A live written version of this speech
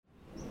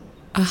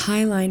a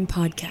Highline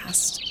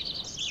podcast.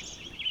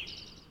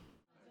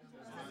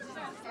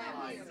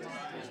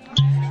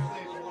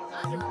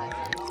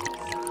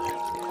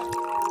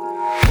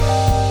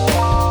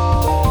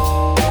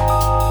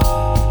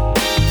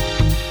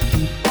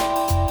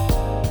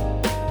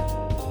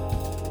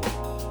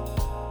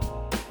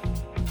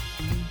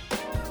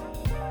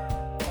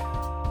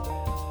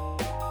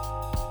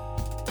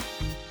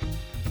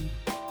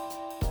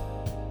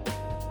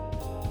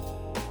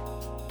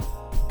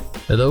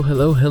 Hello,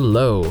 hello,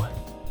 hello.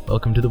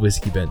 Welcome to the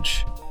Whiskey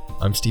Bench.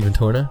 I'm Stephen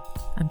Torna.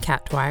 I'm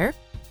Kat Dwyer.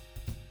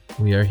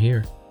 We are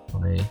here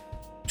on a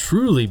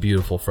truly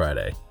beautiful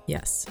Friday.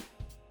 Yes.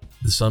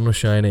 The sun was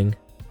shining.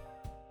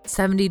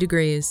 70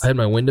 degrees. I had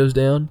my windows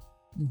down.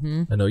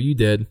 Mm-hmm. I know you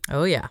did.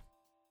 Oh, yeah.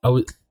 I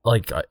was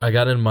like, I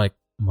got in my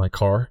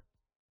car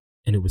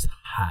and it was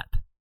hot.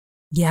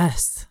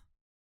 Yes.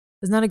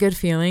 Isn't that a good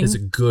feeling? It's a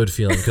good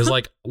feeling because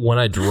like when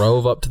I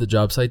drove up to the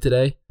job site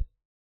today,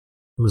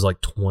 it was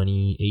like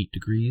 28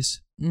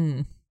 degrees.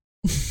 Mm.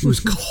 It was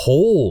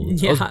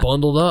cold. Yeah. I was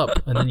bundled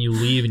up. And then you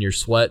leave and you're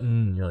sweating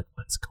and you're like,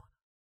 what's going on?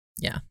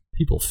 Yeah.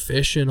 People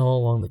fishing all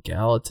along the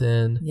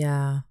Gallatin.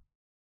 Yeah.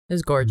 It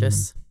was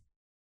gorgeous.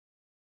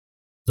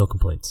 No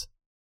complaints.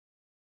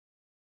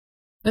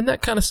 And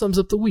that kind of sums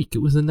up the week.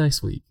 It was a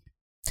nice week.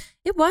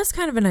 It was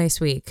kind of a nice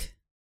week.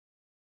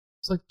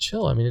 It's like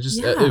chill. I mean, it just,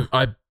 Yeah.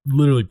 I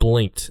literally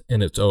blinked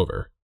and it's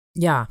over.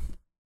 Yeah.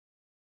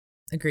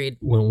 Agreed.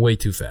 Went way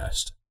too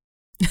fast.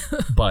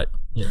 But,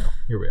 you know,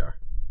 here we are.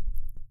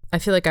 I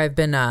feel like I've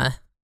been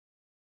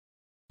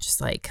just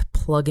like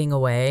plugging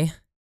away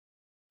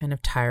kind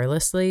of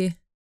tirelessly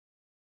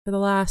for the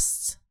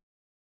last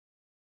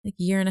like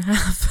year and a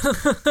half.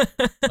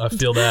 I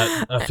feel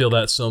that. I feel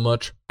that so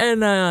much.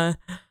 And I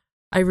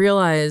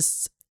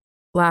realized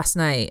last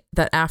night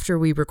that after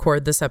we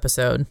record this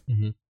episode,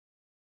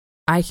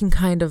 I can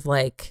kind of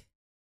like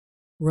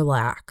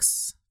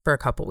relax for a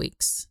couple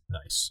weeks.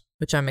 Nice.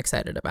 Which I'm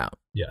excited about.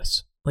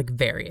 Yes. Like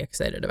very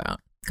excited about.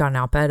 Got an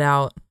outbed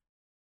out.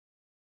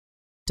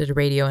 Did a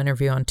radio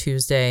interview on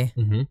Tuesday.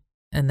 Mm-hmm.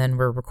 And then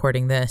we're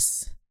recording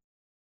this.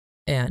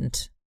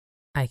 And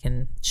I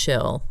can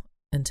chill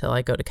until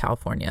I go to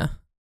California.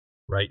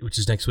 Right, which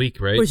is next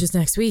week, right? Which is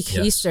next week,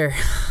 yes. Easter.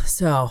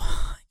 So,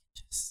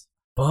 just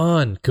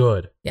fun.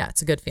 Good. Yeah,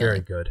 it's a good feeling.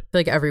 Very good. I feel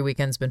like every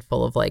weekend's been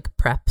full of like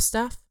prep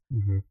stuff.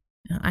 Mm-hmm.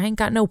 I ain't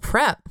got no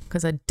prep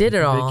because I did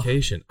it all.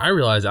 Vacation. I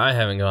realize I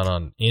haven't gone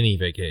on any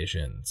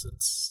vacation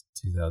since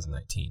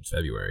 2019,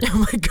 February.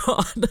 Oh my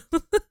God.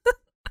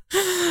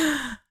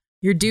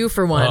 You're due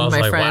for one,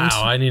 my friend.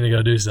 Wow, I need to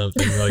go do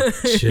something like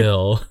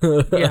chill.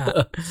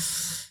 Yeah,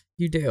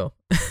 you do.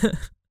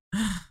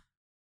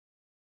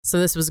 So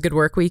this was a good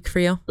work week for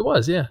you? It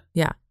was, yeah.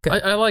 Yeah,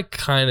 good. I like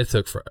kind of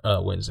took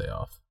Wednesday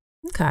off.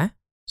 Okay.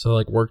 So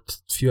like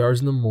worked a few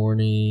hours in the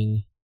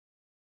morning,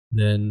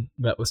 then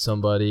met with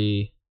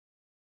somebody,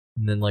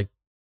 and then like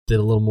did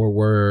a little more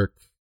work,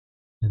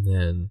 and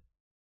then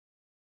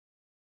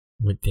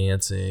went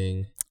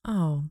dancing.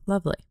 Oh,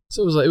 lovely.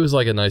 So it was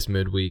like a nice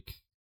midweek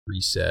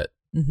reset.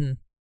 Mm-hmm.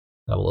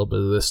 Got a little bit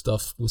of this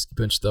stuff, Whiskey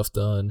Bench stuff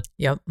done.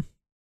 Yep.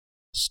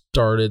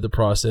 Started the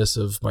process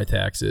of my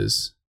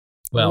taxes.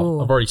 Well,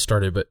 Ooh. I've already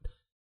started, but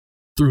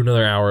threw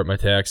another hour at my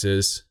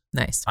taxes.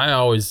 Nice. I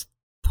always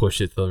push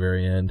it to the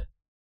very end.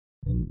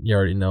 And you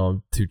already know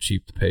I'm too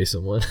cheap to pay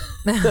someone.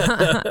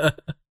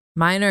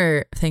 Mine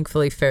are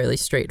thankfully fairly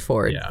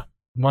straightforward. Yeah.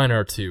 Mine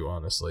are too,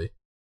 honestly.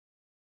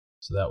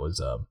 So that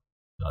was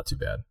not too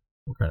bad.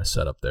 We're kind of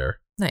set up there.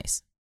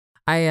 Nice.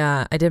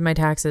 I did my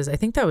taxes. I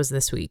think that was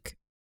this week.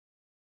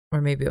 Or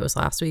maybe it was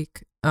last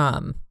week.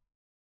 And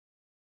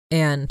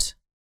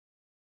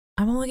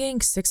I'm only getting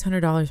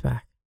 $600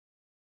 back.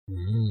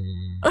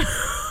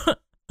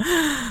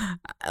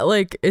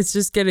 Like, it's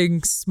just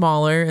getting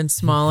smaller and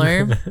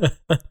smaller.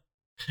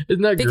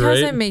 Isn't that because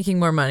great? I'm making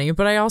more money,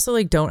 but I also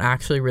like don't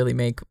actually really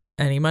make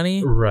any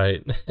money.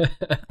 Right.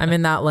 I'm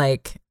in that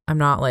like, I'm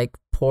not like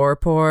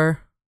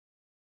poor,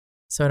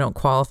 so I don't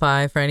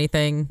qualify for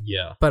anything.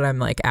 Yeah. But I'm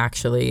like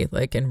actually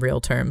like in real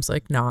terms,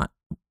 like not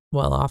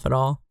well off at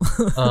all.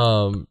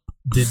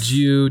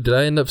 Did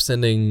I end up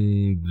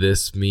sending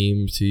this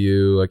meme to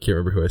you? I can't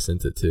remember who I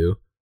sent it to.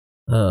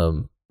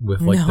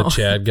 With like the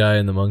Chad guy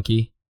and the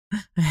monkey.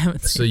 I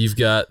haven't seen. So you've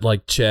got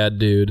like Chad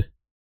dude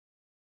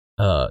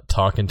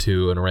talking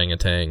to an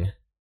orangutan,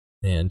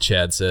 and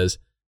Chad says,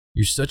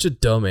 "You're such a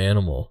dumb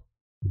animal."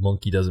 The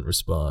monkey doesn't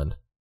respond.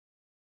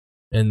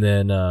 And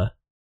then the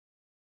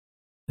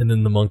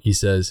monkey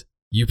says,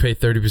 "You pay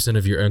 30%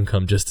 of your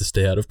income just to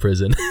stay out of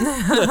prison."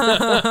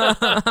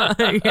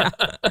 Yeah.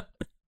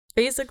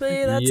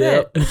 Basically, that's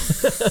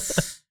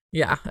it.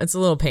 Yeah, it's a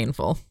little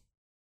painful.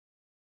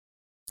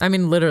 I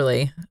mean,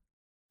 literally,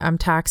 I'm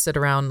taxed at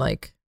around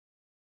like,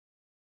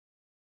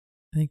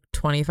 I think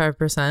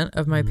 25%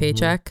 of my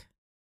paycheck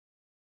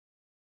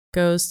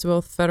goes to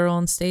both federal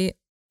and state.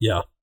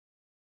 Yeah.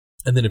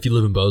 And then if you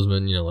live in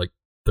Bozeman, you know, like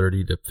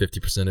 30 to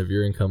 50% of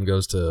your income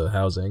goes to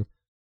housing.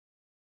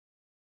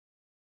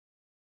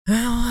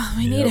 Well,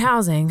 we need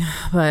housing,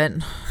 but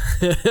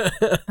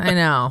I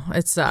know.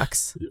 It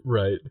sucks.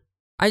 Right.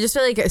 I just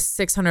feel like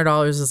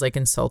 $600 is like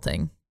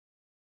insulting.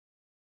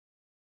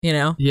 You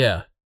know?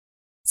 Yeah.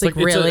 It's like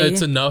really?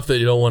 It's enough that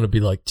you don't want to be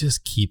like,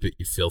 just keep it,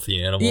 you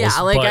filthy animals.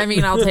 Yeah, like, I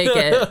mean, I'll take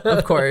it,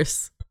 of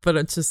course. But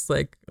it's just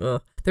like,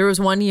 ugh. There was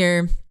one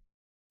year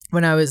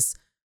when I was,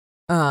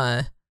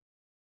 for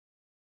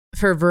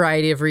a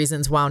variety of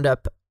reasons, wound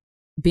up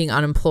being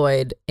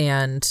unemployed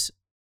and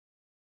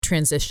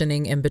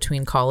transitioning in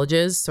between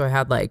colleges. So I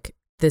had like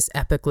this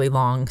epically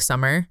long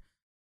summer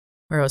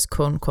where I was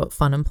quote unquote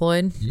fun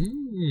employed.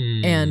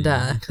 And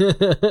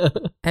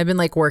I've been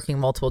like working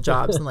multiple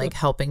jobs and like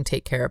helping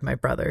take care of my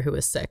brother who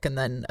was sick. And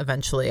then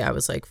eventually I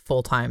was like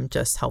full time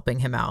just helping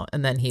him out.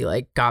 And then he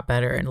like got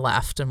better and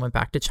left and went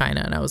back to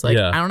China. And I was like,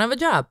 I don't have a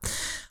job.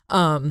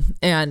 And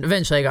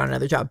eventually I got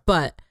another job.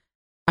 But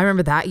I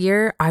remember that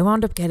year I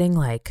wound up getting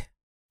like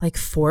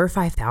 $4,000 or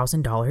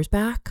 $5,000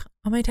 back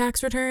on my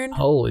tax return.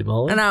 Holy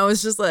moly. And I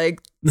was just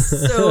like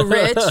so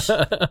rich.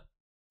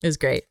 It was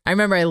great. I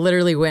remember I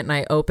literally went and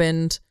I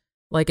opened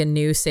like a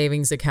new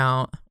savings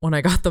account when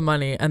I got the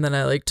money. And then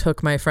I like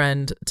took my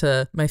friend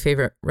to my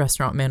favorite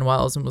restaurant,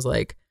 Manuel's, and was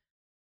like,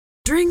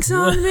 drinks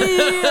on me.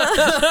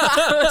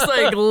 I was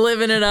like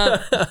living it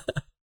up.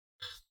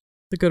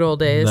 The good old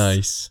days.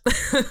 Nice.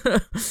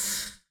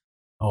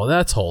 Oh,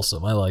 that's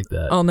wholesome. I like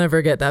that. I'll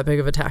never get that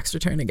big of a tax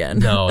return again.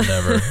 No,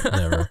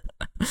 never.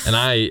 And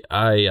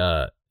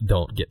I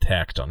don't get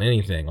taxed on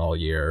anything all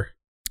year.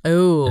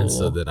 Oh. And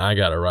so then I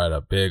got to write a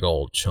big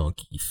old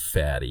chunky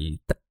fatty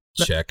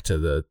check to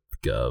the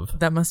Gov.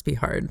 That must be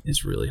hard.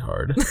 It's really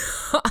hard.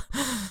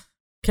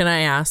 Can I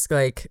ask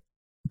like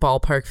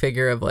ballpark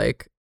figure of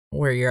like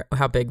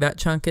how big that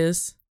chunk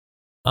is?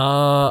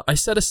 I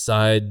set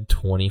aside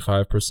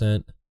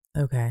 25%.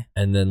 Okay.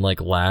 And then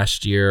like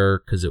last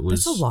year, because it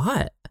was... That's a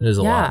lot. It is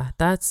a lot.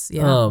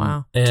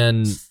 Wow.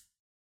 And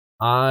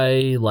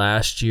I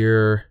last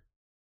year,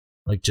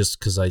 like just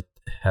because I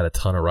had a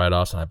ton of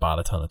write-offs and I bought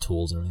a ton of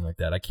tools and everything like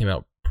that, I came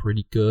out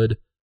pretty good.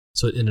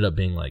 So it ended up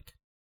being like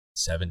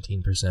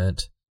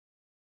 17%.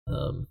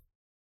 So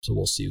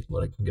we'll see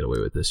what I can get away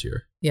with this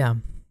year. Yeah.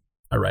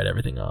 I write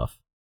everything off.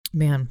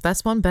 Man,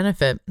 that's one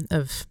benefit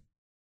of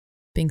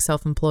being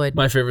self-employed.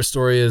 My favorite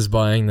story is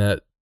buying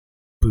that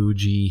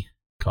bougie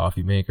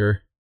coffee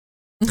maker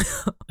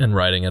and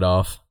writing it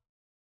off.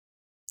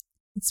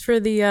 It's for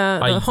the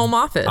home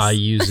office. I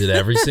use it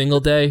every single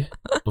day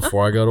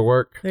before I go to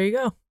work. There you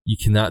go. You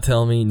cannot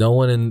tell me. No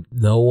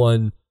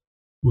one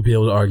would be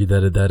able to argue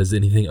that is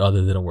anything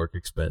other than a work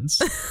expense.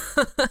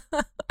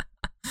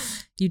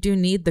 You do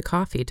need the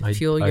coffee to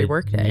fuel your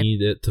workday. I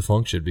need it to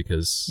function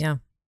because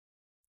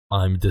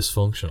I'm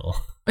dysfunctional.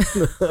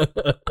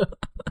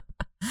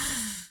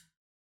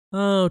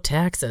 Oh,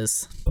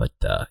 taxes. But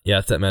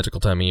it's that magical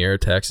time of year.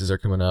 Taxes are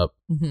coming up.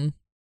 Mm-hmm.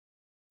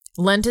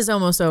 Lent is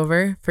almost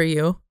over for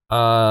you.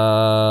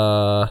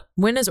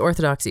 When is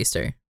Orthodox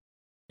Easter?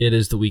 It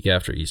is the week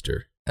after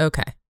Easter.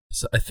 Okay.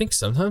 So I think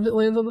sometimes it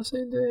lands on the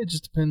same day. It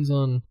just depends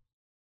on,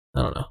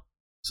 I don't know.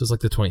 So it's like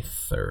the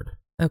 23rd.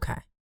 Okay.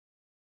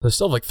 So I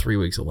still have like 3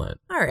 weeks of Lent.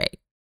 All right.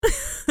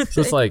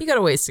 So it's like, you got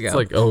a ways to go. It's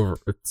like over.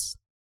 It's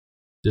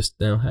just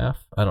now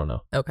half. I don't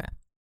know. Okay.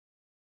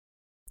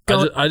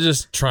 I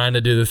just trying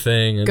to do the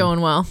thing and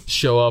going well.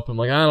 Show up. I'm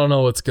like, I don't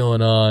know what's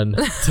going on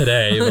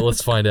today, but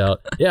let's find out.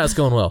 Yeah, it's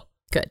going well.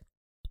 Good.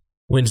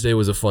 Wednesday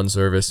was a fun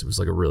service. It was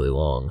like a really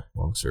long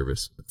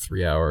service, like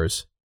 3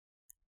 hours.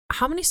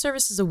 How many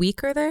services a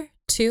week are there?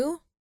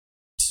 2?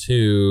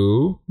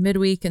 2.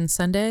 Midweek and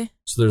Sunday?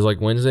 So there's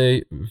like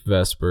Wednesday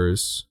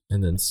Vespers,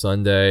 and then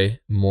Sunday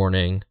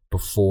morning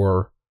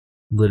before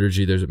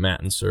liturgy, there's a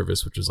Matin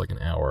service, which is like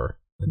an hour.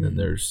 And then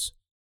there's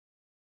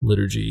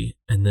liturgy.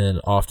 And then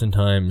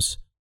oftentimes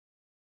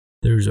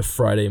there's a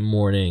Friday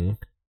morning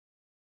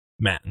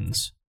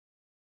Matins.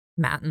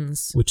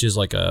 Matins. Which is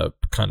like a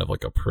kind of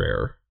like a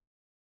prayer.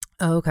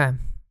 Oh, okay.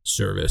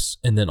 Service.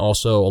 And then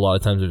also a lot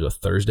of times there's a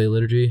Thursday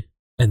liturgy.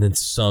 And then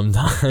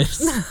sometimes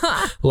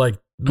like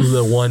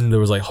the one, there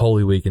was like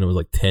Holy Week and it was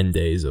like 10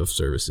 days of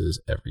services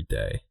every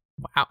day.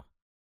 Wow.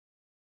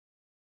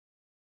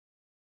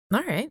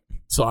 All right.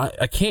 So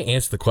I can't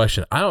answer the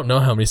question. I don't know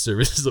how many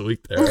services a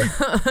week there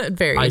are. It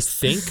varies. I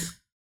think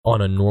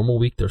on a normal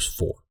week there's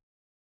 4.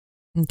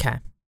 Okay.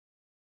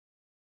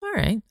 All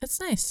right.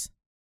 That's nice.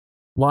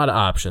 A lot of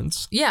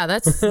options. Yeah,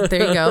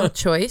 there you go.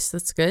 Choice.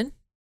 That's good.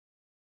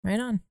 Right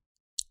on.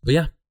 But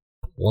yeah,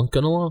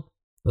 lunking along.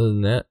 Other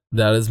than that,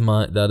 that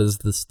is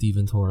the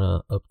Stephen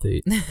Torna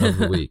update of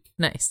the week.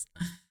 Nice.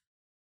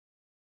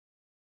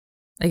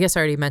 I guess I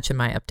already mentioned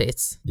my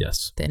updates.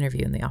 Yes. The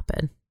interview and the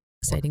op-ed.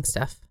 Exciting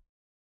stuff.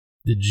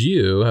 Did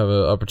you have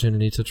an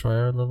opportunity to try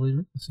our lovely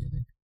drink this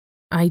evening?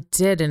 I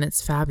did, and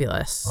it's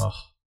fabulous. Oh,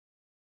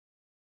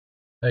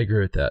 I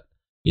agree with that.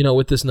 You know,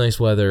 with this nice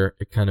weather,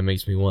 it kind of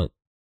makes me want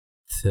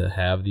to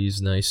have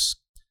these nice,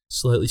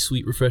 slightly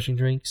sweet, refreshing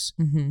drinks.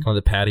 Mm-hmm. Kind of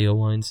the patio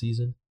wine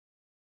season.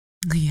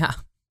 Yeah.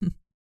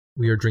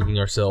 We are drinking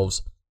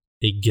ourselves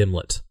a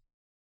Gimlet,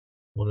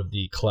 one of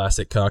the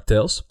classic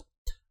cocktails.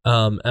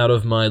 Out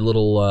of my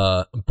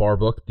little bar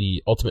book,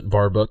 the Ultimate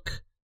Bar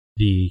Book,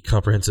 The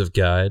Comprehensive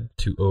Guide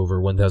to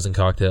Over 1,000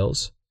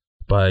 Cocktails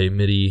by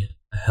Mitty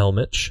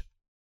Helmich.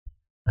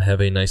 I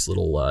have a nice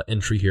little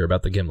entry here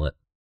about the gimlet.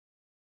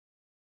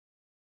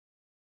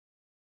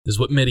 This is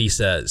what Mitty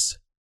says.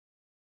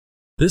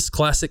 This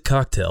classic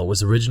cocktail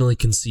was originally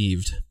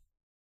conceived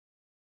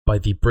by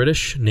the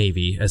British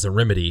Navy as a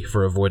remedy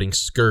for avoiding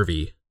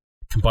scurvy,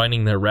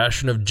 combining their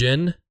ration of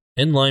gin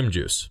and lime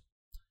juice.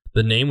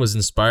 The name was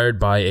inspired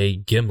by a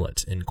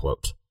gimlet, end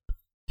quote.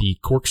 The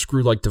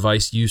corkscrew-like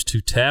device used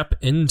to tap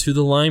into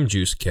the lime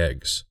juice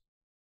kegs.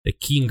 A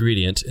key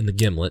ingredient in the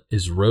gimlet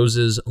is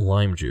Rose's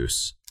lime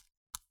juice,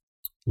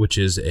 which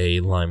is a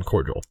lime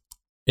cordial,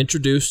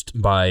 introduced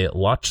by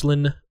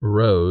Lachlan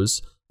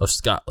Rose of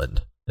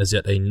Scotland as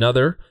yet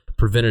another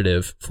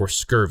preventative for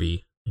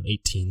scurvy in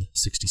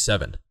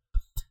 1867.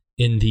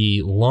 In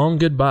The Long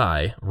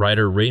Goodbye,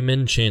 writer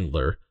Raymond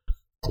Chandler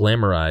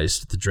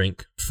glamorized the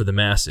drink for the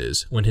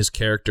masses when his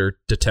character,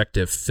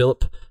 Detective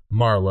Philip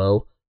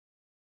Marlowe,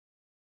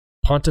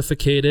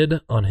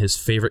 pontificated on his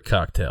favorite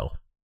cocktail.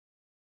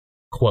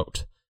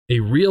 Quote, a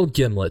real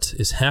gimlet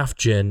is half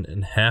gin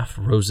and half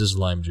Rose's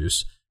lime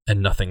juice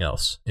and nothing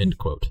else, end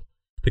quote.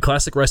 The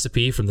classic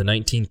recipe from the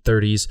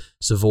 1930s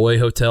Savoy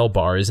Hotel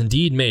bar is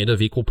indeed made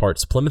of equal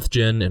parts Plymouth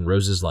gin and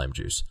Rose's lime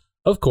juice.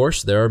 Of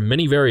course, there are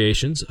many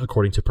variations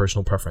according to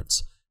personal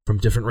preference, from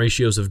different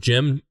ratios of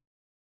gin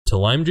to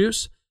lime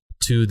juice,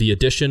 to the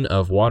addition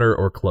of water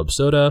or club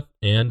soda,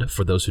 and,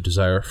 for those who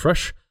desire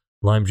fresh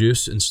lime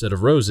juice instead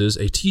of roses,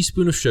 a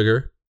teaspoon of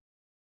sugar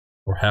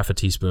or half a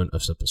teaspoon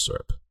of simple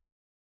syrup.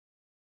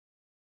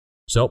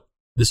 So,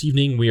 this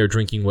evening we are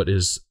drinking what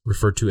is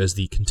referred to as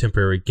the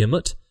contemporary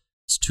gimlet.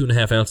 It's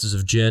 2.5 ounces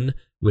of gin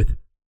with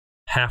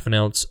half an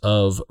ounce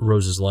of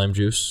Rose's lime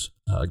juice,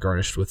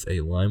 garnished with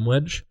a lime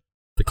wedge.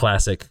 The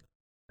classic,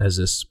 as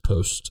this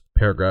post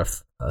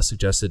paragraph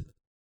suggested,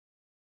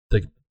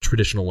 the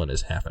traditional one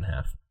is half and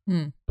half.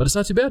 But it's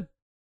not too bad.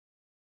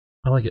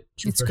 I like it.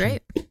 It's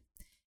great.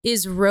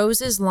 Is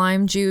Rose's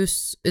lime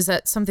juice, is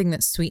that something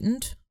that's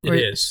sweetened? It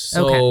is.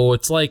 So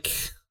It's like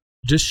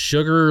just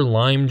sugar,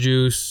 lime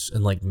juice,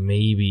 and like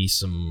maybe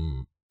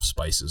some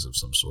spices of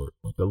some sort.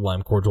 Like a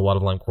lime cordial. A lot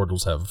of lime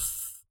cordials have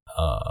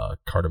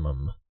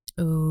cardamom.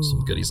 Ooh.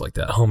 Some goodies like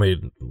that.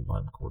 Homemade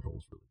lime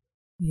cordials.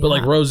 Yeah. But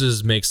like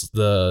Rose's makes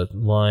the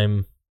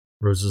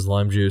Rose's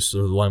lime juice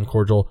or the lime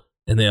cordial,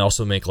 and they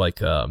also make like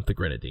the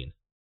grenadine.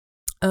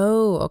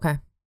 Oh, okay.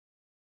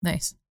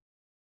 Nice.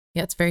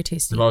 Yeah, it's very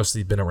tasty. They've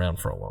obviously been around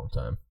for a long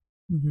time.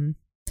 Mm-hmm.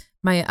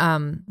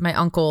 My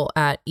uncle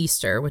at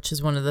Easter, which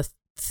is one of the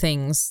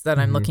things that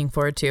I'm looking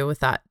forward to with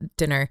that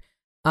dinner,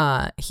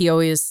 he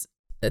always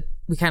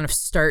we kind of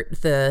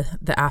start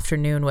the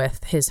afternoon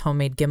with his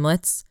homemade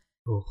gimlets.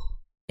 Oh.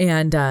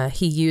 And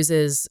he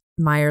uses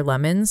Meyer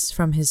lemons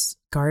from his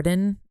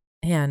garden,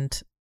 and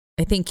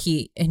I think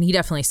he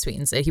definitely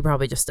sweetens it. He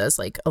probably just does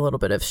like a little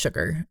bit of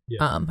sugar,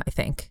 I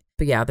think.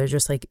 But yeah, they're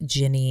just like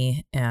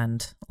ginny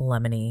and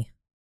lemony.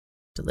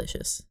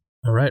 Delicious.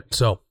 All right.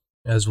 So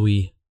as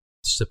we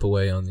sip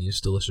away on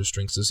these delicious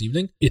drinks this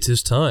evening, it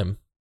is time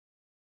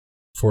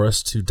for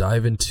us to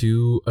dive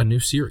into a new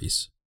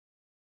series.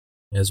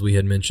 As we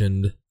had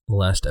mentioned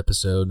last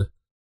episode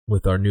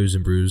with our news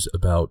and brews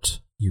about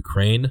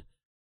Ukraine,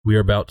 we are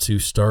about to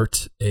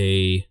start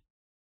I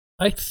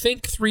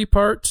think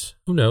 3-part,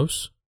 who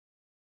knows?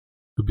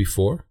 Could be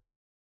 4.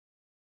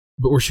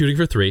 But we're shooting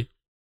for 3.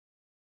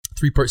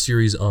 3-part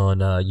series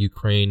on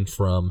Ukraine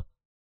from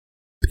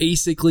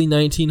basically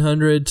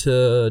 1900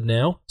 to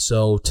now.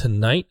 So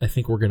tonight, I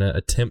think we're going to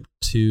attempt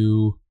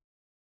to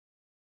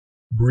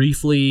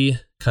briefly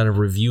kind of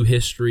review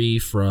history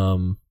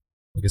from,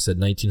 like I said,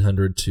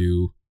 1900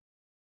 to,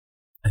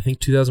 I think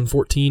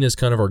 2014 is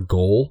kind of our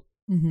goal.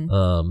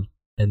 Mm-hmm.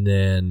 And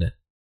then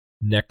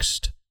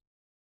next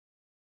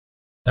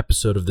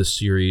episode of this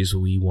series,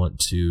 we want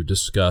to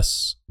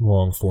discuss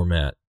long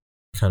format,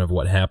 kind of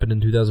what happened in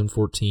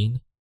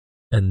 2014.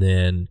 And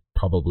then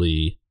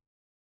probably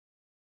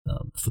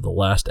for the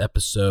last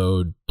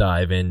episode,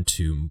 dive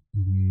into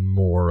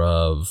more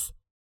of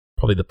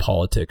probably the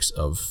politics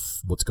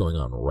of what's going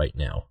on right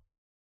now.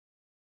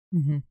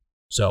 Mm-hmm.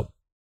 So,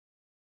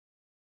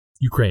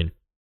 Ukraine.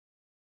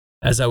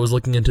 As I was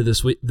looking into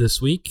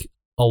this week,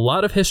 a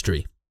lot of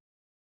history.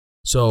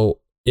 So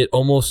it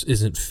almost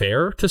isn't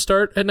fair to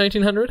start at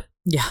 1900.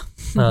 Yeah.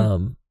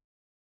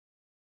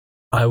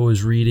 I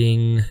was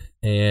reading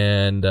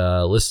and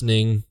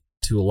listening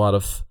to a lot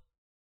of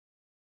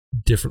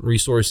different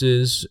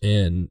resources,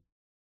 and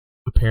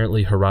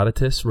apparently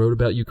Herodotus wrote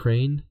about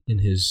Ukraine in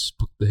his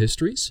book, The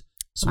Histories.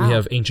 So Wow. We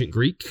have ancient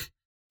Greek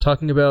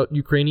talking about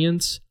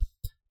Ukrainians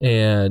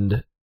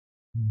and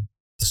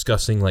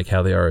discussing like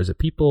how they are as a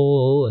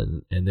people,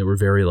 and they were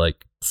very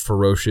like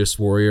ferocious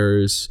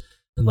warriors,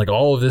 and like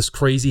all of this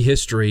crazy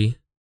history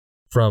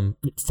from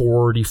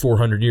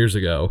 400 years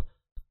ago,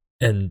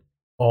 and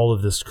all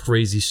of this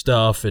crazy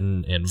stuff,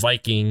 and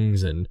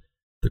Vikings and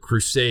the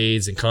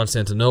Crusades and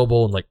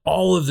Constantinople, and like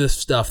all of this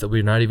stuff that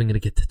we're not even going to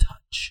get to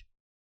touch,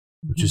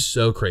 which is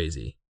so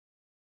crazy.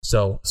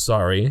 So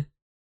sorry,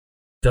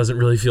 doesn't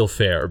really feel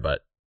fair,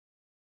 but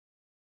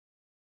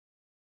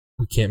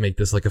We can't make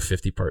this like a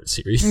 50-part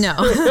series. No.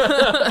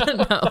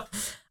 No.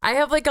 I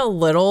have like a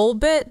little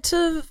bit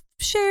to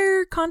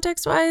share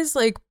context-wise.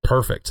 Like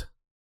Perfect.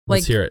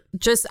 Let's hear it.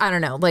 Just, I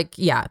don't know, like,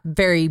 yeah,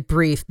 very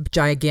brief,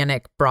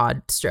 gigantic,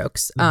 broad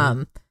strokes.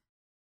 But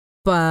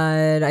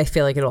I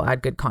feel like it'll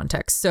add good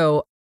context.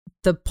 So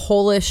the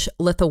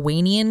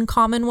Polish-Lithuanian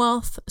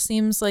Commonwealth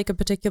seems like a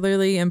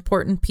particularly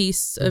important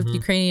piece of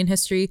Ukrainian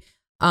history.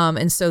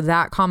 And so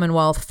that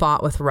Commonwealth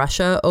fought with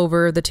Russia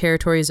over the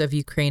territories of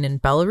Ukraine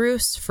and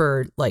Belarus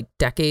for like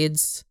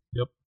decades.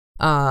 Yep.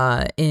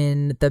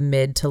 In the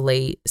mid to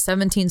late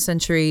 17th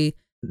century.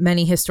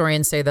 Many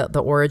historians say that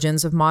the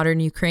origins of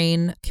modern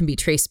Ukraine can be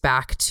traced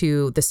back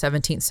to the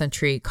 17th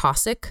century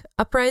Cossack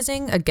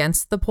uprising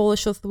against the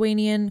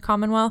Polish-Lithuanian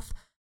Commonwealth.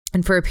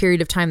 And for a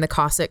period of time, the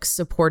Cossacks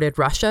supported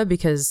Russia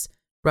because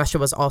Russia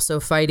was also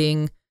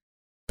fighting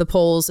the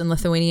Poles and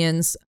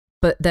Lithuanians.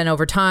 But then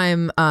over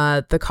time,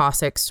 the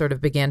Cossacks sort of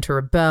began to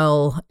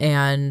rebel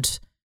and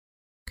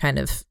kind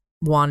of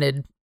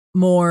wanted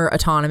more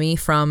autonomy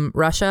from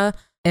Russia.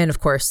 And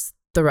of course,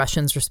 the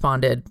Russians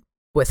responded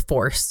with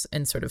force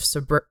and sort of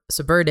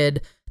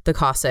subverted the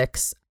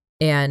Cossacks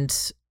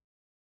and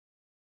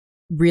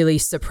really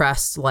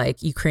suppressed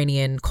like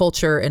Ukrainian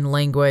culture and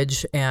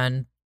language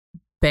and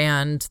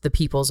banned the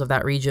peoples of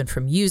that region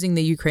from using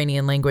the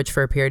Ukrainian language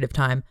for a period of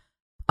time,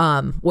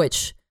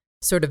 which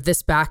sort of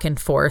this back and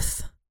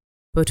forth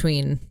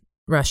between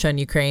Russia and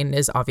Ukraine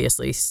is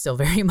obviously still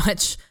very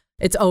much,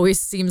 it always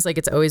seems like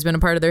it's always been a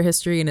part of their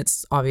history, and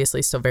it's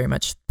obviously still very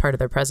much part of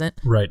their present.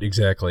 Right,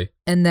 exactly.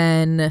 And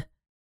then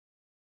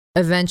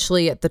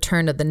eventually at the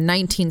turn of the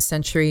 19th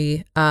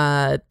century,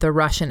 the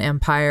Russian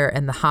Empire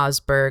and the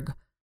Habsburg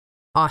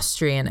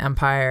Austrian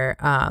Empire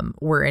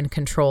were in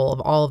control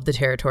of all of the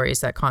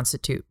territories that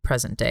constitute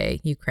present-day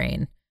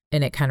Ukraine.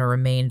 And it kind of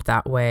remained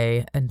that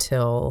way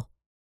until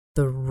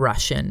the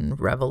Russian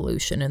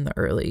Revolution in the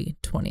early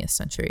 20th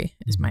century,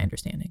 is my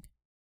understanding.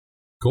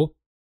 Cool.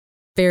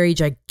 Very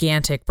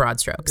gigantic broad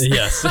strokes.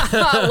 Yes.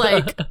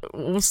 Like,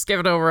 we'll skip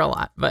it over a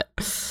lot, but...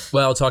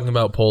 Well, talking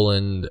about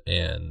Poland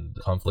and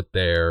conflict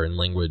there and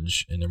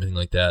language and everything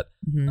like that,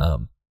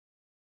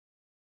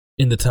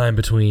 in the time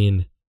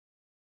between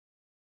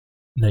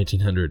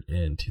 1900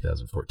 and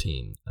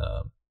 2014,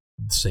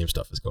 the same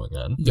stuff is going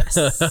on. Yes.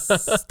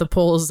 The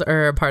Poles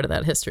are a part of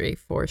that history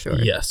for sure.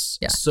 Yes.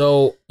 Yeah.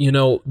 So,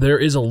 there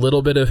is a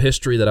little bit of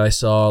history that I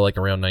saw like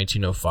around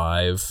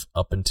 1905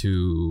 up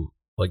into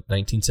like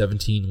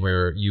 1917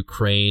 where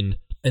Ukraine,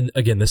 and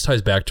again, this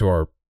ties back to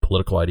our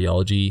political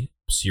ideology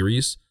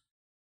series.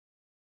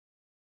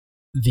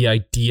 The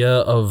idea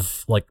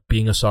of like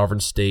being a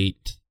sovereign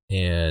state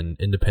and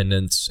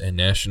independence and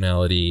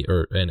nationality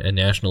and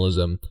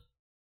nationalism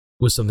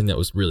was something that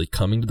was really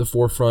coming to the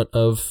forefront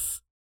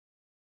of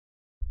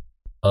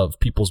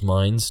people's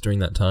minds during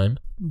that time.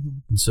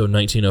 And so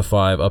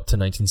 1905 up to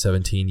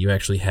 1917, you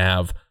actually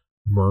have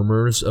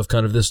murmurs of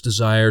kind of this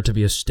desire to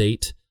be a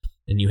state,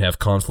 and you have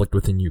conflict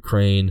within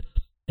Ukraine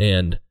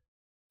and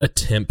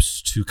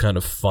attempts to kind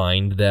of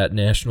find that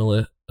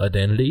national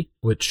identity,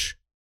 which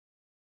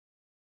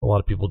a lot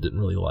of people didn't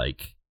really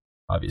like,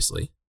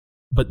 obviously.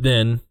 But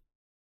then,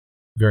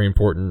 very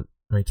important,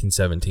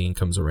 1917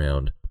 comes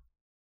around,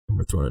 and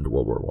we're thrown into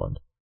World War I.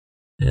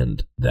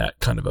 And that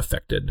kind of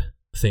affected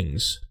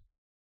things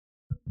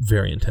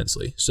very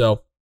intensely.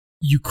 So,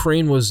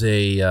 Ukraine was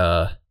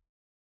a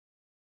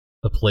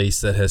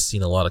place that has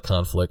seen a lot of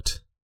conflict,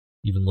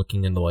 even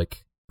looking into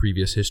like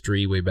previous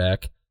history way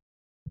back.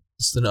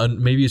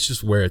 Maybe it's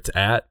just where it's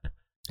at.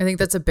 I think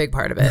that's a big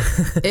part of it.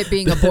 It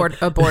being a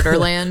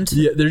borderland.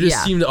 Yeah, there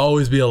just seemed to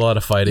always be a lot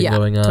of fighting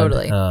going on.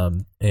 Totally.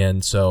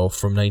 And so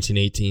from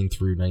 1918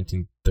 through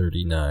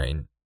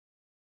 1939,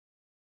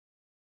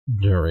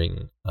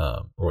 during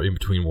or in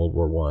between World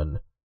War I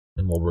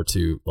and World War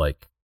II,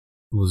 like,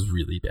 was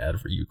really bad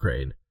for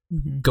Ukraine.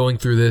 Going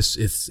through this,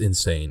 it's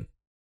insane.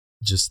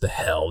 Just the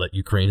hell that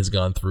Ukraine has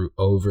gone through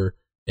over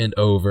and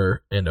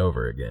over and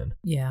over again.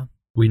 Yeah.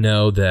 We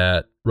know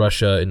that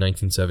Russia in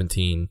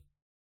 1917,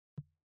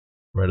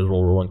 right as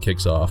World War I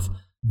kicks off,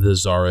 the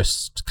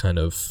Tsarist kind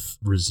of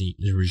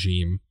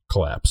regime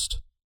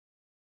collapsed.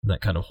 And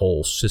that kind of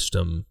whole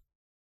system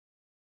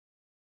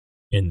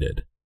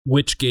ended,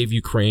 which gave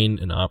Ukraine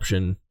an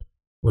option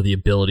or the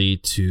ability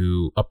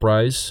to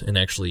uprise and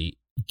actually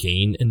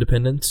gain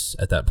independence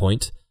at that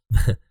point.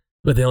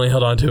 But they only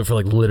held on to it for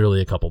like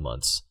literally a couple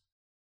months.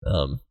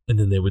 And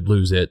then they would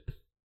lose it.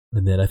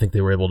 And then I think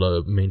they were able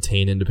to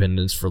maintain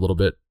independence for a little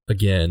bit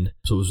again.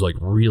 So it was like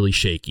really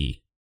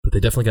shaky. But they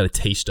definitely got a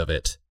taste of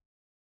it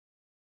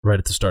right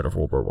at the start of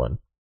World War I.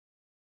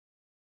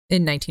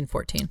 In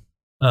 1914.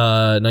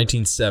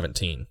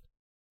 1917.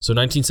 So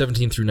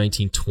 1917 through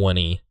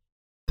 1920,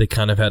 they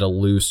kind of had a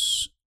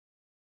loose...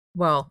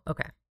 Well,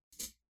 okay.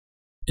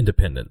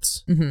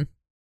 Independence.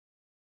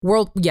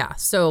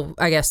 So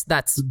I guess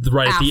that's...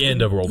 Right at the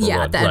end of World War I.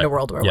 Yeah, at the end of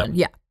World War I.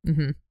 Yeah.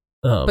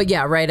 But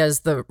yeah, right as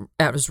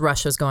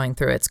Russia's going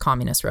through its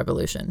communist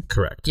revolution.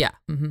 Correct. Yeah.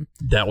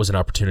 That was an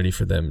opportunity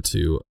for them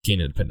to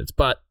gain independence.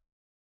 But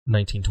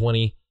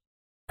 1920,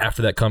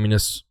 after that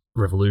communist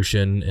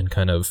revolution and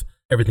kind of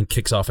everything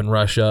kicks off in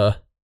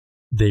Russia,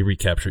 they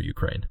recapture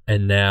Ukraine.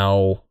 And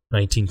now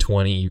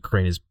 1920,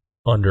 Ukraine is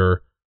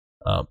under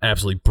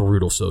absolutely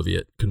brutal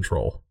Soviet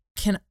control.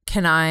 Can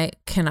I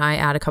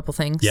add a couple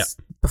things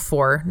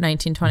before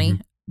 1920?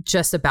 Mm-hmm.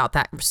 Just about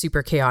that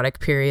super chaotic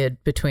period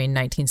between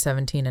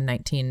 1917 and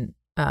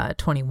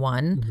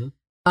 1921.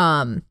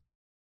 Mm-hmm.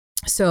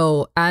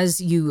 So as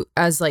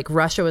like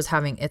Russia was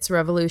having its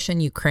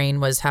revolution, Ukraine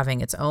was having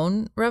its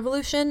own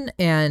revolution.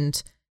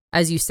 And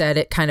as you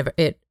said,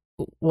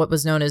 what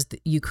was known as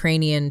the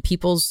Ukrainian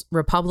People's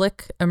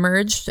Republic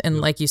emerged. And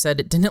like you said,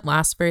 it didn't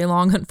last very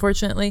long,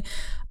 unfortunately.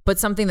 But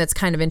something that's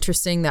kind of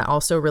interesting that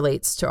also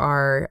relates to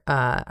our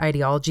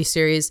ideology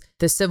series,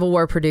 the Civil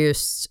War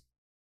produced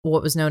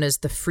what was known as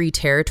the Free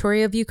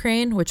Territory of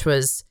Ukraine, which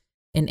was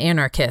an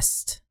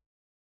anarchist,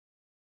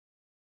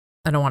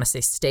 I don't want to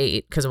say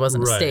state because it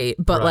wasn't a state,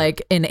 but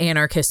like an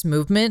anarchist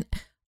movement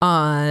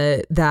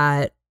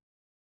that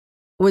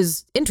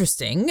was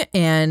interesting.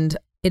 And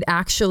it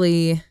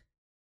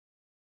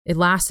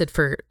lasted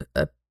for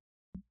a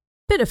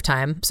bit of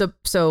time. So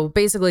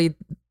basically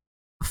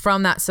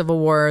from that civil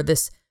war,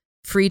 this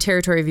Free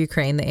Territory of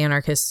Ukraine, the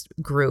anarchist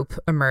group,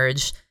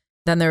 emerged.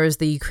 Then there was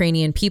the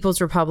Ukrainian People's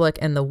Republic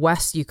and the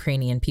West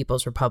Ukrainian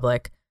People's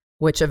Republic,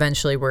 which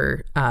eventually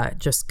were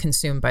just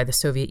consumed by the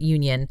Soviet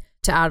Union.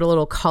 To add a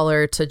little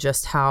color to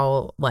just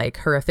how like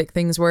horrific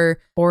things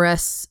were,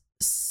 Boris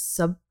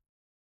Subtelny,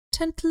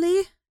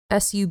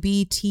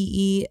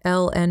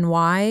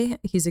 Subtelny,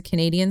 he's a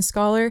Canadian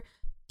scholar.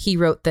 He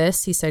wrote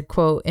this. He said,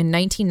 quote, "In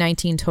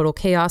 1919, total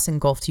chaos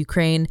engulfed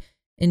Ukraine.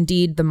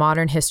 Indeed, the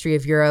modern history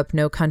of Europe,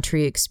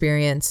 Indeed,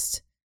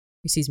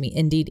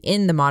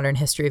 in the modern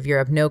history of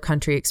Europe, no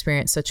country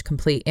experienced such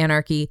complete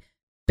anarchy,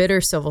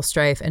 bitter civil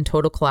strife, and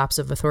total collapse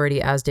of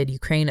authority as did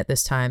Ukraine at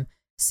this time.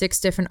 6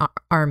 different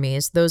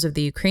armies, those of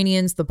the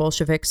Ukrainians, the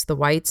Bolsheviks, the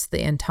Whites,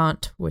 the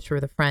Entente, which were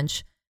the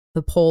French,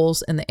 the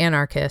Poles, and the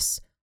anarchists,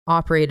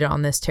 operated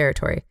on this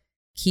territory.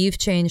 Kyiv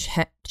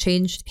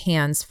changed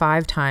hands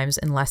 5 times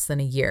in less than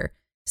a year.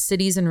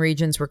 Cities and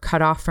regions were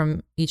cut off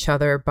from each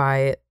other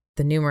by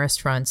the numerous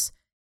fronts.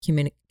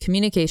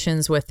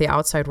 Communications with the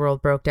outside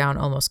world broke down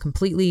almost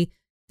completely.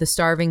 The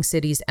starving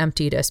cities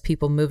emptied as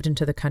people moved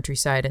into the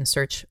countryside in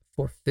search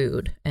for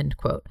food," end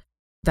quote.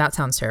 That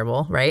sounds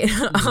terrible, right?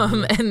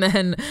 Mm-hmm. And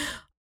then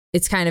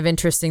it's kind of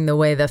interesting the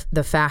way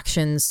the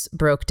factions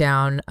broke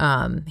down.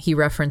 He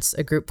referenced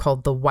a group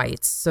called the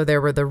Whites. So there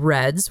were the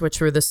Reds,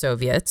 which were the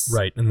Soviets.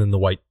 Right. And then the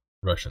White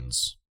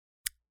Russians.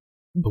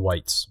 The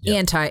Whites.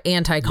 Yeah.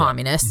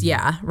 Anti-communists.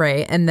 Yeah.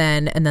 Right. And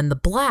then the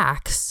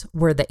Blacks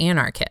were the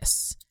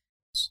anarchists.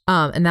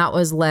 And that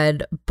was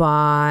led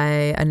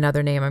by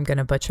another name I'm going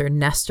to butcher,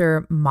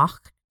 Nestor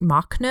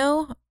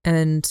Makhno.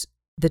 And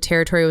the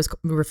territory was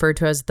referred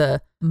to as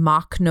the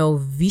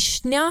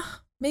Makhnovishnya,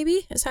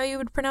 maybe is how you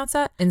would pronounce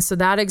that. And so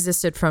that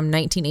existed from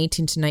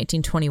 1918 to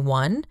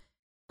 1921.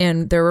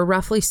 And there were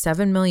roughly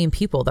 7 million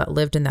people that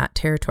lived in that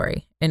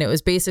territory. And it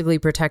was basically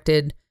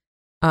protected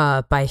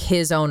by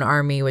his own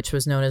army, which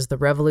was known as the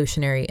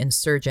Revolutionary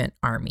Insurgent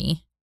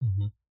Army,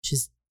 mm-hmm. which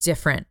is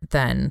different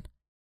than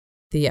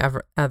the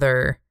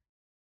other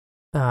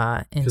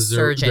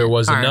insurgent there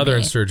was army, another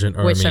insurgent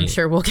army, which I'm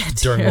sure we'll get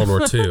to during World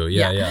War II.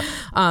 Yeah.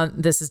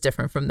 This is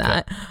different from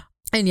that.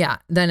 Okay. And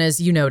then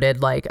as you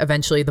noted, like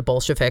eventually the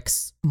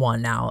Bolsheviks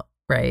won out,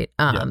 right?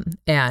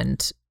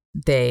 And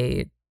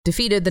they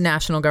defeated the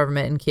national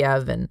government in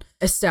Kiev and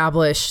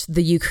established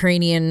the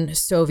Ukrainian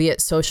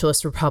Soviet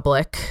Socialist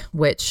Republic,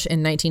 which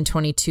in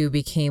 1922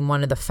 became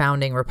one of the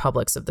founding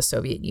republics of the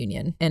Soviet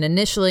Union. And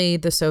initially,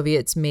 the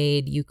Soviets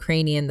made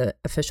Ukrainian the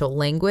official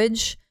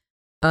language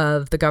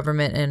of the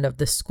government and of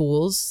the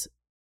schools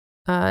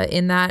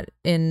in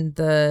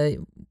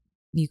the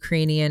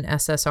Ukrainian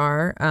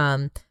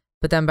SSR.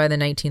 But then by the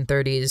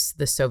 1930s,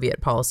 the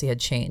Soviet policy had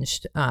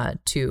changed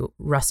to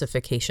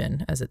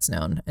Russification, as it's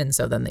known. And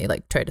so then they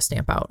try to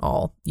stamp out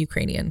all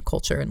Ukrainian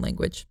culture and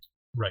language.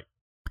 Right.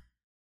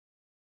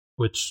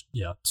 Which,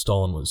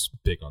 Stalin was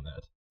big on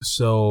that.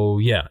 So,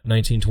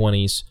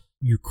 1920s,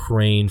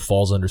 Ukraine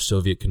falls under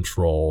Soviet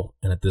control.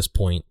 And at this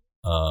point,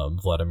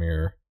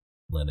 Vladimir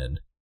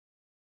Lenin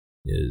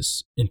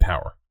is in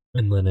power.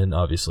 And Lenin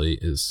obviously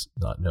is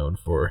not known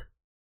for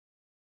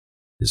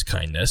his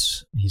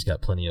kindness. He's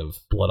got plenty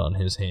of blood on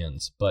his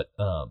hands. But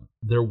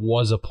there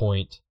was a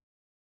point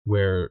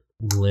where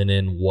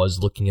Lenin was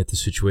looking at the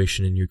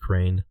situation in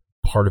Ukraine,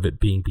 part of it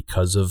being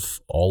because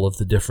of all of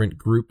the different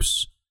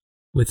groups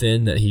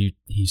within that he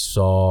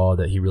saw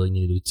that he really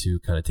needed to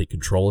kind of take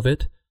control of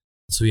it.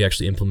 So he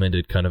actually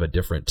implemented kind of a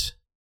different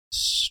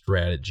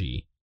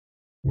strategy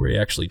where he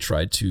actually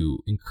tried to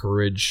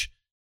encourage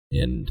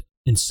and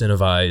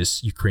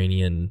incentivize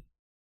Ukrainian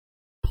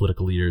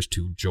political leaders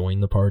to join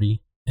the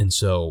party. And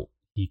so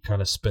he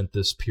kind of spent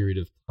this period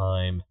of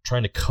time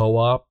trying to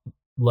co-opt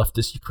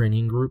leftist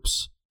Ukrainian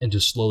groups and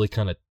just slowly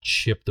kind of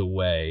chipped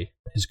away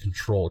his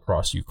control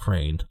across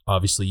Ukraine,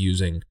 obviously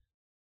using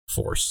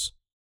force,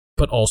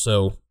 but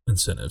also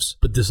incentives.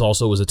 But this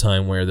also was a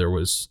time where there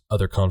was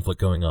other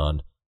conflict going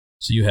on.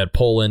 So you had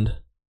Poland,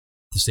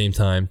 the same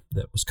time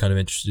that was kind of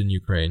interested in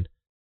Ukraine.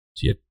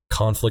 So you had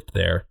conflict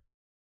there.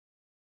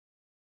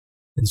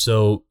 And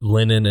so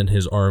Lenin and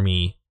his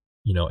army,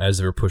 you know, as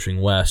they were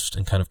pushing west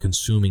and kind of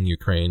consuming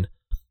Ukraine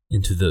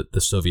into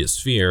the Soviet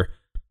sphere,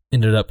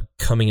 ended up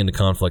coming into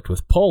conflict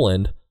with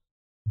Poland,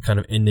 kind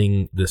of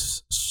ending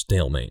this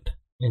stalemate.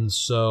 And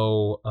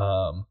so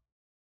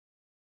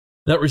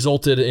that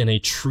resulted in a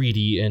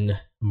treaty in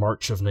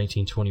March of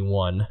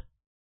 1921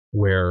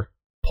 where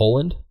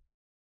Poland,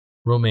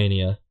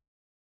 Romania,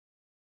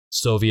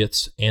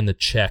 Soviets, and the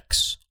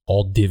Czechs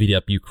all divvied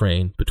up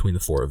Ukraine between the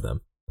four of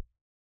them.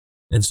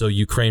 And so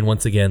Ukraine,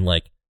 once again,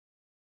 like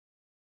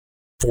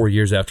 4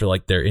 years after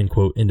like their in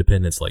quote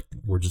independence, like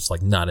we're just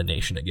like not a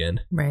nation again.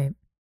 Right.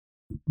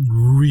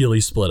 Really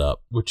split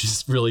up, which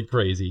is really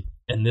crazy.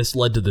 And this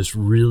led to this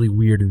really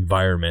weird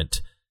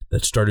environment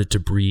that started to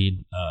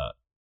breed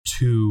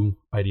two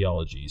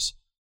ideologies.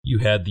 You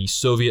had the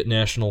Soviet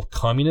National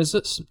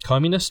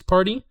Communist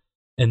Party,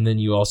 and then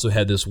you also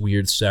had this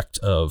weird sect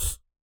of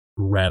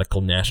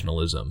radical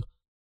nationalism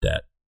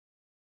that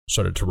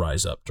started to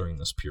rise up during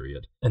this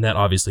period. And that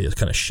obviously has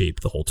kind of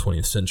shaped the whole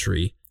 20th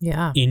century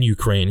in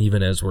Ukraine,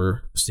 even as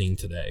we're seeing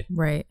today.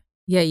 Right.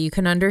 Yeah, you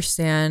can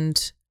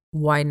understand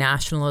why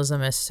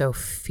nationalism is so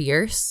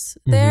fierce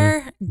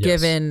there,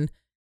 given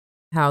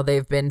how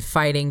they've been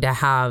fighting to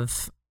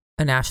have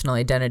a national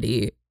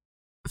identity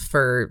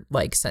for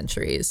like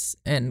centuries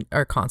and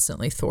are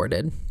constantly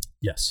thwarted.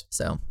 Yes.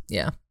 So,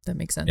 yeah, that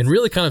makes sense. And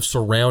really kind of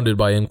surrounded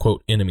by, end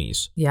quote,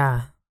 enemies.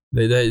 Yeah.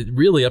 They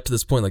really, up to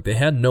this point, like they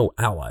had no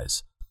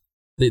allies.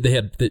 They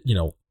had, you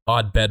know,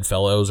 odd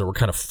bedfellows or were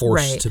kind of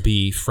forced to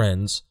be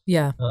friends.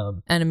 Yeah.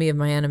 Enemy of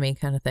my enemy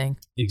kind of thing.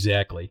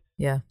 Exactly.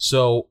 Yeah.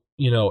 So,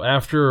 you know,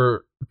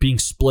 after being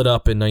split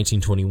up in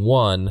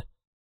 1921,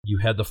 you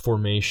had the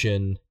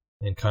formation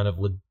and kind of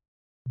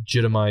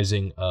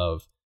legitimizing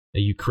of a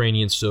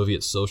Ukrainian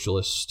Soviet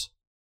Socialist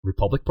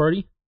Republic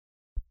Party.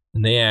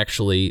 And they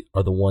actually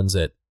are the ones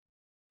that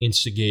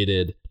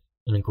instigated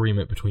an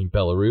agreement between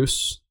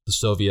Belarus, the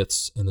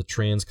Soviets, and the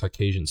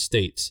Transcaucasian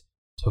states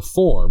to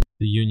form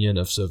the Union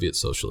of Soviet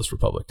Socialist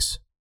Republics,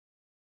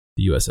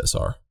 the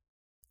USSR.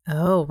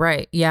 Oh,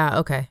 right. Yeah,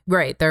 okay.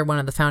 Right, they're one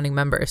of the founding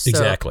members. So,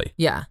 exactly.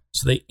 Yeah.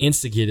 So they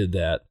instigated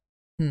that.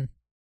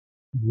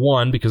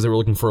 One, because they were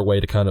looking for a way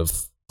to kind of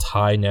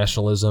tie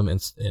nationalism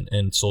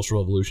and social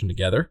revolution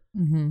together.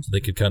 So they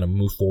could kind of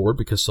move forward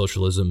because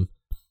socialism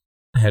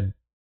had,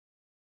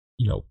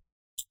 you know,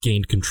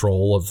 gained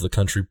control of the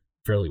country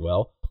fairly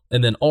well.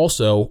 And then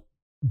also,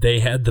 they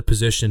had the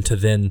position to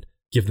then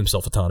give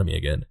themselves autonomy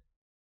again.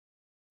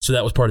 So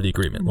that was part of the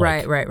agreement.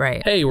 Like,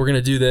 Right. Hey, we're going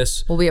to do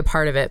this. We'll be a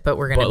part of it, but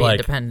we're going to be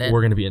independent.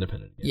 We're going to be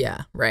independent again.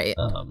 Yeah, right.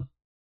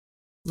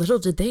 Little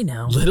did they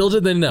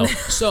know.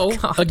 So,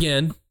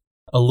 again,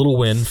 a little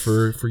win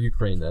for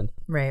Ukraine then.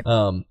 Right.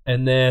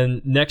 And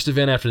then next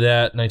event after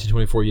that,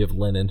 1924, you have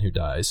Lenin who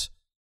dies.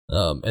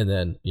 And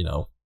then, you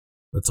know,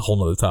 that's a whole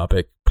nother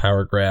topic.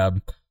 Power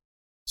grab.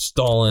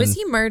 Stalin. Was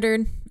he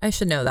murdered? I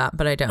should know that,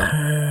 but I don't.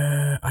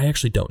 I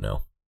actually don't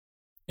know.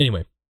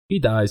 Anyway, he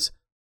dies.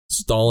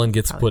 Stalin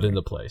gets put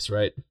into place,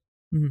 right?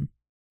 Mm-hmm.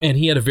 And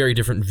he had a very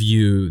different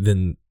view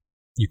than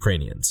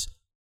Ukrainians.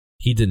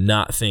 He did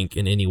not think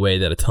in any way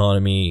that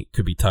autonomy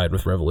could be tied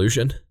with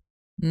revolution.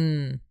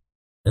 And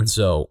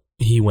so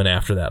he went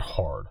after that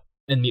hard.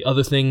 And the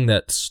other thing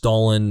that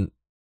Stalin,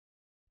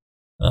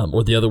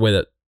 or the other way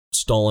that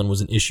Stalin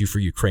was an issue for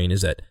Ukraine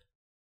is that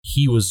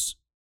he was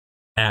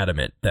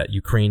adamant that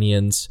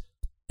Ukrainians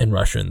and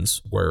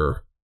Russians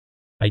were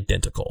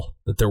identical,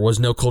 that there was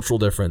no cultural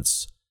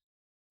difference,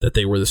 that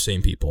they were the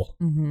same people,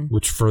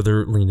 which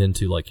further leaned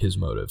into like his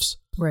motives.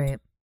 Right.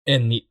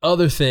 And the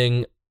other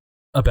thing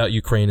about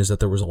Ukraine is that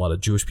there was a lot of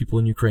Jewish people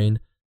in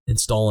Ukraine, and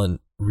Stalin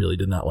really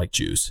did not like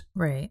Jews.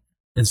 Right.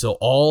 And so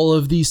all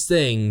of these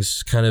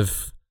things kind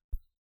of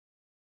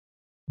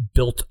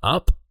built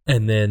up,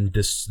 and then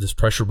this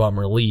pressure bomb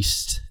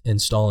released,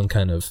 and Stalin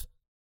kind of,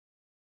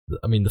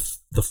 I mean,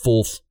 the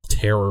full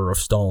terror of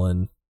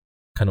Stalin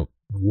kind of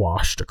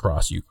washed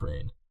across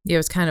Ukraine. Yeah, it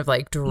was kind of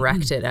like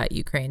directed at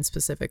Ukraine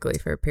specifically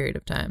for a period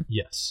of time.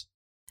 Yes.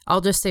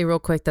 I'll just say real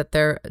quick that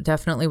there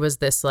definitely was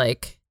this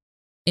like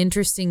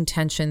interesting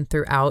tension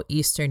throughout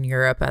Eastern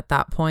Europe at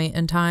that point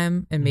in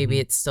time, and maybe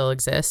it still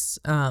exists,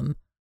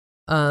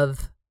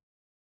 of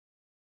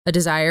a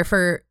desire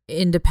for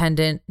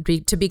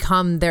to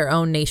become their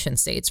own nation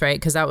states, right?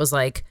 Because that was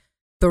like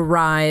the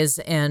rise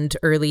and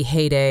early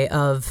heyday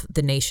of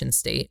the nation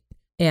state.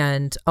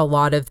 And a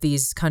lot of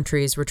these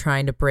countries were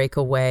trying to break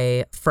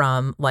away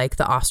from like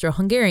the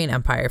Austro-Hungarian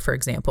Empire, for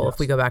example, if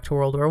we go back to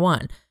World War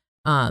I.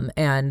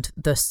 And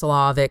the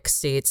Slavic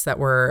states that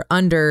were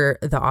under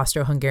the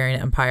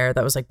Austro-Hungarian Empire,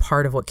 that was like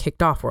part of what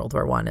kicked off World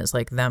War I, is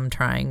like them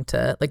trying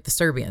to, like the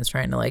Serbians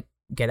trying to like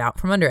get out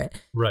from under it.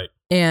 Right.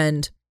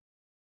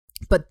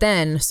 But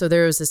then, so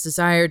there was this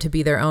desire to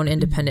be their own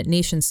independent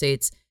nation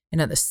states.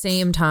 And at the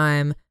same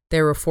time,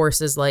 there were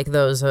forces like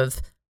those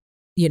of,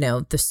 you know,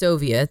 the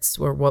Soviets,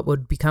 or what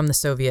would become the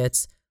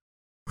Soviets,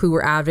 who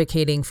were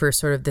advocating for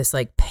sort of this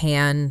like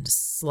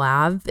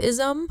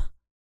pan-Slavism,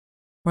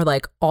 Or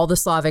like all the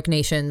Slavic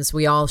nations,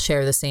 we all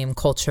share the same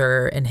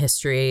culture and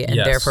history, and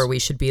therefore we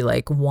should be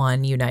like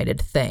one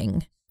united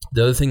thing.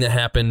 The other thing that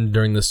happened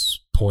during this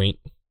point,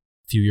 a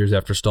few years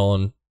after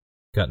Stalin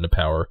got into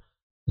power,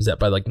 is that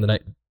by like the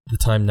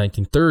time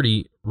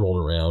 1930 rolled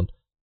around,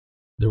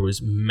 there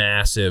was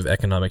massive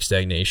economic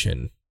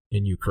stagnation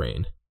in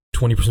Ukraine.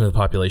 20% of the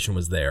population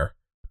was there.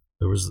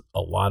 There was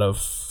a lot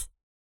of,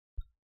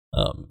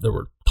 there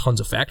were tons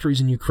of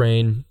factories in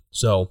Ukraine.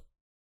 So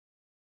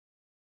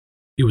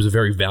it was a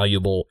very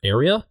valuable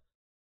area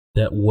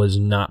that was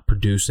not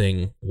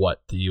producing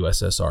what the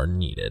USSR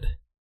needed.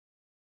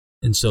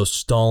 And so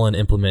Stalin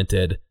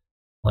implemented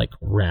like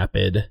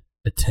rapid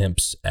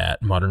attempts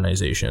at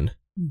modernization,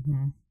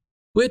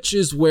 which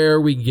is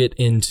where we get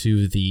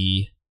into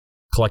the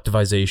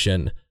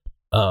collectivization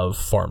of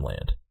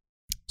farmland.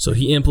 So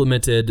he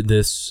implemented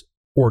this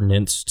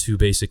ordinance to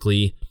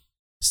basically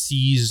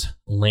seize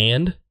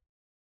land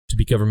to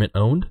be government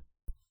owned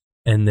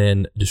and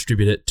then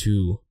distribute it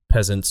to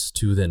peasants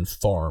to then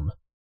farm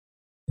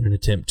in an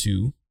attempt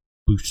to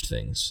boost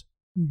things.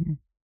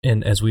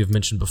 And as we have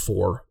mentioned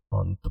before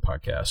on the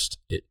podcast,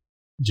 it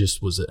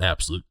just was an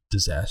absolute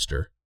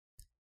disaster.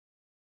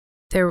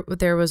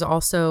 There was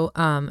also,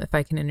 if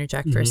I can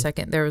interject for a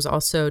second, there was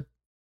also,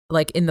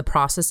 like in the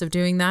process of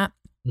doing that,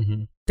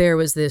 there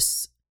was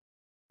this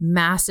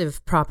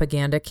massive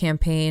propaganda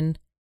campaign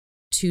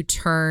to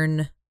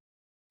turn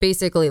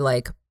basically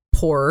like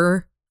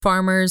poorer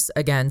farmers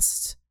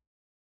against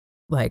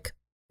like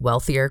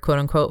wealthier, quote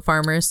unquote,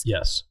 farmers.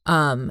 Yes.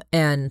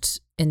 And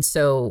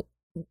so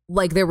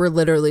like there were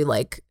literally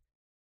like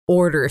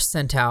orders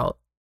sent out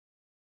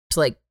to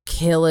like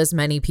kill as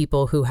many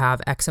people who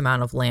have X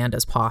amount of land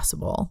as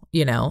possible,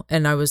 you know?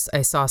 And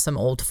I saw some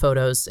old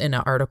photos in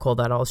an article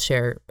that I'll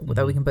share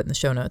that we can put in the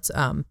show notes,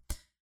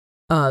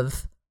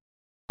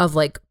 of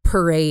like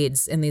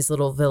parades in these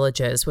little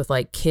villages with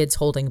like kids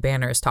holding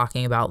banners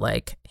talking about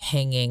like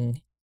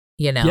hanging,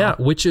 you know,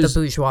 which is the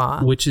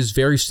bourgeois, which is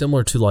very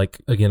similar to like,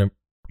 again,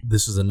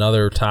 this is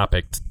another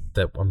topic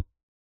that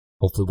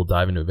hopefully we'll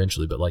dive into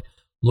eventually, but like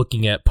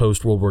looking at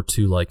post World War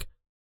II, like,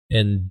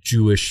 and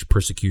Jewish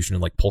persecution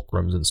and like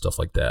pogroms and stuff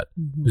like that.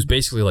 It was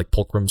basically like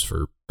pogroms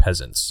for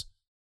peasants.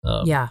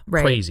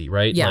 Crazy,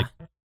 right? Yeah. Like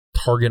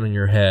target on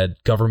your head,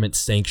 government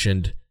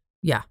sanctioned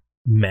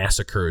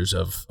massacres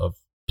of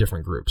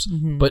different groups.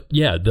 But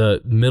yeah,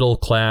 the middle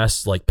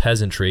class, like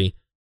peasantry,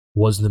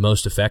 was the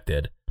most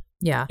affected.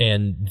 Yeah.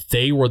 And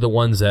they were the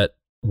ones that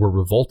were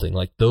revolting.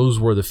 Like those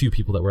were the few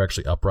people that were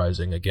actually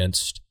uprising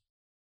against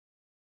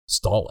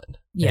Stalin.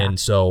 Yeah. And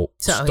so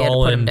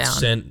Stalin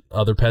sent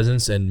other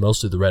peasants and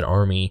mostly the Red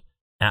Army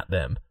at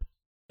them.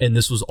 And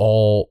this was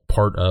all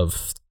part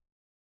of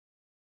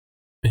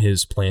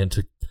his plan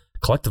to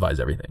collectivize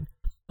everything.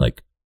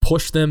 Like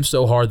push them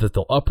so hard that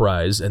they'll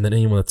uprise, and then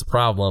anyone that's a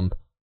problem,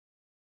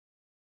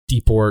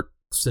 deport,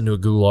 send to a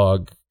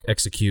gulag,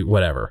 execute,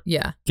 whatever.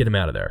 Yeah. Get them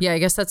out of there. Yeah, I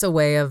guess that's a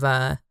way of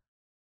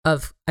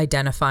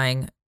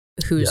identifying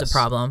who's a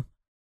problem.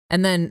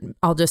 And then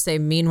I'll just say,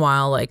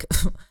 meanwhile, like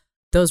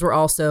those were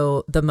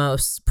also the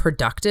most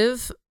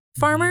productive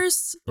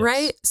farmers,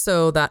 right?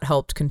 So that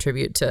helped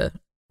contribute to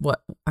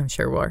what I'm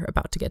sure we're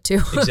about to get to.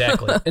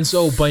 Exactly. And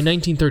so by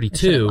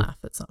 1932, laugh.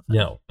 It's not funny.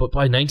 No, but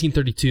by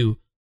 1932,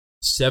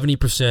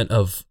 70%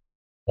 of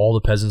all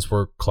the peasants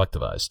were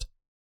collectivized.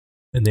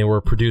 And they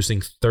were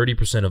producing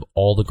 30% of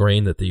all the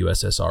grain that the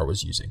USSR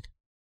was using.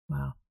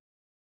 Wow.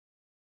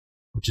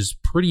 Which is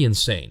pretty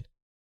insane.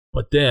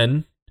 But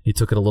then he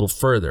took it a little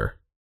further.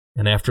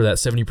 And after that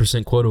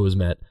 70% quota was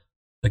met,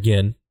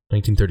 again,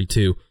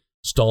 1932,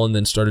 Stalin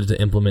then started to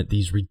implement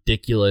these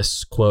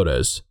ridiculous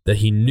quotas that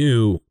he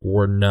knew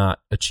were not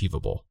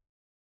achievable.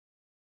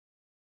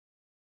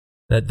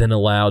 That then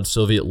allowed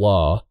Soviet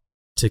law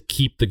to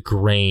keep the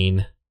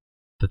grain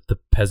that the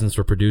peasants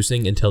were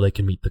producing until they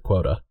could meet the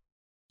quota.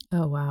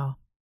 Oh, wow.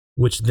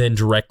 Which then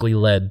directly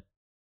led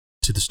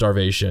to the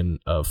starvation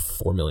of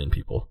 4 million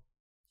people.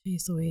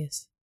 Jeez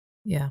Louise.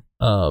 Yeah.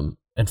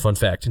 And fun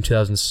fact, in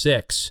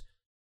 2006,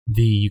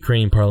 the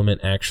Ukrainian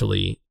parliament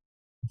actually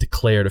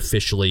declared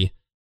officially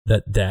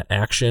that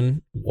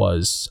action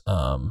was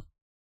a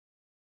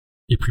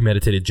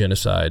premeditated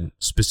genocide,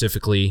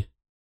 specifically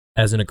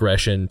as an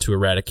aggression to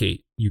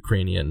eradicate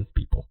Ukrainian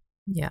people.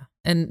 Yeah.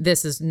 And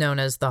this is known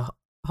as the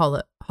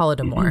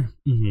Holodomor.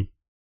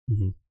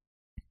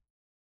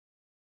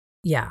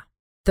 Yeah.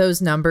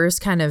 Those numbers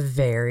kind of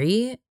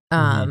vary.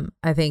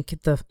 I think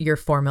your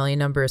 4 million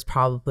number is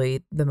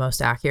probably the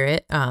most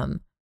accurate.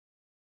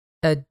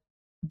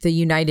 The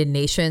United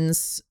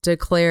Nations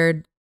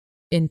declared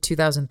in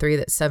 2003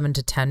 that 7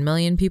 to 10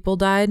 million people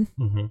died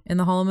in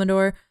the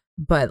Holodomor,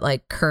 but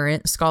like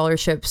current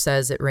scholarship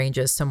says it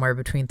ranges somewhere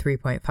between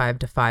 3.5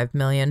 to 5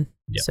 million.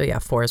 Yep. So yeah,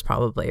 4 is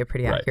probably a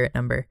pretty accurate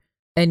number.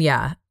 And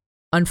yeah,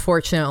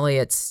 unfortunately,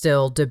 it's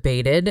still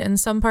debated in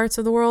some parts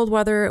of the world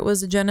whether it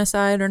was a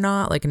genocide or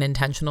not, like an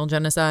intentional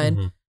genocide.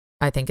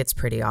 I think it's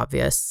pretty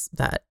obvious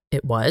that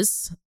it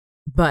was,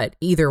 but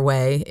either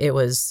way, it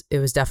was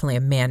definitely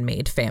a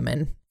man-made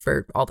famine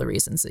for all the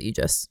reasons that you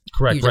just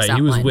correct. you just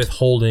outlined. He was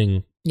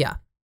withholding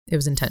It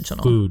was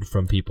intentional. food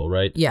from people,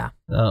 right? Yeah.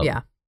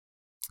 Yeah.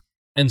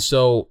 And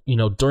so,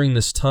 during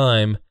this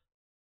time,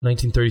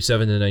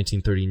 1937 to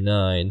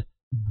 1939,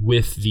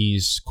 with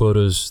these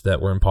quotas that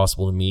were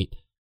impossible to meet,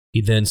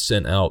 he then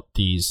sent out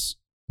these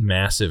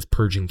massive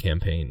purging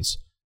campaigns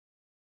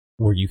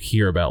where you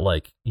hear about,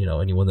 like,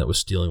 anyone that was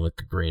stealing like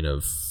a grain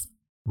of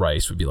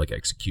rice would be like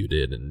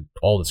executed and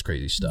all this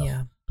crazy stuff.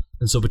 Yeah.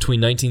 And so between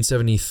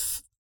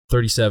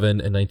 1937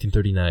 and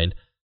 1939,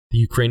 the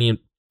Ukrainian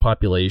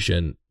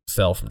population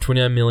fell from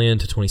 29 million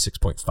to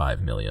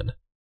 26.5 million.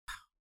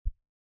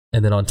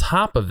 And then on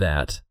top of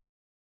that,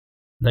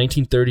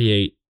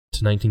 1938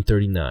 to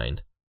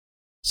 1939,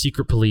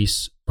 secret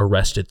police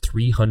arrested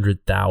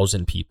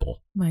 300,000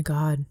 people. My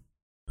God.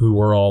 Who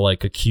were all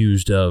like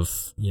accused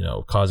of,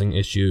 causing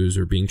issues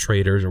or being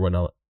traitors or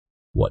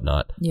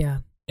whatnot. Yeah.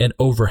 And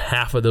over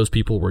half of those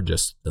people were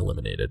just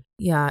eliminated.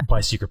 Yeah.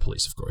 By secret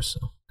police, of course.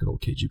 So good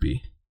old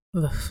KGB.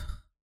 Ugh.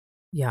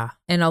 Yeah.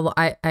 And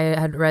I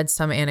had read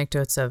some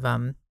anecdotes of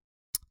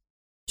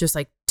just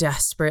like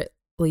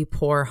desperately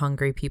poor,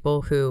 hungry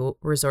people who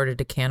resorted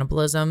to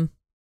cannibalism.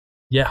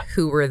 Yeah.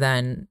 Who were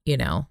then,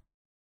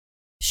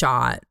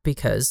 shot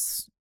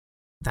because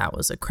that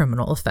was a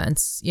criminal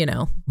offense,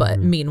 But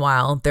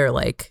meanwhile, they're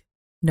like,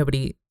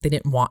 they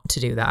didn't want to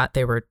do that.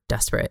 They were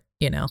desperate,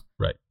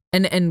 Right.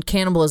 And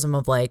cannibalism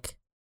of like,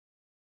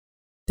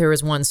 there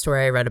was one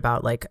story I read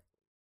about like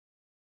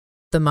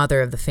the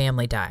mother of the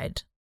family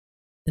died.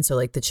 And so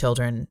like the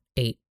children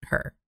ate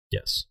her.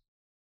 Yes.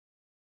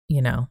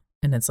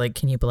 And it's like,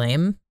 can you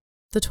blame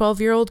the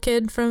 12-year-old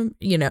kid from,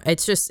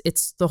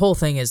 it's the whole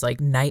thing is like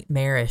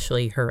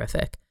nightmarishly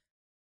horrific.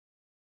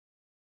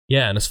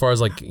 Yeah. And as far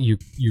as like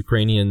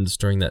Ukrainians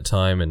during that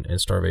time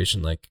and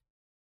starvation, like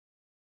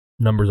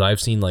numbers I've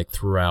seen like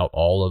throughout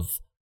all of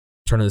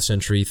turn of the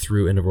century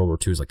through end of World War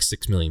II is like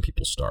 6 million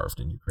people starved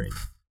in Ukraine,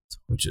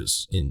 which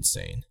is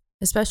insane.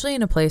 Especially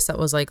in a place that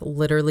was like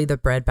literally the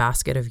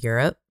breadbasket of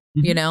Europe,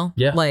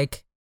 Yeah.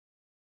 Like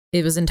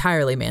it was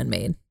entirely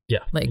man-made.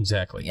 Yeah, like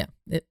exactly. Yeah,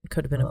 it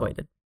could have been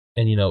avoided.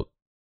 And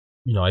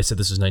I said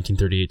this is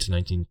 1938 to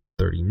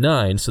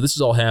 1939, so this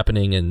is all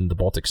happening in the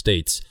Baltic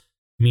states.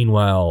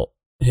 Meanwhile,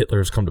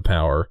 Hitler's come to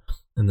power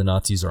and the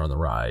Nazis are on the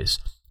rise.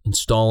 And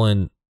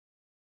Stalin,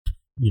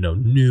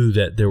 knew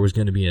that there was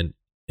going to be an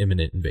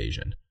imminent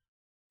invasion.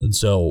 And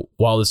so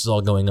while this is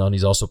all going on,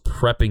 he's also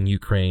prepping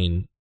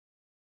Ukraine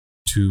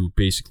to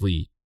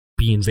basically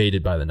be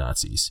invaded by the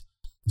Nazis.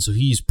 And so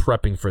he's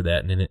prepping for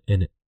that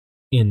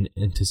in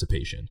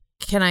anticipation.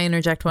 Can I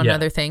interject one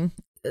other thing?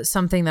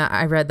 Something that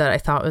I read that I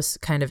thought was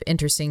kind of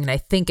interesting, and I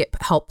think it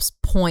helps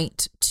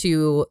point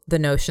to the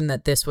notion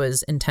that this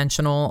was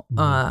intentional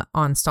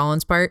on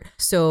Stalin's part.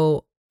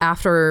 So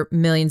after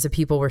millions of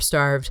people were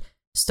starved,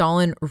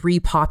 Stalin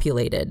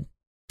repopulated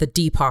the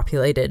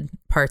depopulated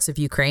parts of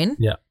Ukraine.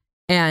 Yeah.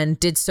 And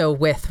did so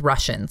with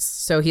Russians.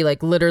 So he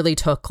like literally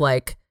took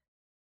like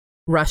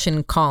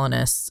Russian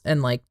colonists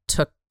and like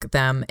took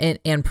them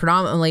and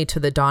predominantly to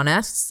the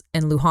Donetsk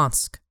and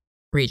Luhansk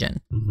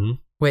region,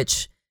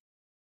 which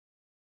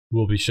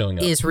will be showing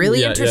up. Is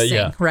really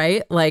interesting,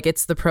 right? Like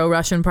it's the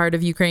pro-Russian part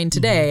of Ukraine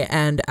today.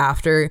 And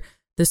after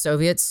the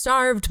Soviets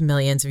starved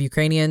millions of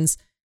Ukrainians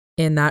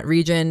in that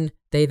region,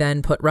 they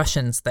then put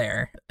Russians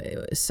there.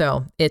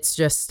 So it's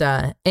just,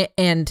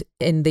 and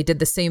they did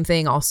the same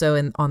thing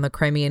also on the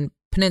Crimean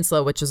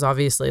Peninsula, which is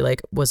obviously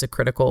like was a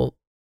critical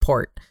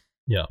port.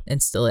 Yeah.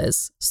 And still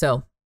is.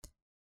 So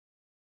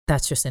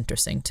that's just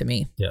interesting to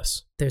me.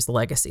 Yes. There's a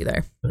legacy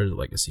there. There's a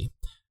legacy.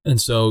 And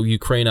so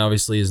Ukraine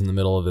obviously is in the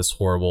middle of this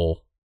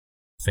horrible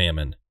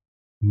famine.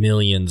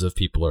 Millions of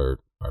people are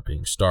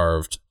being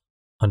starved.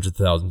 Hundreds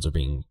of thousands are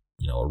being,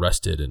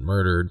 arrested and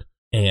murdered.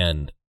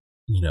 And,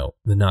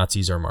 the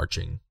Nazis are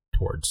marching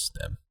towards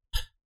them.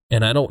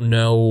 And I don't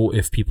know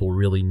if people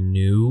really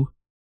knew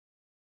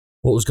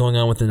what was going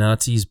on with the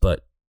Nazis,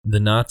 but the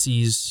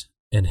Nazis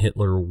and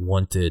Hitler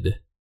wanted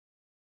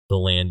the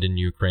land in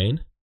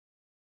Ukraine.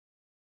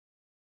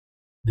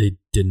 They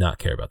did not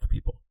care about the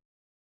people.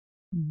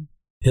 Mm-hmm.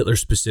 Hitler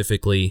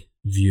specifically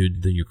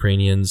viewed the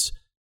Ukrainians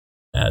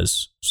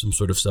as some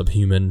sort of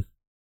subhuman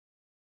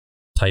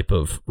type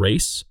of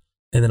race.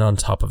 And then on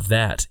top of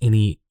that,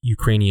 any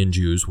Ukrainian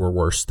Jews were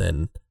worse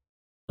than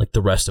like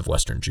the rest of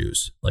Western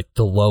Jews, like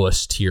the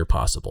lowest tier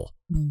possible.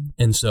 Mm.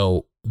 And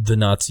so the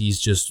Nazis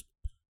just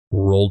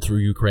rolled through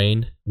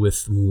Ukraine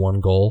with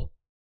one goal,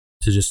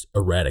 to just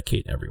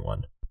eradicate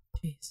everyone.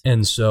 Jeez.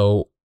 And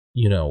so,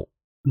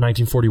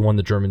 1941,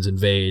 the Germans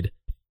invade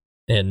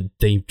and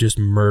they just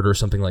murder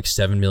something like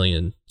 7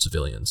 million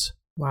civilians.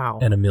 Wow.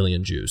 And 1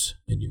 million Jews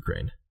in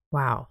Ukraine.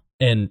 Wow.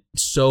 And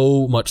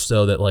so much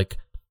so that like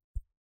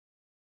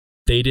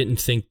they didn't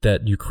think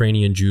that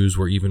Ukrainian Jews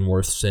were even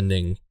worth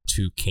sending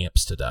to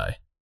camps to die.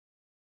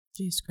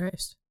 Jesus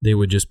Christ. They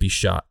would just be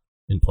shot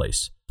in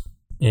place.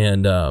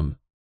 And,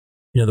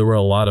 there were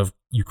a lot of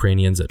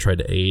Ukrainians that tried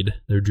to aid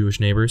their Jewish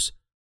neighbors.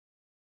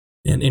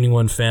 And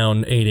anyone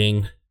found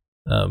aiding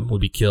would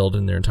be killed,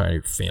 and their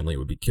entire family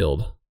would be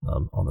killed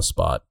on the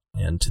spot.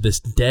 And to this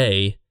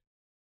day,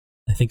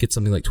 I think it's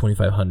something like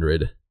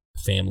 2,500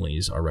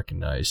 families are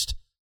recognized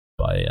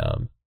by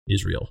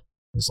Israel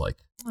as like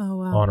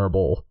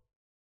honorable,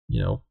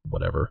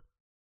 whatever,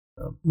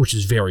 which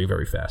is very,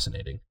 very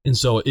fascinating. And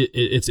so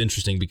it's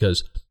interesting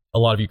because a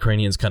lot of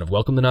Ukrainians kind of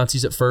welcomed the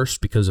Nazis at first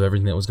because of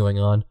everything that was going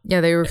on.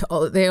 Yeah,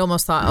 they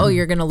almost thought,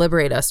 you're going to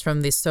liberate us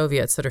from these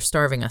Soviets that are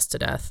starving us to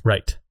death.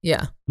 Right.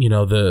 Yeah.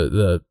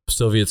 The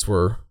Soviets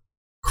were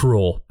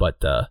cruel,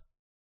 but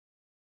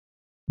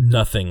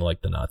nothing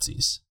like the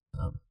Nazis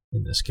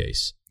in this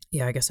case.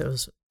 Yeah, I guess it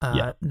was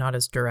not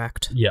as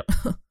direct. Yep.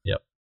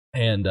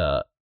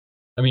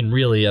 And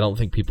really, I don't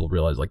think people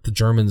realize like the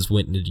Germans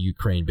went into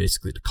Ukraine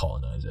basically to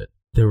colonize it.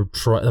 They were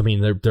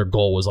their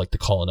goal was like to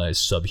colonize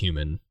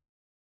subhuman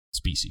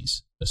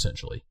species,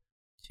 essentially.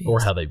 Jeez. Or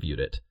how they viewed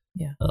it.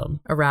 Yeah.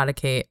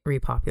 Eradicate,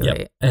 repopulate.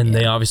 Yep. And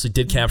they obviously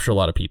did capture a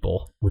lot of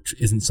people, which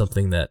isn't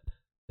something that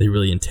they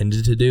really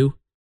intended to do.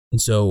 And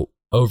so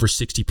over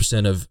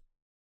 60% of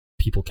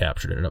people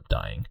captured ended up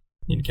dying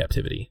in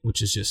captivity,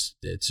 which is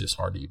it's just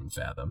hard to even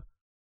fathom.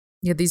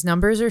 Yeah, these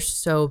numbers are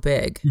so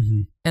big.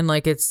 Mm-hmm. And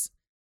like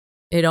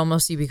it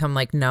almost, you become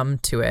like numb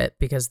to it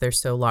because they're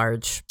so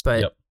large.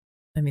 But yep.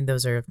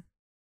 Those are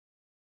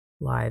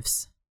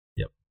lives.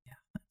 Yep. Yeah.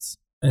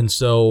 And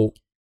so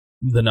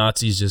the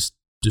Nazis just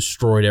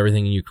destroyed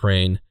everything in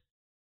Ukraine.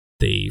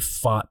 They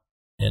fought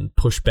and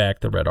pushed back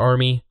the Red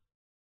Army.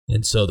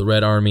 And so the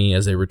Red Army,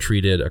 as they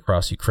retreated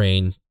across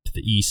Ukraine to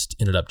the east,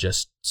 ended up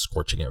just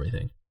scorching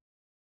everything.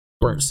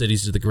 Burnt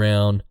cities to the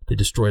ground. They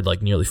destroyed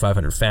like nearly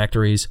 500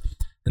 factories.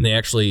 And they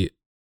actually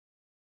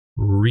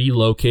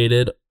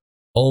relocated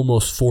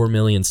almost 4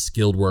 million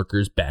skilled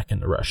workers back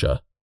into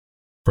Russia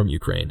from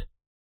Ukraine.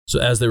 So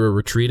as they were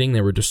retreating,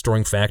 they were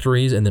destroying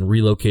factories and then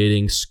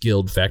relocating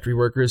skilled factory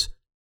workers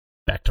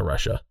back to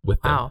Russia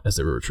with them as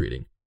they were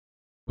retreating,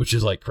 which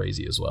is like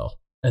crazy as well.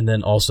 And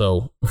then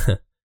also,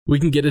 we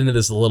can get into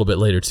this a little bit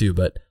later too,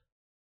 but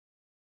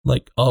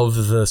like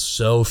of the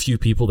so few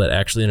people that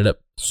actually ended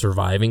up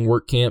surviving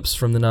work camps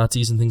from the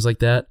Nazis and things like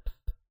that,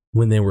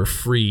 when they were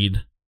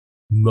freed,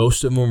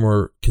 most of them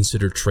were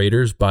considered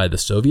traitors by the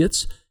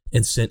Soviets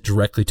and sent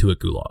directly to a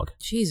gulag.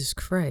 Jesus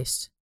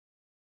Christ.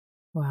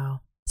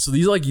 Wow. So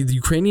these the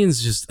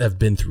Ukrainians just have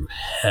been through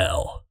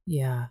hell.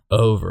 Yeah.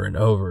 Over and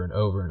over and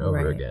over and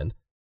over again.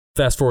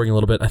 Fast forwarding a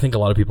little bit, I think a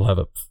lot of people have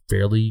a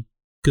fairly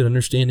good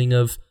understanding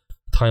of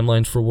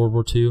timelines for World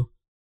War II.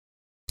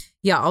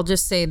 Yeah, I'll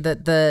just say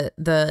that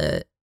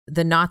the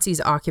Nazis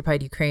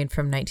occupied Ukraine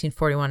from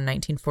 1941 to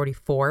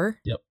 1944.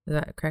 Yep. Is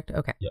that correct?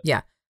 Okay. Yep.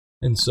 Yeah.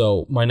 And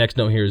so my next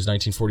note here is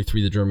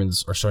 1943, the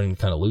Germans are starting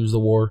to kind of lose the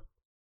war.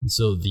 And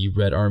so the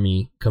Red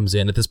Army comes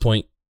in. At this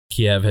point,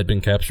 Kiev had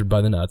been captured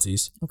by the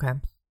Nazis. Okay.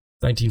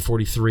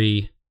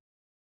 1943,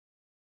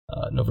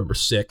 November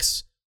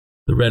 6th,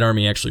 the Red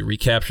Army actually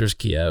recaptures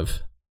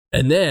Kiev.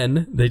 And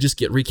then they just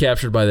get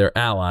recaptured by their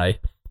ally.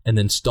 And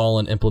then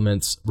Stalin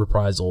implements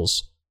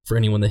reprisals for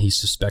anyone that he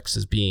suspects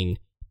as being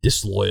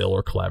disloyal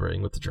or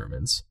collaborating with the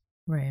Germans.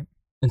 Right.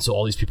 And so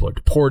all these people are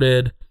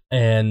deported.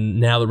 And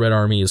now the Red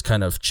Army is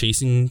kind of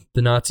chasing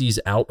the Nazis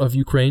out of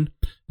Ukraine.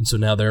 And so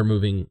now they're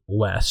moving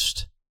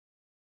west.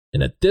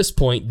 And at this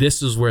point,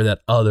 this is where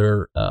that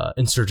other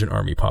insurgent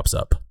army pops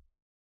up.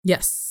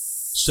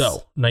 Yes. So,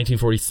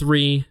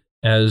 1943,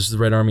 as the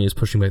Red Army is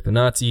pushing back the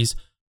Nazis,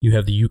 you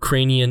have the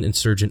Ukrainian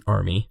Insurgent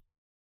Army,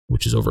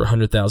 which is over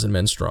 100,000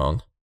 men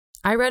strong.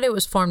 I read it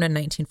was formed in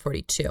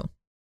 1942.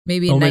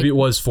 Maybe it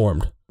was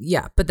formed.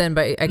 Yeah, but then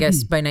by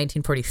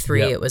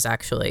 1943, it was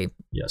actually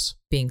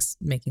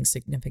making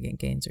significant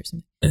gains or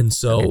something. And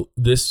so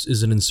this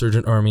is an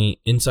insurgent army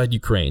inside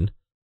Ukraine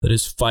that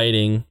is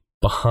fighting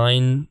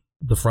behind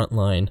the front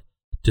line,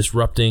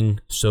 disrupting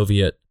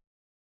Soviet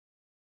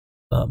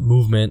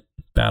movement,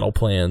 battle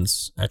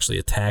plans, actually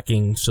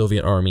attacking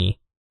Soviet army.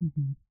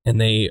 Mm-hmm. And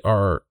they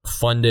are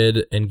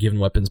funded and given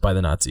weapons by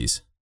the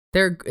Nazis.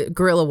 They're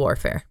guerrilla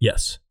warfare.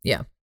 Yes.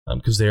 Yeah.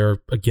 Because they're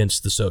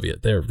against the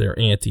Soviet. They're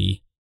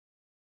anti-Soviet.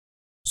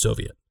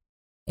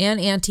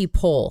 And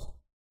anti-Pole.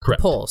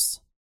 Correct.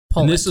 Poles.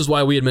 Poland. And this is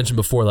why we had mentioned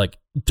before, like,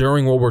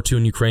 during World War II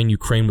in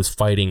Ukraine was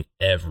fighting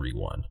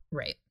everyone.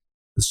 Right.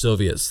 The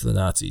Soviets, the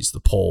Nazis,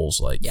 the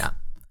Poles, like... Yeah.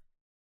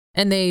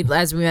 And they,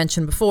 as we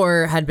mentioned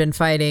before, had been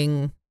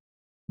fighting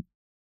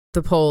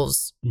the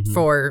Poles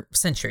for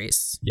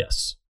centuries.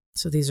 Yes.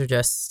 So these are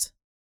it's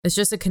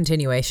just a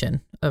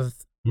continuation of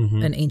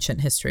an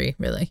ancient history,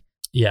 really.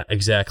 Yeah,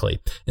 exactly.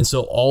 And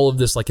so all of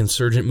this like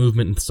insurgent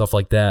movement and stuff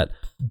like that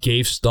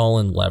gave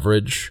Stalin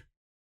leverage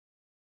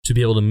to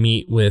be able to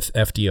meet with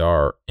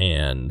FDR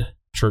and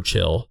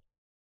Churchill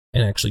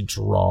and actually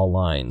draw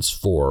lines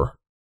for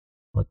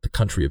like the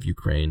country of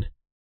Ukraine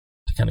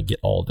to kind of get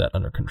all of that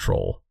under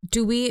control.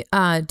 Do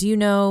you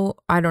know,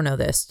 I don't know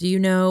this, do you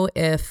know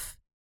if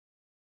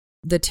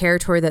the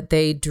territory that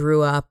they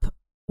drew up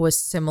was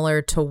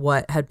similar to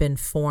what had been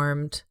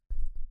formed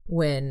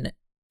when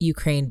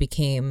Ukraine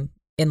became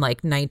in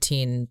like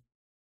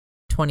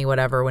 1920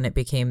 whatever, when it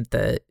became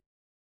the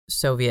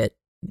Soviet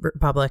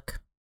Republic?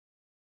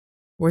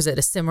 Was it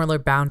a similar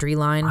boundary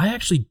line? I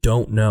actually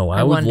don't know.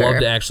 I would love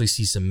to actually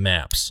see some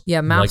maps.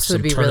 Yeah, maps like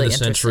would be really interesting. turn of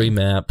the century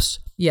maps.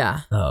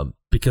 Yeah.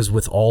 Because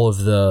with all of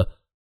the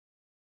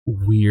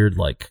weird,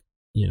 like,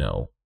 you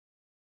know,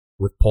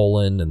 with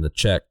Poland and the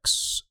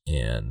Czechs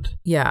and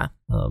yeah,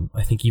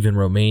 I think even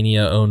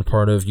Romania owned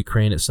part of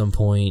Ukraine at some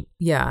point.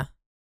 Yeah.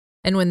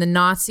 And when the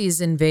Nazis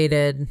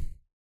invaded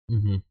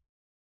Mm-hmm.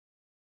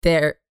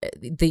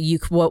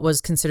 what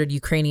was considered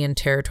Ukrainian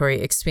territory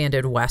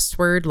expanded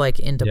westward, like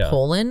into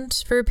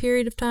Poland for a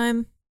period of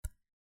time.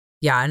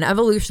 Yeah, an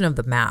evolution of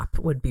the map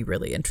would be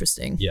really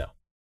interesting. Yeah.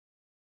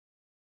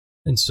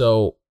 And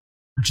so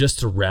just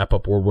to wrap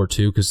up World War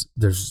II, because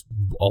there's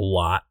a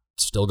lot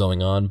still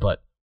going on,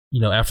 but, you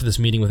know, after this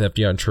meeting with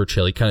FDR and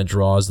Churchill, he kind of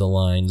draws the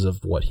lines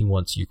of what he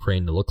wants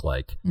Ukraine to look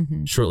like.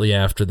 Mm-hmm. Shortly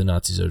after the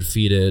Nazis are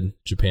defeated,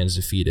 Japan's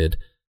defeated,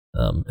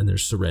 and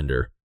there's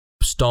surrender.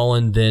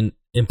 Stalin then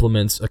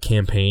implements a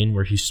campaign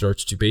where he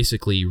starts to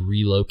basically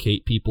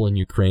relocate people in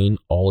Ukraine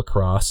all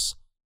across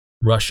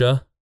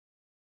Russia.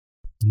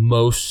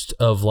 Most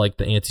of like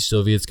the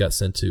anti-Soviets got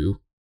sent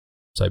to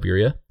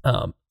Siberia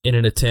in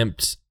an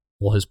attempt.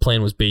 Well, his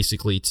plan was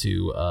basically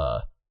to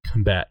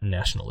combat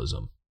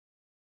nationalism.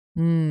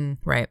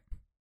 Right.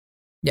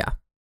 Yeah.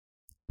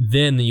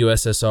 Then the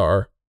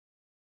USSR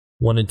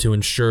wanted to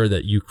ensure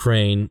that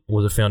Ukraine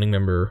was a founding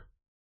member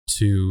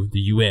to the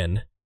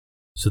UN,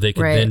 so they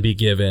could then be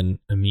given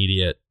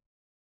immediate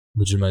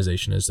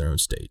legitimization as their own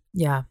state.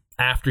 Yeah.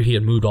 After he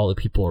had moved all the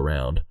people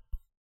around.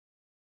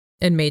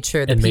 And made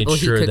sure the people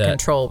he could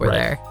control were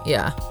there.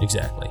 Yeah.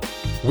 Exactly.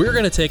 We're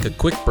going to take a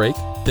quick break,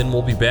 then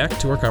we'll be back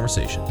to our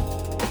conversation.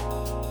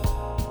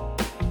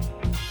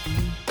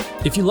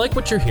 If you like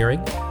what you're hearing,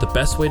 the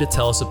best way to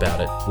tell us about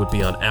it would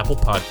be on Apple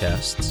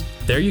Podcasts.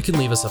 There you can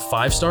leave us a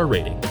 5-star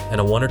rating and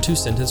a 1 or 2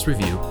 sentence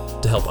review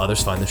to help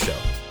others find the show.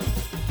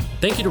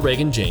 Thank you to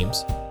Reagan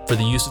James for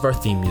the use of our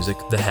theme music,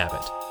 The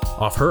Habit,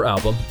 off her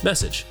album,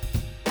 Message.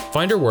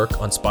 Find her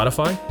work on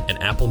Spotify and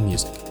Apple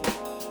Music.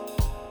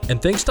 And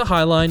thanks to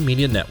Highline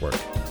Media Network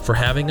for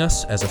having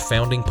us as a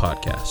founding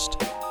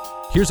podcast.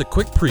 Here's a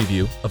quick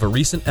preview of a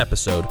recent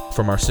episode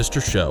from our sister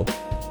show,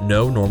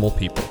 No Normal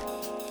People.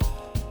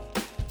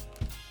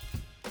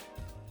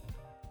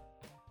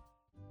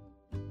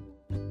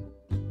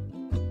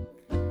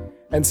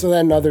 And so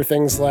then other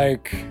things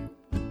like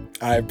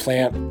I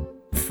plant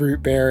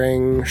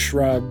fruit-bearing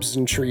shrubs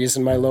and trees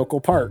in my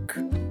local park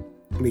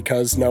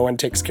because no one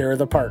takes care of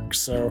the park.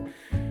 So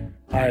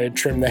I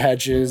trimmed the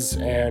hedges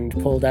and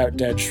pulled out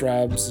dead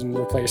shrubs and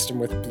replaced them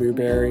with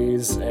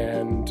blueberries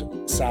and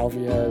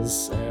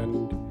salvias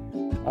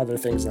and other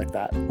things like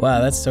that.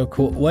 Wow, that's so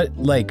cool.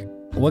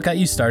 What got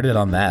you started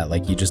on that?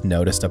 Like, you just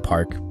noticed a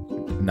park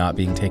not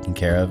being taken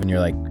care of and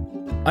you're like,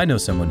 I know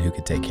someone who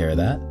could take care of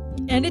that.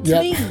 And it's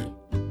me.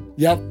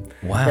 Yep.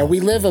 Wow. Yeah, we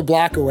live a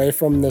block away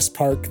from this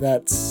park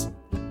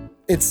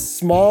it's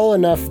small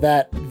enough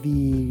that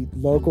the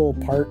local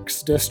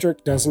parks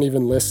district doesn't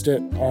even list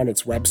it on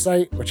its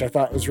website, which I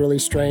thought was really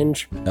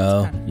strange.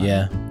 Oh,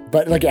 yeah.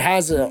 But like it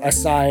has a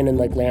sign and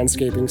like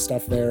landscaping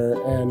stuff there.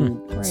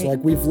 And so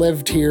like we've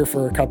lived here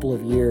for a couple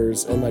of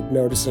years and like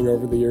noticing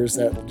over the years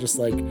that just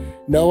like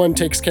no one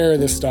takes care of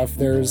this stuff.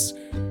 There's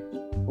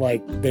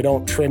like they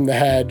don't trim the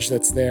hedge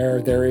that's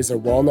there. There is a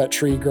walnut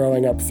tree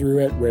growing up through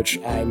it, which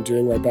I'm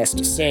doing my best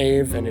to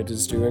save, and it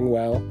is doing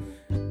well.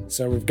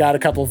 So we've got a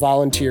couple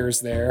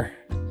volunteers there,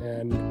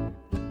 and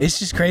it's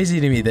just crazy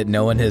to me that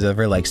no one has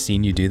ever like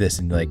seen you do this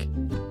and like.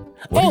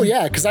 Oh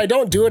yeah, because I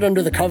don't do it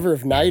under the cover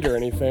of night or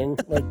anything.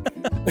 Like,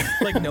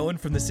 like no one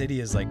from the city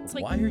is like,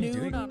 why are you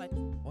doing it?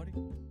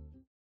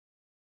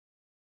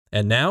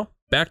 And now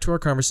back to our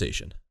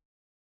conversation.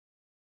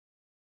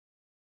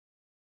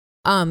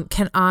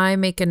 Can I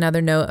make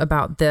another note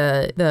about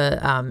the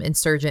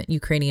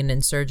Ukrainian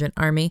insurgent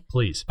army?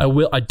 Please. I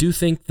will. I do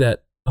think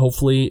that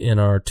hopefully in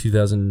our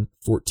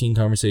 2014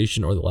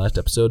 conversation or the last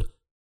episode,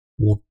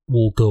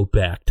 we'll go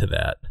back to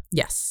that.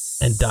 Yes.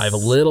 And dive a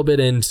little bit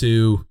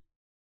into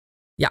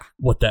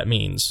what that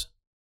means.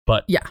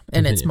 But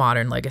and its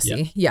modern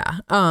legacy. Yeah.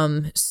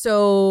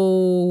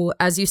 So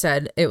as you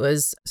said, it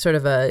was sort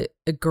of a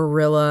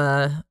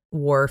guerrilla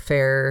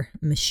warfare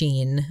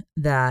machine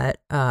that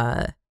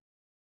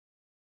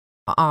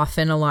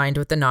often aligned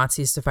with the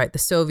Nazis to fight the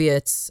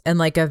Soviets, and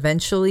like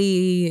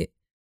eventually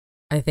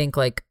I think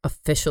like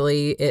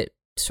officially it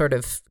sort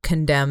of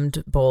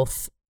condemned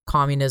both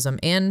communism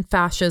and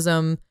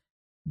fascism,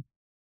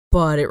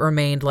 but it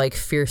remained like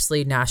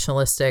fiercely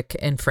nationalistic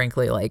and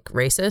frankly like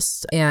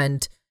racist.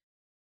 And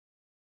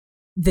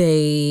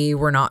they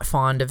were not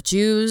fond of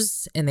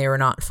Jews, and they were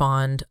not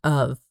fond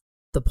of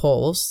the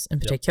Poles in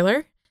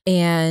particular.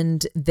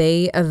 And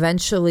they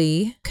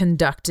eventually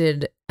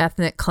conducted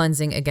ethnic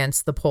cleansing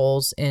against the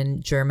Poles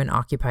in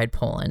German-occupied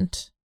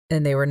Poland.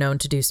 And they were known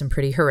to do some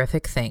pretty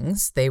horrific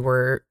things. They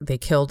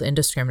killed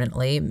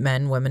indiscriminately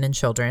men, women, and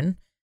children.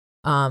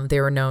 They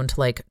were known to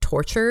like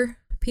torture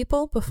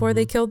people before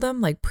they killed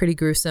them, like pretty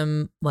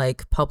gruesome,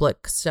 like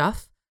public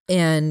stuff.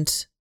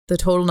 And the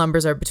total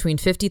numbers are between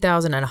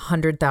 50,000 and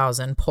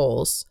 100,000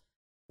 Poles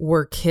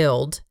were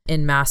killed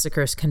in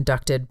massacres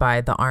conducted by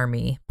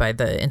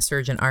the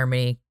insurgent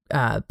army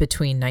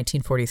between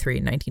 1943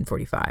 and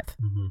 1945.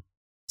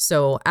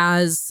 So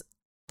as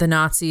the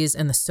Nazis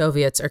and the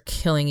Soviets are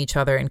killing each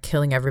other and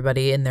killing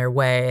everybody in their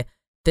way,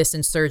 this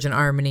insurgent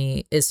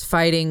army is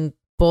fighting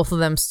both of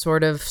them,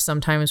 sort of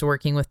sometimes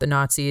working with the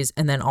Nazis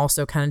and then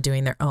also kind of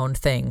doing their own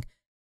thing,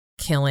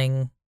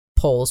 killing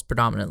Poles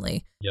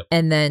predominantly. Yep.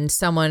 And then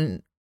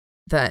someone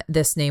that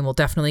this name will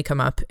definitely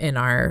come up in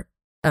our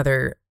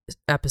other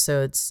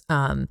episodes.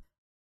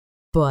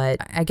 But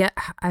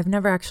I've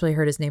never actually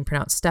heard his name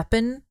pronounced.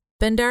 Stepan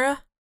Bandera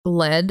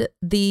led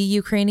the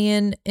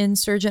Ukrainian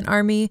insurgent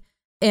army,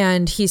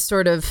 and he's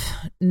sort of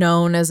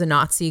known as a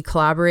Nazi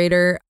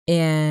collaborator,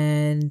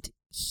 and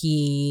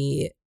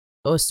he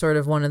was sort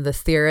of one of the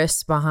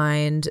theorists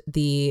behind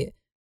the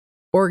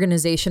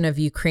Organization of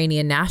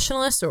Ukrainian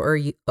Nationalists, or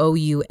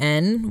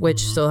OUN, which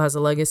still has a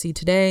legacy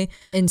today.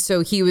 And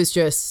so he was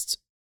just,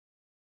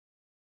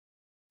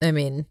 I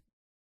mean,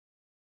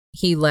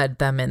 he led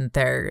them in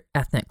their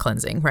ethnic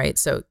cleansing, right?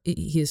 So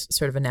he's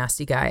sort of a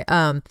nasty guy.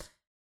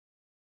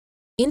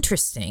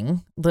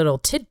 Interesting little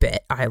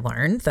tidbit I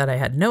learned that I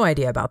had no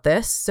idea about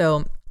this.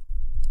 So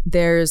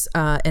there's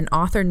an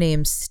author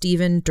named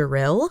Stephen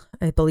Durrell.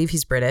 I believe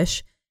he's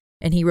British.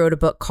 And he wrote a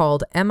book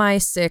called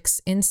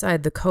MI6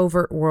 Inside the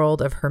Covert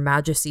World of Her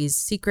Majesty's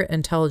Secret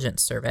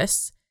Intelligence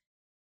Service.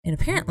 And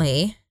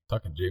apparently...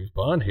 Talking James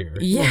Bond here.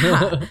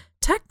 Yeah.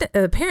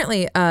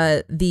 Apparently,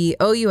 the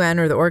OUN,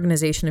 or the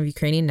Organization of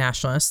Ukrainian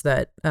Nationalists,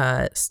 that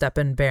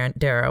Stepan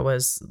Bandera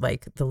was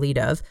like the lead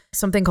of,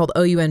 something called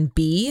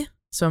OUNB.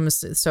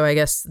 So I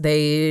guess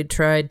they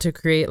tried to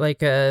create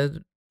like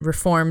a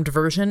reformed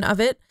version of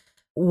it,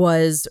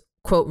 was,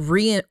 quote,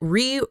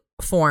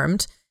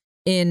 reformed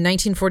in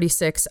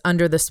 1946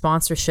 under the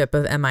sponsorship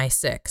of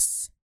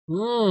MI6.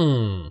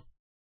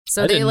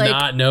 So I did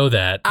not know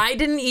that. I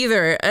didn't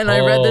either. And I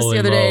read this the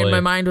other day and moly. my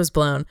mind was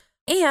blown.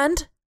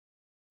 And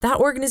that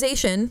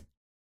organization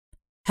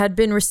had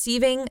been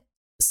receiving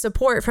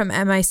support from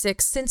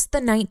MI6 since the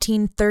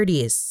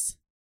 1930s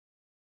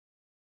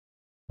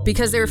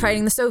because they were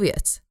fighting the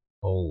Soviets.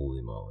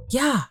 Holy moly.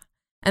 Yeah.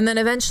 And then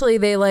eventually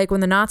they, like, when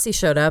the Nazis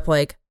showed up,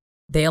 like,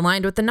 they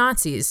aligned with the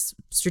Nazis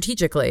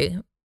strategically.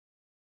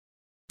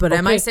 But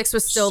Okay, MI6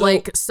 was still,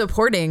 like,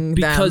 supporting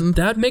because them.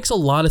 that makes a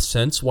lot of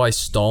sense why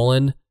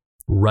Stalin,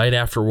 right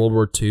after World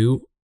War II,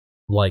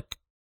 like,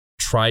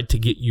 tried to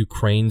get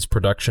Ukraine's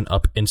production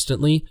up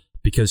instantly,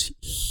 because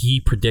he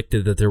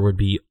predicted that there would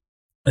be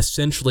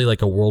essentially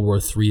like a World War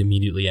III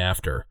immediately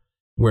after,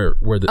 where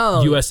the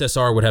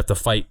USSR would have to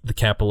fight the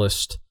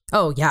capitalist.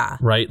 Oh, yeah.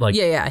 Right? Like,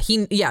 yeah,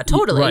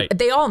 totally. Right.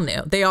 They all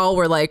knew. They all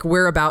were like,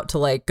 we're about to,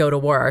 like, go to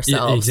war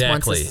ourselves exactly.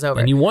 once this is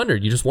over. And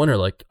you just wonder,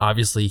 like,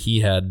 obviously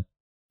he had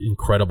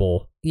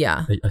incredible,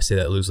 yeah. I say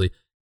that loosely,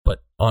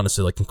 but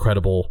honestly, like,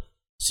 incredible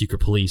secret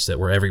police that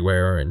were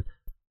everywhere. And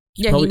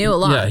he knew a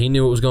lot. Yeah, he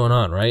knew what was going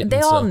on, right?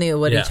 They all knew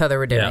what each other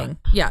were doing.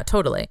 Yeah,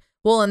 totally.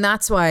 Well, and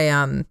that's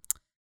why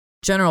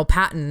General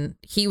Patton,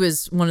 he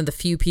was one of the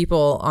few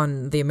people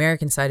on the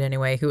American side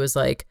anyway who was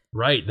like,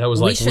 right, that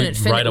was like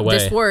right away.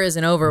 This war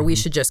isn't over. Mm-hmm. We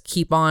should just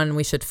keep on.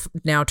 We should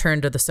now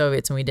turn to the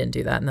Soviets, and we didn't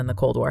do that. And then the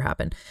Cold War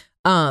happened.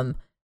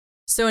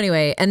 So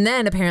anyway, and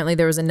then apparently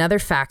there was another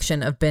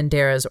faction of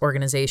Bandera's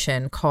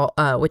organization called,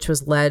 which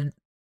was led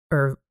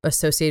or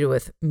associated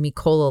with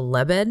Mykola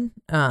Lebed,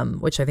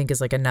 which I think is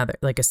like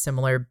a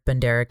similar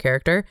Bandera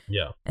character.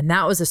 Yeah. And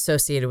that was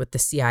associated with the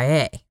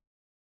CIA.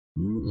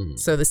 Mm.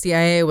 So the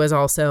CIA was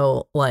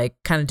also like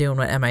kind of doing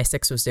what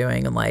MI6 was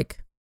doing and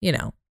like, you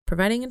know,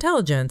 providing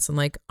intelligence and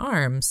like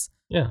arms,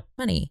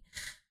 money.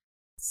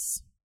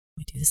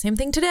 We do the same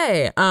thing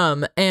today.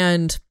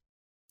 And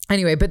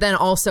anyway, but then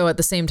also at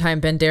the same time,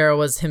 Bandera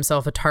was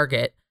himself a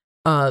target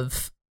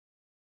of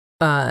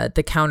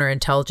the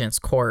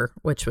counterintelligence corps,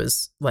 which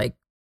was like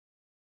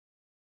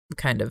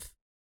kind of,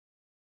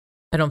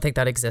 I don't think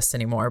that exists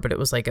anymore, but it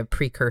was like a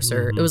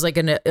precursor. Mm-hmm. It was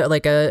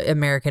like a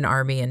American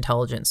Army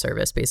intelligence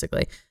service,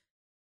 basically.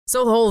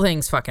 So the whole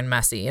thing's fucking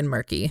messy and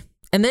murky.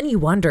 And then you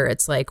wonder,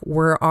 it's like,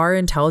 were our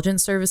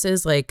intelligence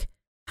services, like,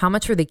 how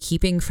much were they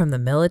keeping from the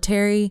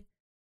military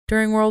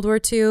during World War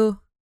II?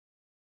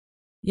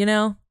 You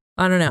know?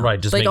 I don't know. Right,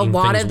 just like a making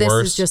lot things of this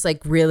worse. is just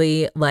like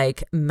really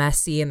like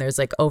messy, and there's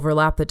like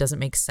overlap that doesn't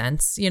make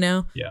sense, you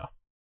know? Yeah.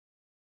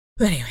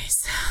 But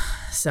anyways,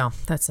 so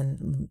that's a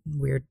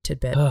weird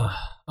tidbit.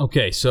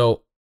 Okay,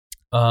 so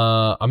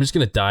I'm just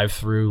gonna dive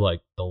through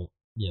like the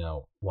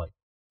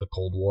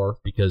Cold War,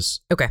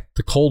 because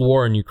the Cold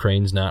War in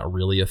Ukraine's not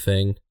really a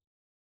thing,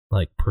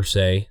 like per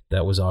se.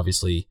 That was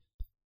obviously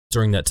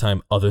during that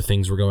time other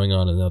things were going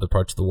on in other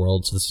parts of the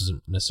world, so this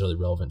isn't necessarily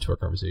relevant to our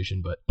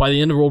conversation. But by the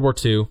end of World War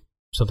II,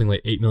 something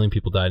like 8 million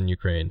people died in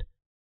Ukraine.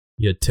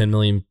 You had 10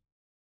 million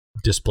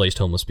displaced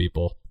homeless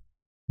people.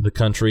 The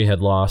country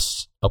had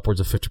lost upwards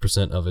of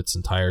 50% of its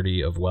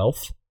entirety of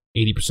wealth.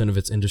 80% of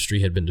its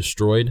industry had been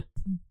destroyed.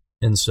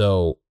 And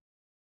so,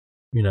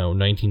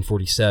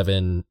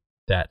 1947,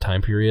 that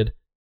time period,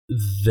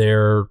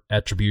 their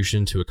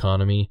attribution to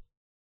economy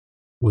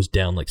was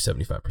down like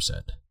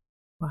 75%.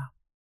 Wow.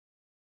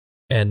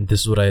 And this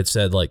is what I had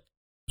said, like,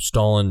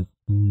 Stalin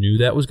knew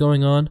that was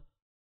going on.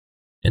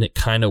 And it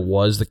kind of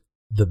was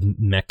the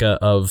mecca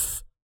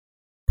of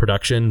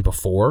production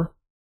before.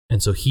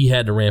 And so he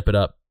had to ramp it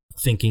up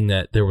thinking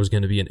that there was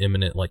going to be an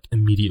imminent, like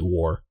immediate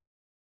war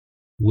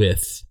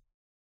with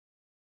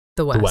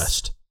The West. the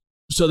West.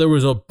 So there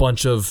was a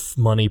bunch of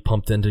money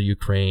pumped into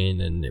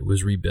Ukraine and it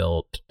was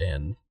rebuilt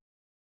and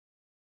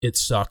it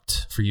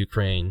sucked for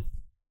Ukraine.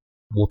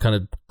 We'll kind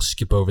of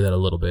skip over that a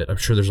little bit. I'm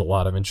sure there's a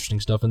lot of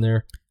interesting stuff in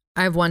there.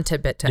 I have one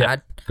tidbit to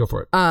add. Go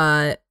for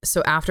it.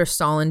 So after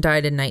Stalin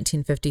died in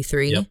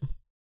 1953,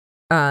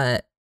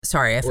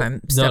 sorry if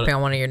I'm stepping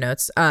on one of your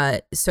notes.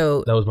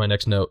 So that was my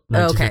next note.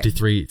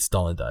 1953,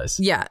 Stalin dies.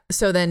 Yeah.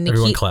 So then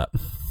everyone clap.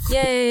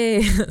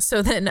 Yay.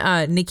 So then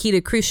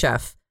Nikita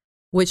Khrushchev,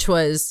 which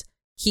was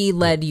he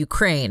led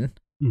Ukraine,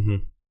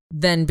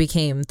 then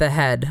became the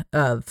head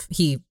of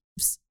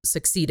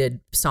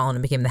succeeded Stalin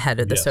and became the head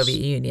of the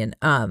Soviet Union.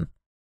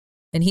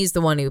 And he's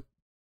the one who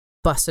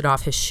busted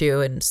off his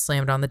shoe and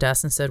slammed on the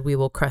desk and said, "We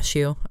will crush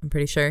you." I'm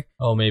pretty sure.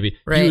 Oh, maybe.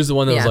 Right? He was the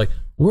one that was like,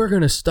 "We're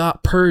going to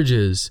stop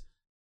purges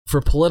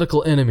for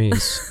political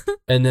enemies."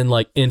 And then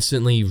like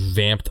instantly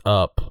vamped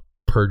up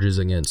purges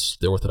against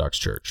the Orthodox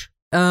Church.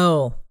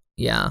 Oh,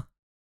 yeah.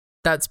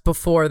 That's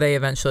before they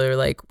eventually were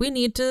like, we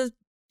need to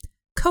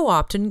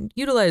co-opt and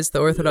utilize the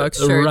Orthodox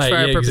Church for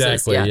our purposes.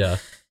 Exactly, yeah.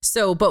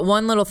 So, but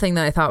one little thing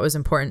that I thought was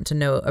important to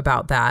note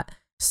about that.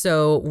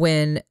 So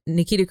when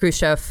Nikita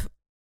Khrushchev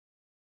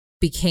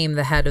became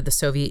the head of the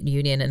Soviet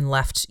Union and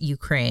left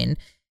Ukraine,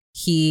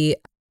 he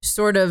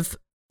sort of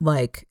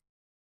like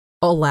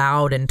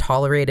allowed and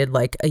tolerated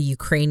like a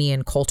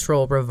Ukrainian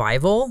cultural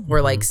revival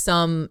where like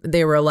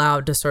they were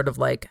allowed to sort of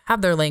like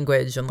have their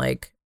language and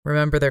like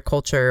remember their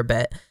culture a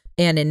bit.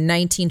 And in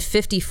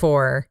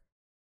 1954,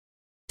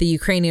 the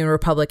Ukrainian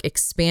Republic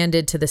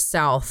expanded to the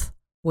south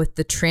with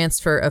the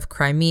transfer of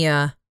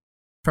Crimea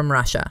from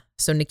Russia.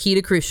 So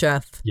Nikita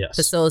Khrushchev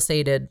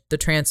facilitated the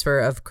transfer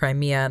of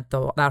Crimea,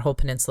 that whole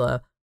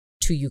peninsula,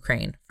 to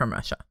Ukraine from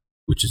Russia.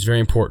 Which is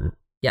very important.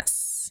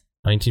 Yes.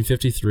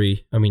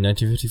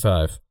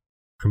 1955,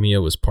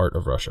 Crimea was part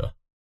of Russia.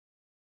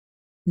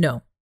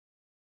 No.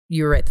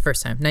 You were right the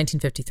first time.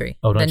 1953.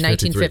 Oh, then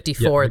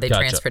 1954, they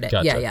transferred it.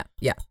 Gotcha.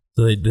 Yeah.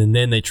 So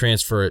then they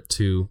transfer it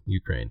to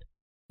Ukraine.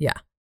 Yeah.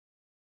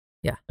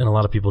 And a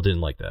lot of people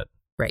didn't like that.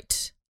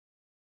 Right.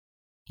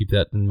 Keep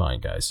that in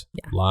mind, guys.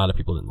 Yeah. A lot of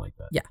people didn't like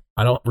that. Yeah.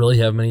 I don't really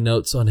have many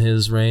notes on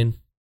his reign,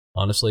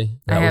 honestly.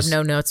 I have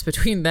no notes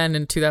between then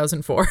and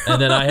 2004.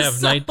 And then I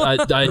have I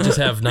just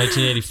have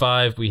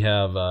 1985. We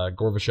have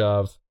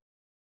Gorbachev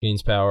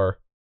gains power.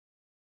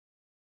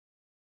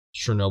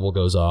 Chernobyl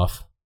goes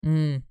off.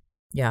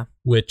 Yeah.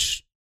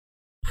 Which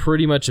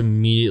pretty much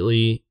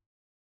immediately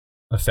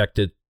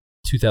affected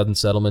 2,000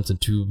 settlements and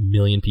 2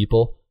 million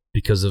people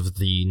because of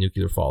the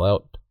nuclear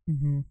fallout.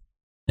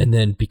 And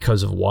then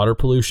because of water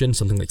pollution,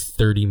 something like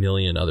 30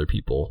 million other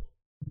people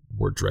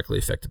were directly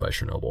affected by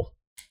Chernobyl.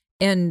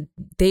 And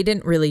they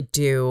didn't really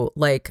do,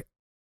 like,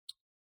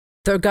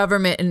 the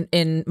government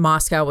in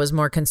Moscow was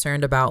more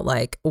concerned about,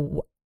 like,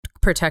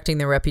 protecting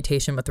their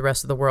reputation with the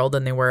rest of the world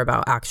than they were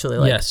about actually,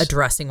 like,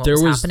 addressing what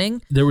was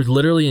happening. There was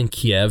literally in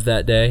Kiev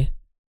that day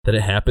that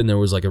it happened, there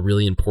was, like, a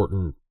really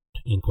important,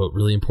 in quote,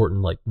 really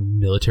important, like,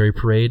 military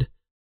parade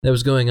that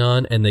was going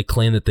on, and they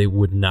claimed that they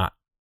would not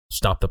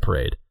stop the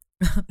parade.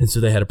 And so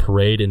they had a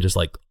parade and just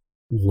like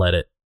let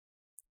it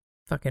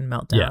fucking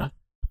melt down.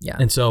 Yeah.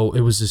 And so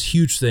it was this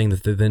huge thing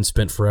that they then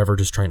spent forever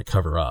just trying to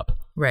cover up.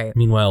 Right.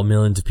 Meanwhile,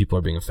 millions of people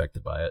are being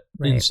affected by it.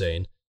 Right.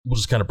 Insane. We'll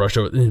just kind of brush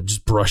over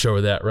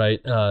that,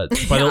 right? By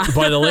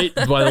the late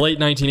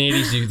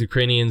 1980s, the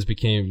Ukrainians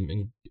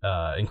became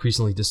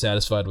increasingly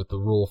dissatisfied with the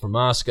rule from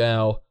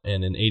Moscow,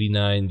 and in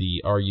 '89,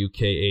 the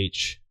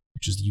RUKH,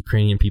 which is the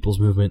Ukrainian People's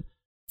Movement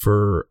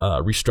for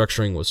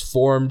Restructuring, was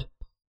formed.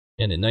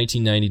 And in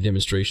 1990,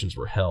 demonstrations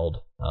were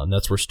held.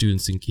 That's where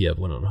students in Kiev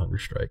went on a hunger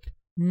strike.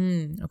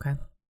 Okay.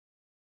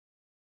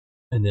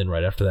 And then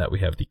right after that, we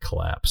have the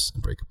collapse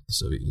and breakup of the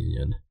Soviet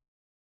Union.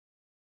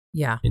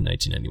 Yeah. In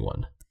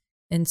 1991.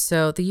 And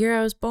so the year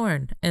I was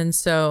born. And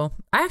so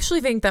I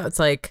actually think that's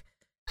like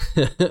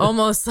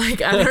almost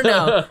like, I don't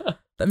know.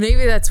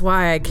 Maybe that's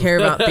why I care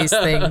about these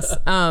things.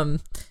 But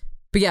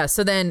yeah,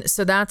 so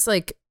that's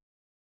like,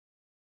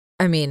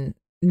 I mean,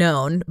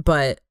 known,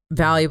 but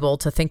valuable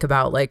to think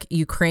about. Like,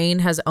 Ukraine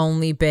has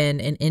only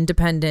been an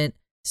independent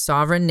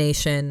sovereign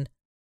nation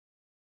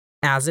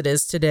as it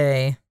is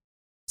today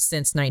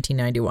since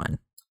 1991.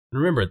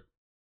 Remember,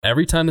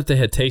 every time that they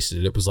had tasted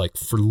it, it was like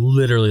for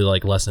literally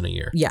like less than a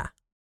year. Yeah,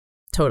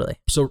 totally.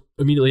 So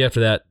immediately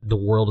after that, the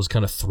world is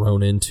kind of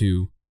thrown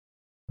into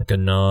like a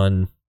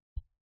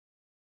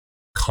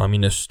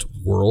non-communist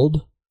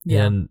world.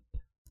 Yeah. And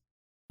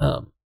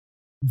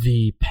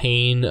the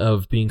pain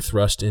of being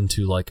thrust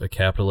into like a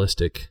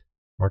capitalistic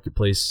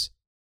marketplace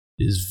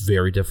is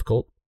very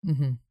difficult.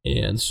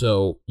 And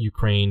so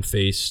Ukraine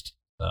faced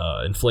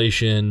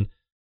inflation,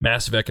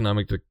 massive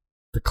economic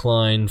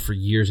decline for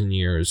years and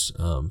years.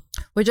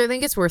 Which I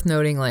think it's worth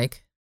noting,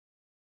 like,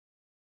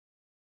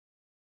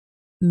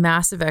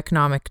 massive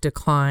economic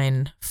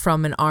decline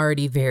from an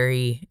already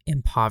very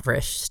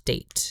impoverished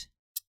state.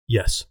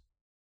 Yes.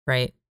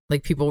 Right?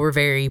 Like, people were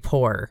very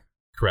poor.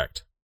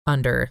 Correct.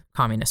 under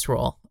communist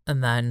rule.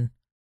 And then,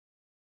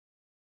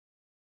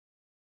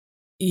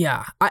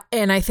 yeah.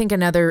 And I think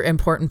another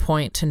important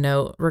point to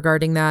note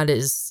regarding that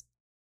is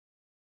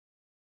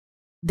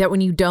that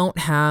when you don't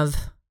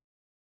have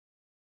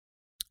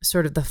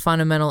sort of the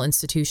fundamental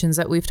institutions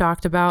that we've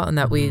talked about and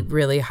that we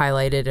really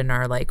highlighted in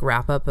our like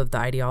wrap up of the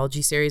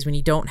ideology series, when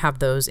you don't have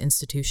those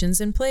institutions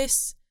in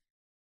place,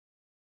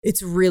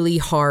 it's really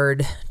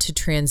hard to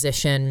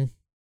transition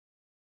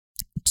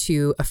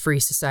to a free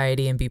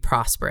society and be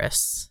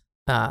prosperous,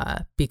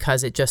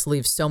 because it just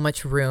leaves so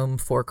much room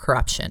for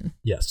corruption.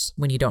 Yes.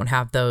 When you don't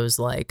have those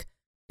like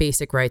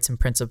basic rights and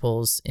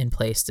principles in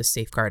place to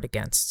safeguard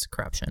against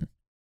corruption.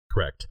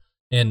 Correct.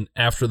 And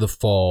after the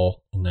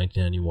fall in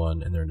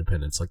 1991 and their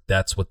independence, like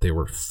that's what they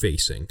were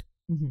facing,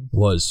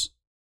 was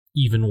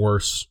even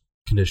worse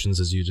conditions,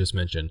 as you just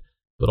mentioned.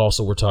 But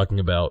also we're talking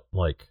about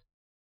like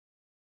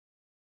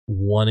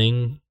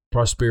wanting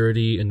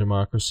prosperity and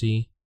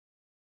democracy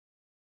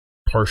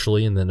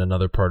partially, and then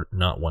another part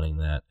not wanting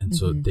that. And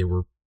so they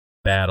were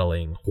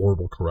battling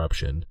horrible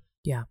corruption,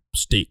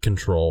 state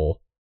control,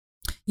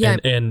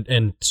 and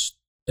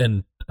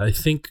I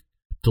think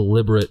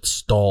deliberate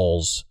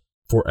stalls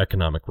for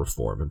economic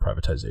reform and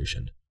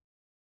privatization,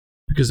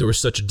 because there was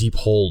such a deep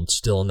hold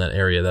still in that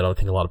area that I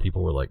think a lot of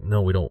people were like,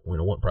 no, we don't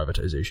want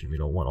privatization. We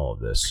don't want all of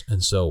this.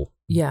 And so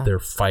they're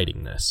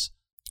fighting this.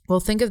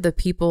 Well, think of the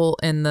people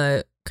in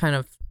the kind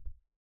of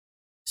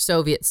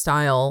Soviet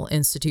style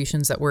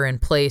institutions that were in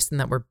place and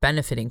that were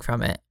benefiting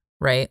from it,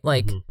 right?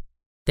 Like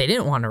they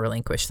didn't want to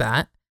relinquish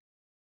that.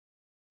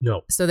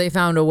 No. So they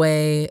found a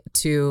way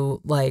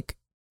to like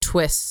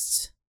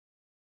twist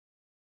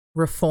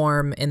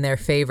reform in their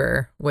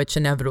favor, which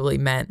inevitably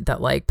meant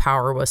that like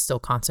power was still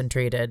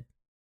concentrated.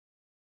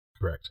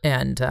 Correct.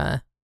 And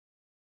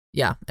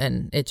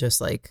and it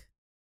just like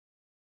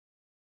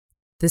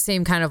the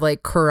same kind of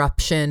like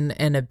corruption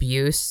and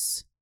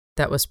abuse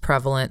that was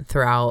prevalent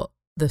throughout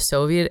the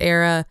Soviet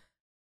era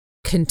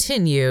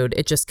continued.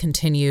 It just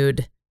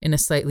continued in a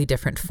slightly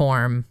different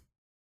form,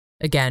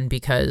 again,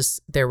 because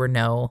there were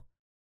no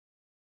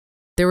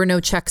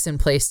checks in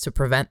place to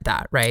prevent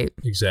that, right?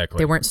 Exactly.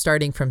 They weren't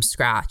starting from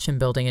scratch and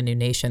building a new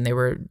nation. They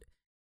were,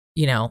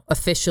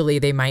 officially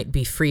they might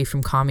be free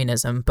from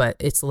communism, but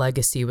its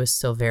legacy was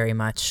still very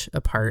much a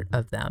part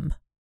of them.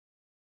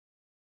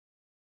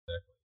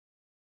 Exactly.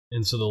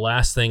 And so the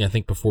last thing I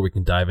think before we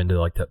can dive into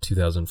like that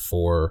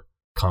 2004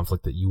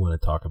 conflict that you want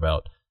to talk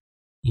about,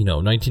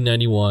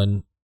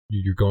 1991,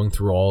 you're going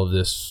through all of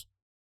this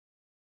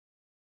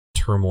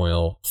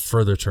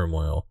further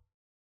turmoil.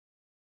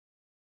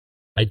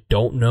 I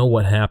don't know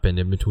what happened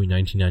in between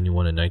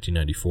 1991 and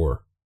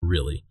 1994,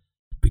 really,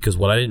 because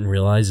what I didn't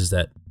realize is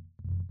that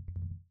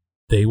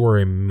they were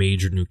a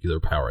major nuclear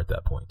power at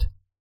that point.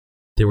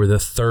 They were the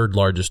third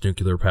largest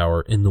nuclear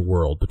power in the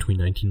world between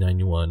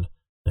 1991 and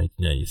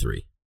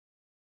 1993.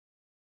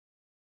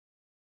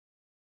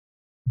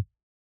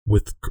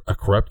 With a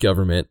corrupt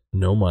government,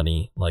 no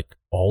money, like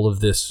all of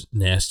this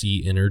nasty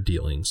inner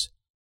dealings.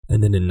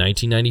 And then in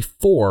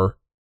 1994,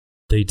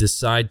 they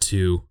decide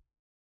to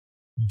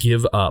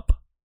give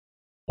up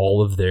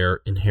all of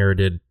their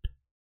inherited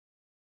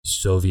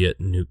Soviet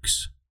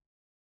nukes,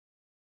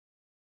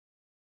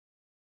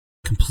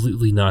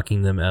 completely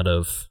knocking them out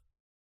of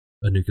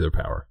a nuclear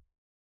power.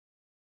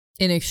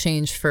 In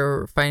exchange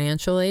for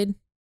financial aid?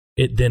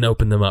 It then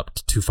opened them up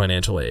to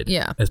financial aid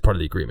as part of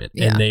the agreement.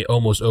 Yeah. And they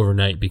almost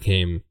overnight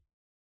became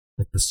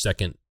like the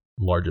second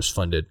largest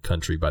funded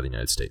country by the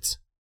United States.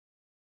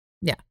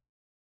 Yeah.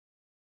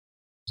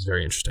 It's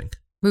very interesting.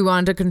 We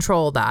wanted to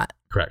control that.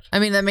 Correct. I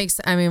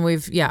mean,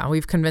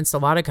 we've convinced a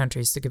lot of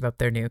countries to give up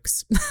their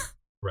nukes.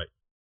 Right.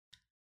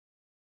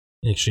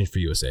 In exchange for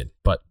US aid.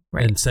 But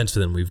and since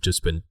then, we've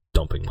just been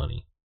dumping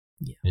money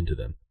into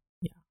them.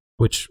 Yeah.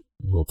 Which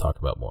we'll talk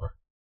about more.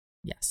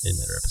 Yes. In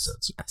later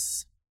episodes.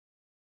 Yes.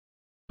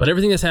 But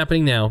everything that's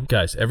happening now,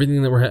 guys,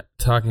 everything that we're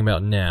talking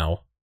about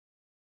now,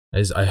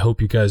 is I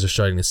hope you guys are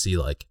starting to see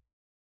like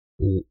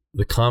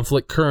the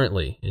conflict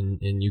currently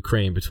in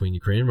Ukraine, between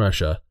Ukraine and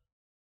Russia,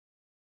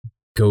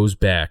 goes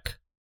back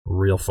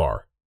real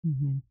far.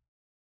 Mm-hmm.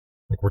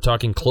 Like we're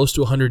talking close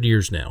to 100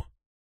 years now.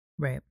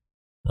 Right.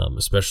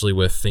 Especially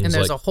with things like... And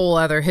there's a whole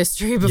other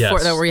history before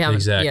that we haven't,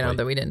 exactly.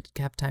 That we didn't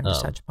have time to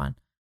touch upon.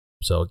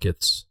 So it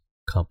gets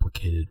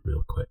complicated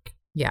real quick.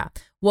 Yeah.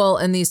 Well,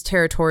 and these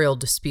territorial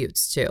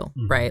disputes too,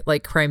 right?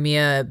 Like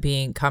Crimea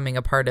becoming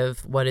a part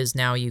of what is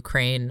now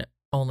Ukraine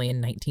only in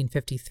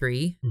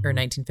 1953 or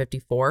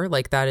 1954.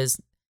 Like that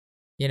is,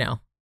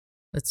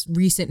 that's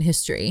recent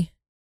history.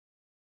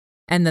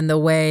 And then the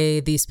way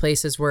these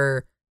places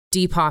were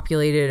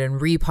depopulated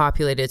and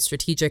repopulated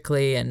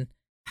strategically, and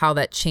how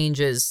that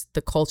changes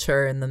the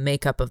culture and the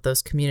makeup of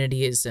those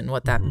communities, and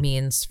what that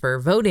means for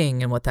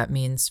voting, and what that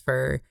means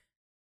for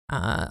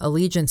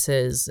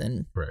allegiances.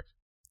 And correct.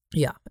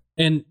 Yeah.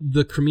 And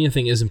the Crimea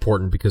thing is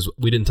important because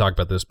we didn't talk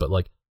about this, but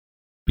like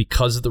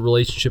because of the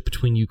relationship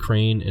between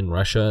Ukraine and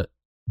Russia,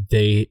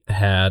 they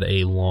had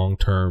a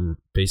long-term,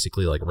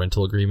 basically like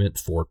rental agreement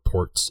for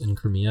ports in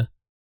Crimea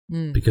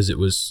because it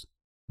was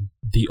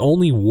the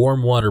only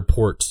warm water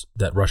ports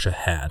that Russia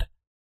had.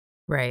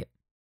 Right.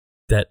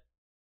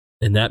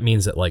 And that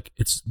means that like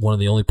it's one of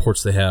the only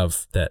ports they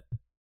have that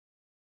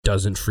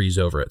doesn't freeze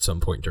over at some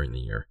point during the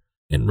year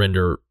and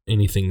render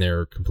anything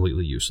there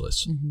completely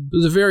useless. Mm-hmm. It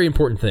was a very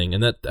important thing,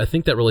 and that I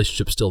think that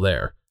relationship's still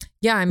there.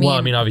 Yeah, I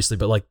mean, obviously,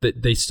 but like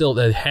they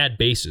had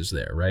bases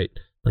there, right?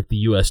 Like the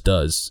U.S.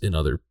 does in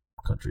other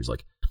countries.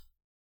 Like,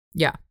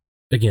 yeah.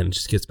 Again, it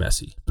just gets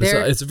messy. But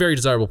it's a very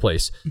desirable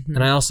place, Mm-hmm.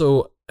 and I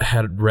also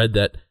had read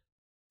that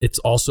it's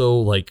also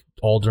like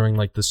all during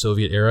like the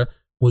Soviet era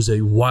was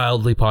a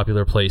wildly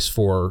popular place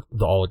for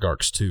the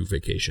oligarchs to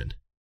vacation.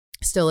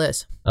 Still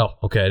is. Oh,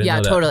 okay. I didn't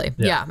know that. Totally.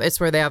 Yeah, it's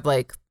where they have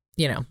like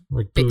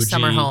like big bougie,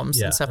 summer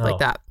homes and stuff like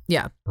that.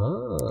 Yeah.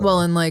 Oh. Well,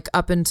 and like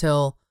up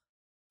until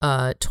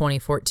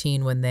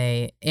 2014 when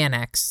they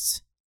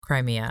annexed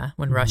Crimea,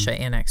 when Russia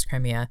annexed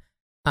Crimea,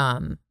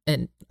 and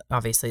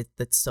obviously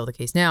that's still the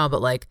case now,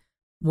 but like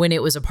when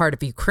it was a part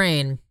of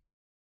Ukraine,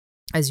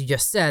 as you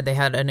just said, they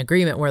had an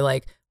agreement where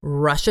like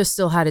Russia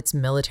still had its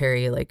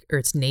military or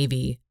its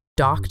navy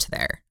docked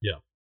there. Yeah.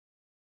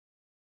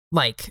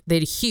 Like they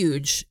had a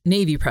huge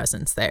navy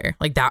presence there.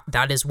 Like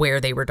that is where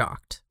they were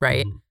docked,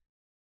 right? Mm-hmm.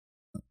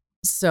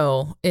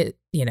 So it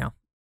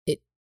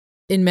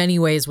in many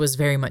ways was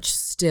very much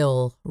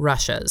still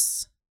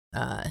Russia's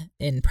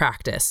in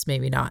practice,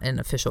 maybe not in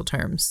official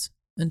terms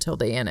until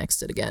they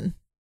annexed it again.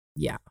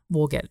 Yeah,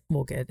 we'll get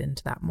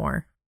into that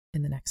more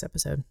in the next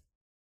episode.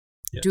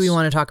 Yes. Do we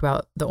want to talk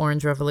about the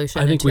Orange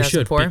Revolution? I think we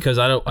should, because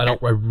I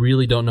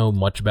really don't know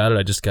much about it.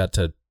 I just got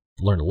to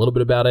learn a little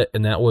bit about it,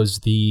 and that was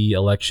the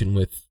election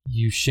with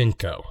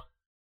Yushchenko.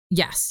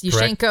 Yes,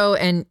 Yushchenko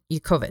and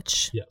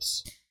Yanukovych.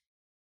 Yes.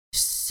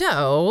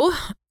 So,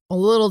 a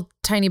little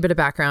tiny bit of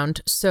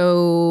background.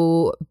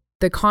 So,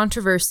 the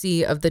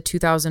controversy of the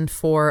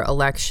 2004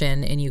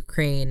 election in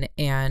Ukraine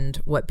and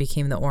what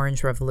became the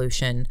Orange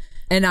Revolution,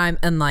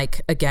 and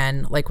like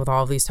again, like with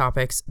all of these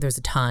topics, there's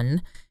a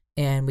ton.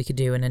 And we could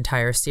do an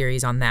entire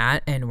series on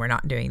that, and we're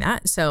not doing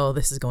that. So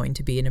this is going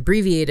to be an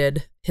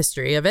abbreviated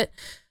history of it.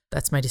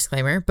 That's my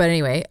disclaimer. But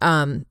anyway,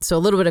 so a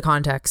little bit of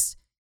context.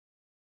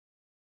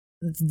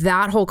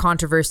 That whole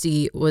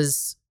controversy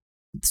was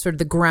sort of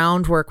the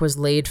groundwork was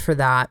laid for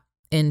that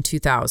in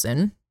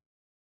 2000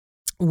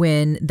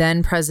 when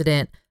then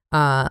President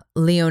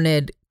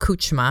Leonid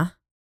Kuchma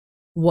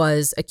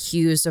was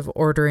accused of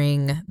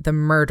ordering the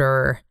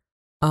murder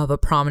of a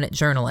prominent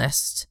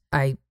journalist.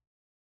 I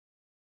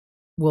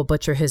will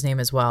butcher his name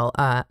as well.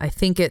 I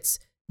think it's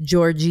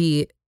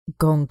Georgy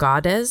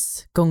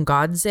Gongadze.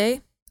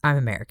 I'm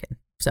American,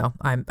 so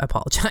I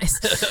apologize.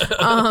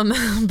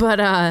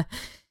 But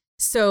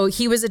so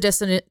he was a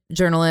dissident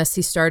journalist.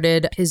 He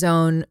started his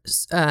own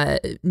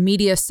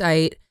media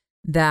site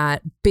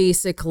that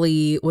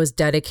basically was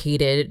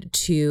dedicated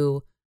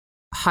to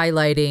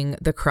highlighting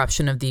the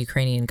corruption of the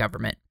Ukrainian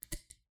government.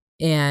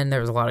 And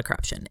there was a lot of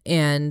corruption.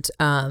 And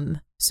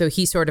so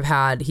he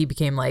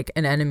became like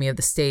an enemy of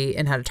the state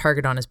and had a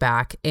target on his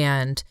back.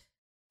 And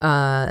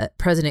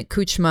President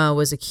Kuchma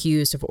was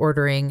accused of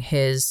ordering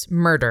his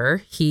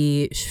murder.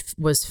 He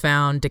was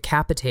found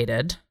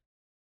decapitated.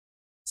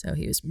 So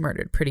he was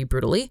murdered pretty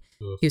brutally.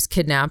 Ugh. He was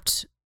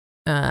kidnapped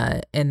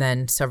and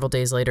then several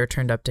days later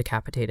turned up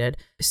decapitated.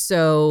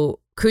 So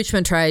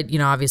Kuchma tried,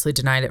 obviously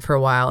denied it for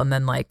a while. And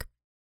then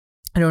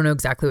I don't know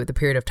exactly what the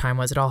period of time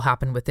was. It all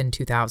happened within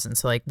 2000.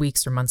 So like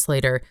weeks or months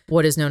later,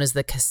 what is known as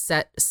the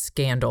cassette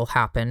scandal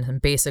happened.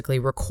 And basically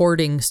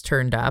recordings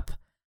turned up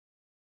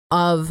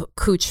of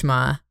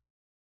Kuchma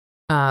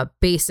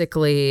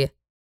basically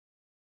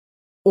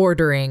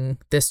ordering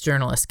this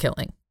journalist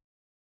killing.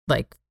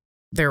 Like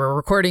there were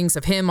recordings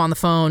of him on the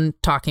phone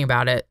talking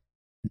about it,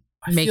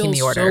 making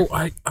the order.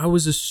 So I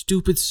was a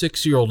stupid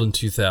 6-year-old in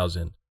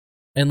 2000.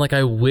 And like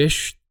I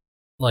wish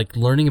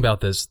learning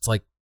about this, it's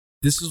like,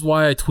 this is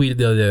why I tweeted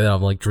the other day that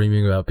I'm like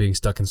dreaming about being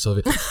stuck in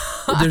Soviet.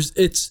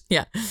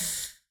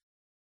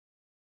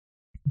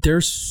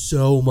 There's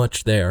so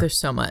much there. There's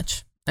so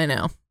much. I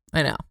know.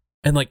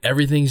 And like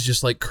everything's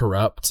just like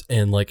corrupt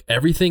and like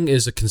everything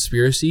is a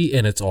conspiracy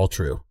and it's all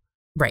true.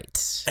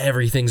 Right.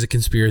 Everything's a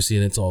conspiracy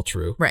and it's all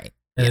true. Right.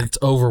 And it's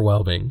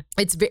overwhelming.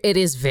 It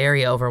is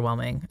very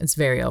overwhelming. It's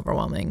very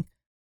overwhelming.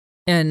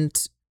 And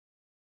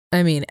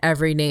I mean,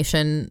 every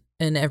nation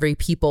and every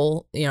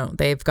people,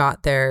 they've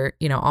got their,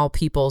 all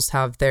peoples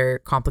have their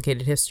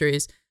complicated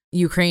histories.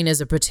 Ukraine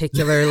is a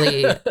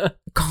particularly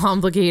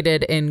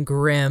complicated and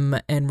grim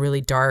and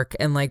really dark.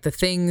 And like the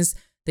things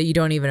that you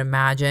don't even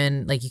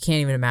imagine, like you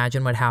can't even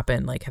imagine what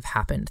happened, like have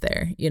happened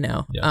there,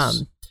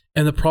 Yes.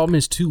 And the problem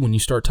is too, when you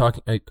start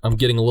talking, I'm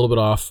getting a little bit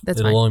off. That's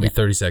It'll fine. only be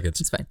 30 seconds.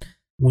 It's fine.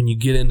 When you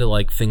get into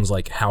like things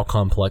like how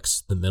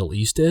complex the Middle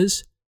East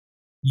is,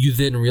 you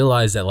then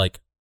realize that like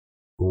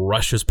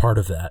Russia's part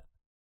of that.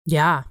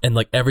 Yeah. And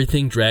like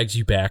everything drags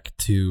you back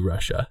to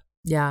Russia.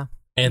 Yeah.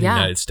 And the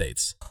United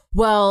States.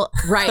 Well,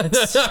 right.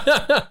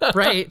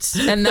 Right.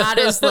 And that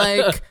is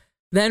like,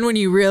 then when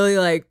you really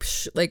like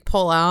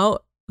pull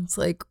out, it's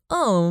like,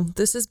 oh,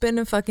 this has been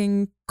a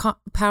fucking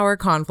power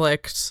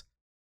conflict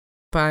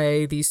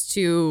by these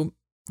two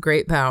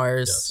great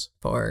powers Yes.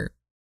 for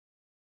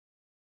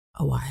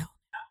a while.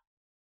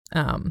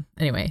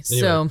 Anyway,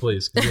 so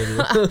please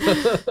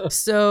continue.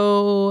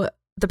 so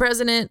the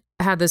president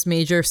had this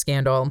major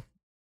scandal,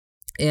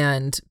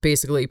 and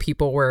basically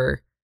people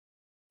were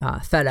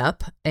fed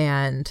up,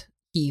 and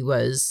he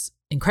was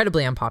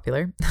incredibly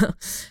unpopular.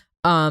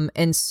 And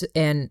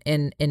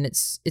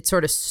it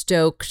sort of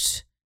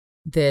stoked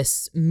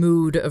this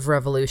mood of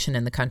revolution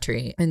in the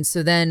country. And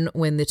so then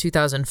when the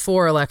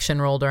 2004 election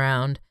rolled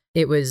around,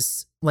 it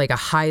was like a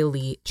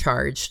highly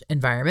charged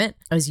environment.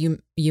 As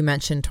you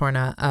mentioned,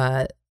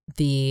 Torna,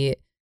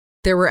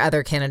 there were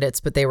other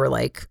candidates, but they were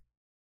like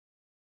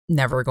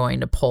never going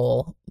to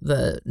poll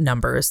the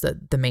numbers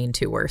that the main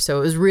two were. So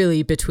it was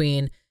really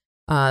between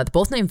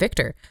both named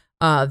Viktor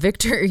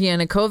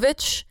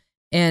Yanukovych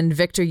and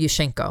Viktor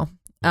Yushchenko.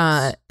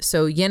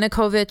 So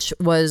Yanukovych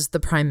was the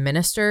prime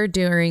minister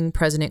during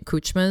President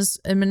Kuchma's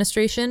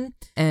administration,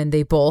 and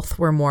they both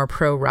were more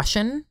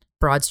pro-Russian,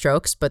 broad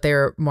strokes, but they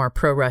were more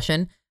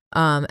pro-Russian.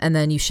 And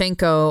then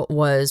Yushchenko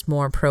was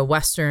more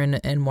pro-Western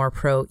and more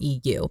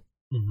pro-EU.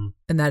 Mm-hmm.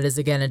 And that is,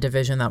 again, a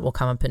division that will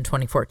come up in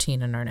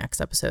 2014 in our next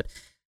episode,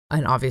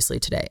 and obviously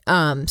today.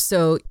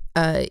 So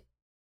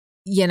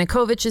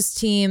Yanukovych's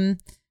team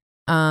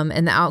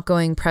and the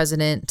outgoing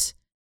president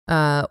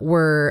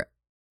were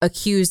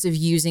accused of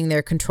using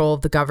their control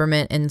of the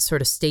government and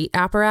sort of state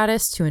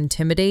apparatus to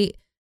intimidate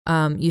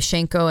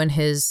Yushchenko and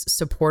his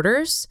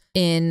supporters.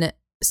 In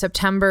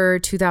September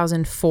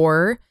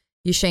 2004,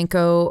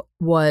 Yushchenko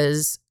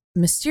was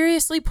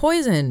mysteriously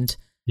poisoned.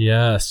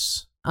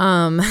 Yes.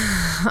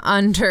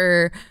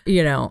 Under,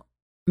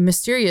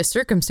 mysterious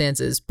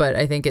circumstances. But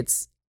I think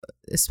it's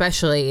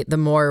especially the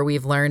more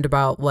we've learned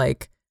about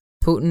like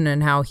Putin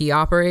and how he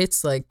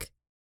operates, like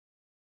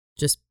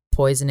just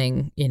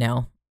poisoning,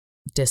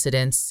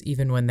 dissidents,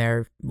 even when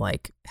they're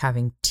like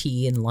having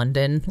tea in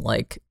London.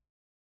 Like,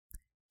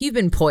 you've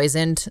been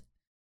poisoned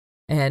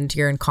and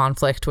you're in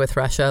conflict with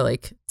Russia.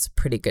 Like, it's a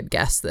pretty good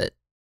guess that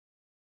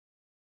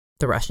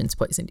the Russians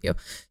poisoned you.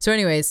 So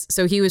anyways,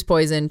 so he was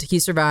poisoned, he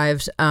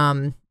survived,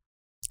 and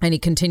he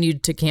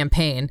continued to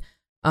campaign,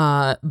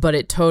 but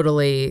it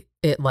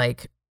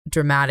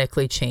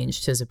dramatically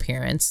changed his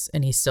appearance,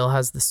 and he still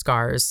has the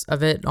scars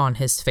of it on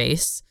his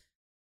face.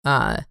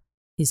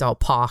 He's all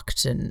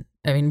pocked and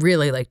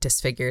really like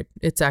disfigured.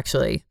 It's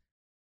actually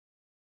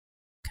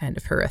kind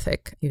of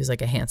horrific. He was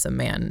like a handsome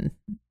man,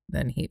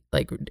 then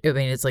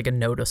it's like a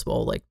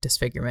noticeable like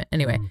disfigurement.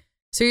 Anyway.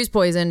 So he was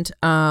poisoned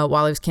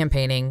while he was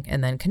campaigning,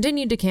 and then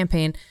continued to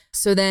campaign.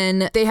 So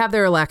then they have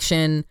their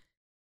election.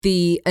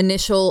 The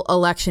initial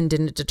election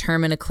didn't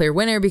determine a clear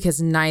winner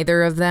because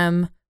neither of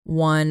them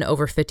won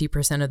over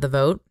 50% of the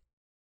vote.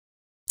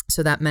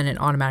 So that meant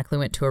it automatically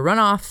went to a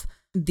runoff.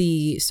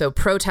 So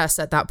protests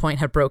at that point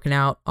had broken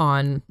out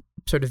on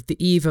sort of the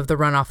eve of the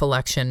runoff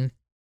election.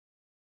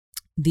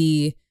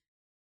 The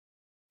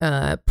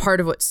part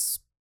of what's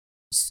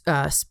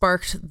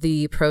sparked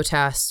the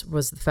protests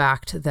was the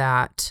fact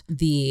that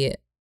the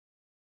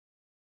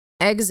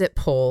exit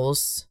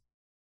polls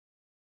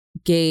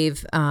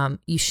gave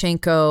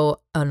Yushchenko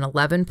an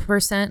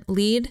 11%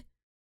 lead,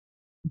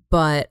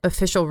 but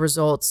official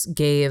results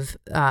gave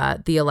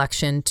the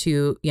election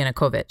to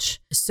Yanukovych,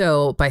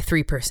 so by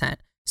 3%.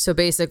 So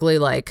basically,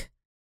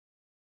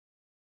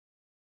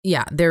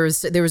 there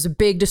was a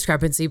big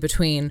discrepancy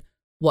between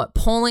what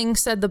polling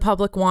said the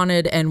public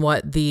wanted and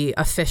what the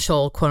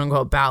official quote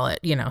unquote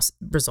ballot,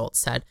 results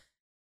said.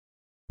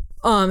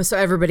 So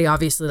everybody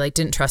obviously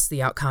didn't trust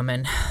the outcome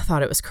and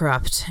thought it was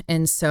corrupt.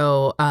 And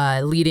so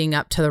leading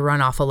up to the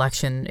runoff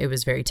election, it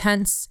was very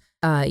tense.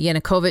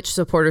 Yanukovych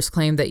supporters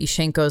claimed that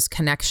Yushchenko's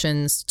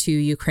connections to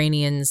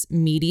Ukrainians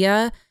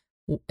media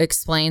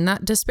explain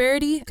that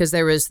disparity, because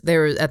there was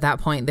at that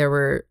point there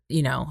were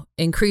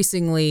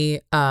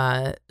increasingly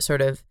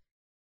sort of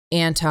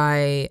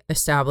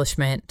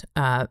anti-establishment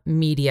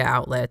media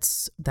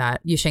outlets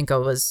that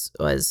Yushchenko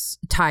was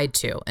tied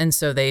to, and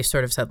so they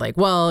sort of said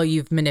well,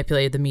 you've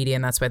manipulated the media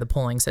and that's why the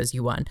polling says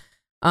you won.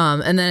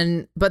 But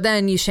then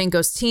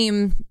Yushchenko's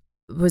team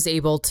was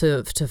able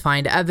to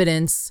find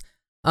evidence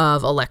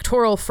of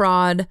electoral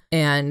fraud,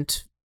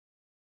 and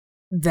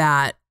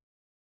that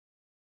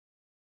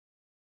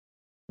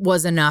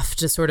was enough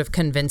to sort of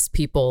convince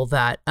people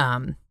that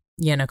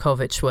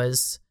Yanukovych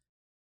was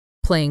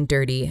playing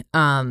dirty.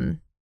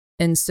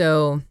 And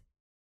so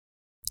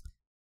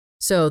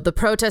the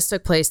protests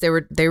took place. They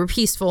were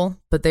peaceful,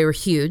 but they were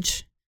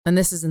huge. And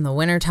this is in the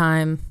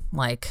wintertime,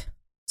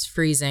 it's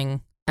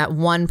freezing. At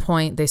one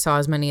point, they saw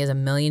as many as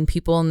 1 million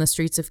people in the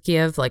streets of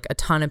Kiev. A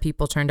ton of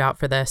people turned out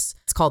for this.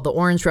 It's called the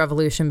Orange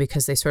Revolution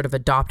because they sort of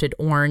adopted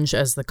orange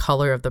as the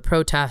color of the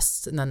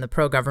protests, and then the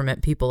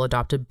pro-government people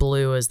adopted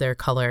blue as their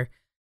color.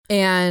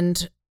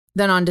 And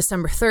then on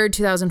December 3rd,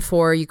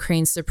 2004,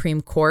 Ukraine's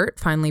Supreme Court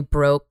finally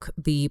broke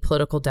the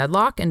political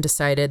deadlock and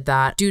decided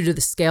that due to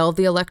the scale of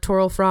the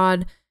electoral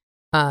fraud,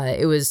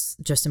 it was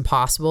just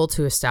impossible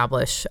to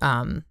establish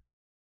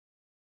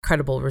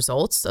credible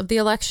results of the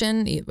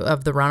election,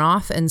 of the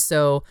runoff. And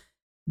so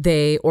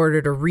they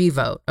ordered a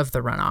revote of the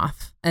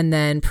runoff. And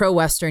then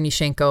pro-Western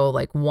Yushchenko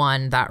like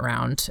won that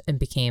round and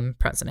became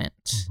president.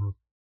 Mm-hmm.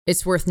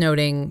 It's worth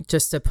noting,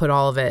 just to put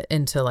all of it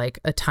into like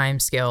a time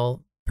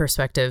scale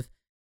perspective,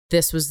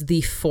 this was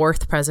the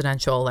 4th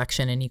presidential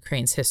election in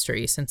Ukraine's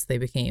history since they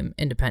became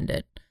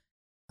independent.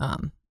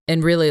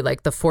 And really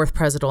like the 4th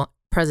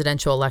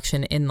presidential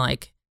election in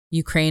like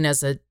Ukraine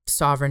as a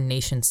sovereign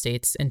nation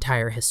state's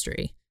entire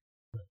history.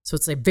 So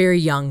it's a very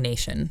young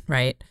nation,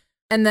 right?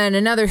 And then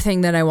another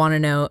thing that I want to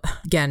note,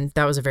 again,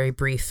 that was a very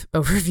brief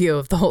overview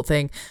of the whole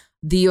thing.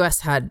 The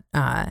U.S. had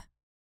they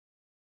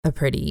were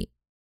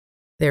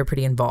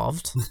pretty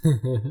involved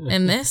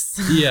in this.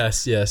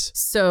 Yes.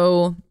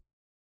 So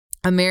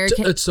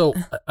American. So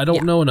I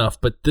don't know enough,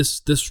 but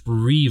this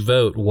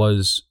revote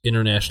was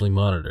internationally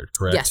monitored,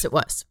 correct? Yes, it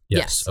was.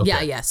 Yes.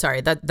 Okay. Yeah. Sorry,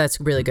 that's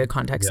really good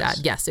context to add.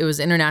 Yes, it was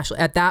international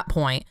at that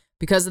point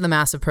because of the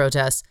massive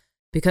protests,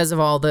 because of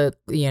all the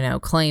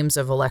claims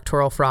of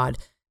electoral fraud.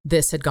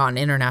 This had gotten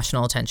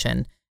international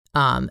attention.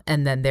 And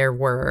then there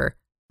were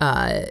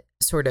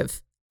sort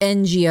of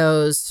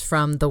NGOs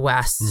from the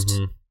West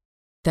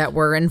that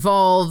were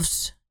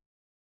involved.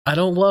 I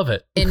don't love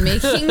it. In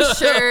making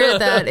sure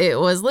that it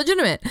was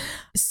legitimate.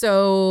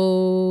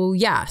 So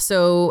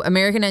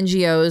American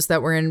NGOs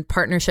that were in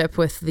partnership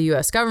with the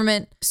U.S.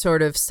 government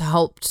sort of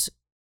helped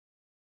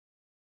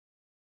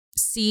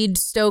seed,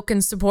 stoke,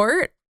 and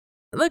support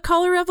the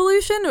color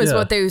revolution was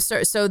what they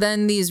start. So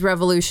then these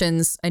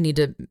revolutions, I need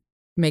to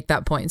make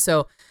that point.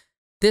 So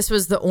this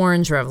was the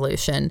Orange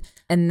Revolution.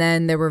 And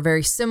then there were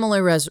very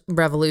similar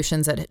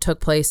revolutions that took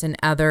place in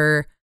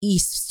other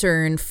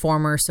Eastern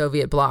former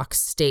Soviet bloc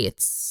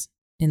states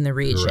in the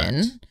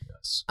region.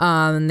 Yes.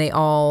 They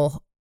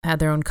all had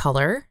their own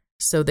color.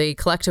 So they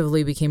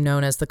collectively became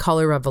known as the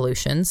color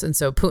revolutions. And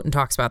so Putin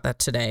talks about that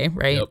today,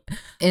 right? Yep.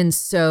 And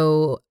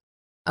so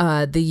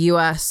the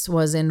U.S.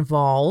 was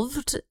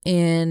involved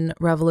in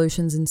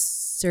revolutions in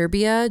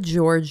Serbia,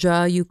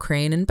 Georgia,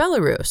 Ukraine, and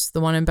Belarus. The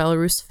one in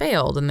Belarus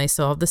failed, and they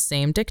still have the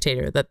same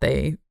dictator that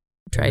they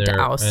tried to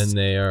oust and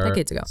they are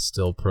decades ago.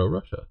 Still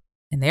pro-Russia.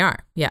 And they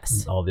are, yes.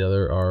 And all the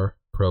other are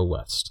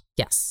pro-West.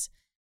 Yes.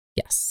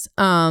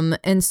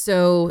 And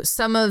so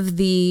some of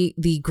the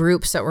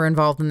groups that were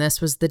involved in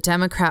this was the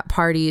Democrat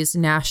Party's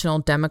National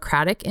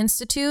Democratic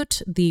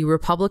Institute, the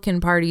Republican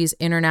Party's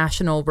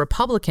International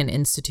Republican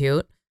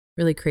Institute,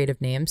 really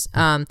creative names,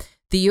 the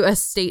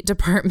U.S. State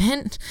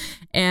Department,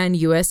 and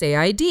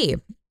USAID.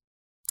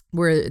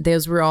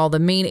 Those were all the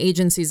main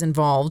agencies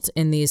involved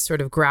in these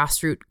sort of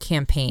grassroots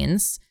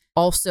campaigns.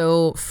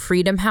 Also,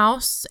 Freedom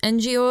House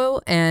NGO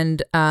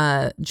and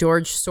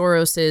George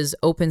Soros's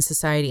Open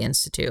Society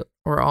Institute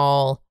were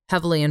all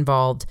heavily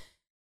involved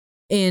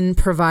in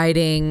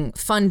providing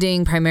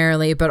funding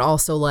primarily, but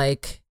also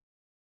like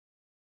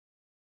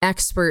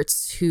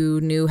experts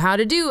who knew how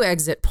to do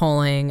exit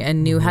polling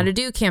and knew how to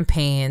do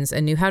campaigns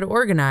and knew how to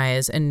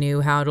organize and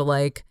knew how to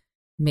like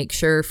make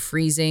sure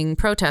freezing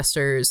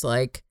protesters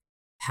like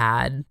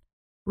had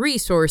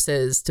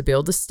resources to be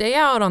able to stay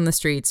out on the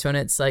streets when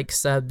it's like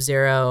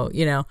sub-zero,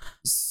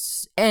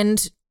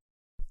 and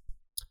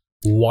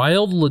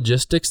wild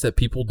logistics that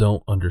people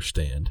don't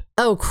understand.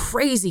 Oh,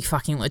 crazy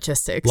fucking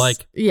logistics.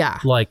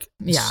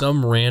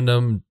 Some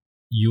random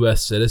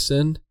US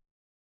citizen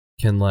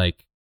can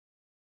like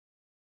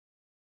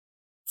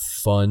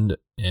fund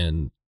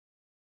and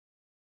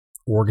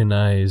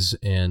organize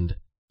and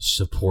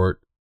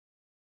support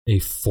a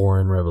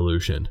foreign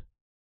revolution.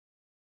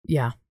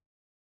 Yeah.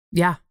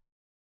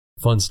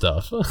 Fun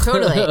stuff.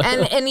 Totally.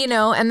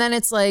 And then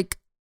it's like,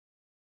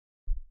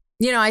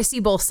 I see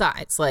both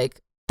sides.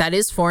 Like, that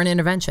is foreign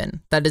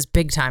intervention. That is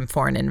big time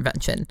foreign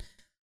intervention.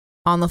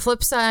 On the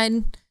flip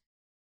side,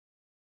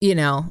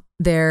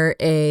 they're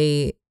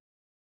a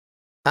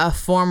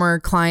former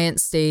client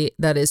state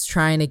that is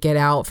trying to get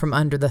out from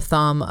under the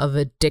thumb of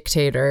a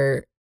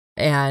dictator,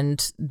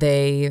 and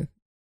they,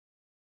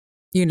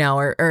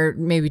 or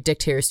maybe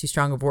dictator is too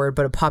strong of a word,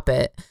 but a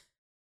puppet.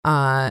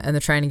 And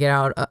they're trying to get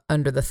out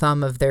under the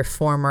thumb of their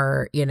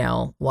former,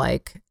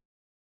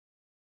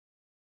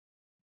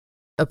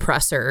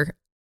 oppressor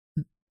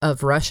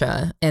of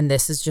Russia. And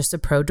this is just a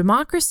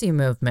pro-democracy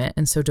movement.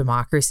 And so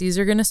democracies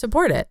are going to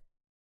support it.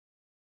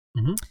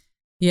 Mm-hmm.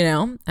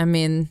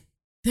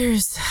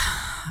 There's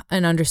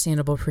an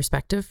understandable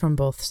perspective from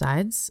both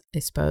sides, I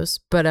suppose.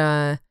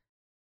 But,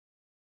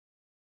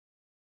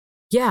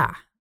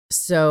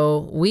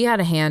 so we had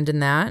a hand in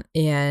that,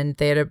 and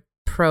they had a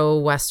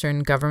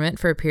pro-Western government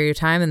for a period of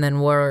time, and then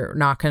we're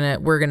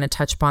going to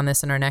touch upon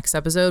this in our next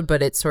episode,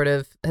 but it sort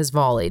of has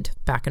volleyed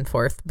back and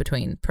forth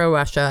between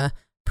pro-Russia,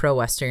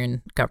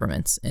 pro-Western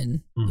governments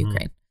in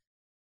Ukraine.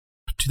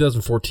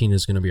 2014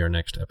 is going to be our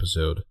next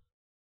episode,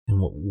 and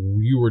what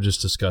we were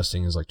just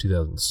discussing is like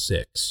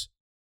 2006.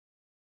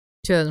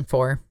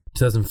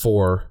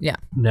 2004. Yeah.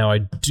 Now I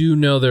do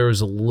know there was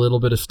a little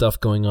bit of stuff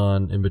going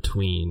on in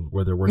between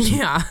where there were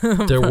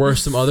some, there were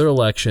some other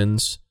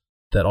elections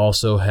that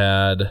also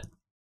had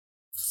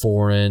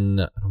foreign,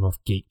 I don't know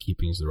if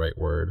gatekeeping is the right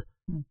word,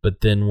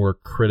 but then were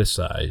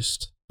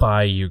criticized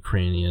by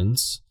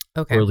Ukrainians,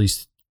 or at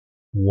least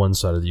one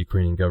side of the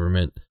Ukrainian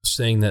government,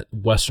 saying that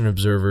Western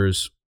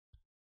observers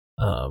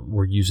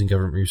were using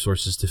government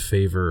resources to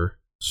favor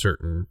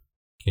certain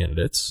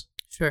candidates.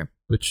 Sure.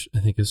 Which I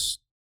think is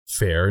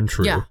fair and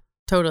true. Yeah,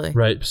 totally.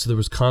 Right. So there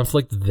was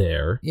conflict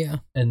there. Yeah.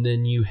 And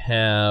then you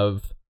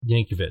have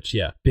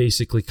Yankovic,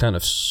 basically kind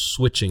of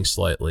switching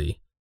slightly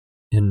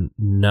and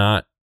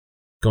not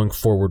going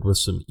forward with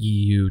some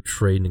EU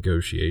trade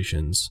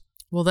negotiations.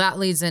 Well, that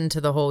leads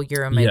into the whole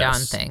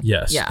Euromaidan thing.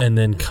 Yes. Yeah. And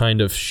then kind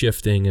of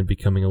shifting and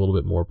becoming a little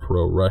bit more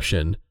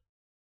pro-Russian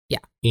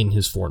in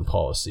his foreign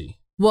policy.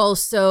 Well,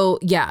 so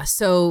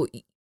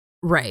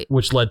right.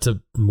 Which led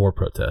to more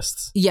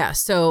protests. Yeah,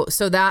 so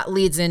that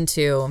leads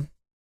into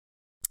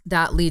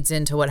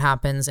what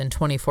happens in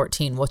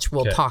 2014, which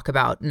we'll talk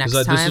about next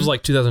time. This was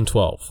like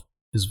 2012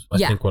 is I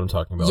think what I'm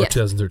talking about. Yeah. Or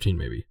 2013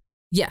 maybe.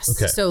 Yes.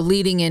 Okay. So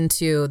leading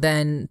into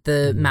then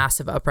the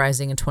massive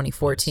uprising in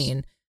 2014.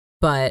 Yes.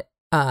 But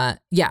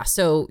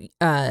so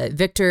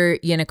Viktor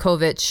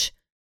Yanukovych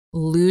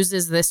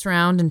loses this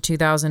round in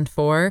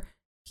 2004.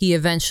 He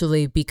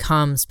eventually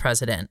becomes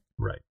president.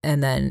 Right.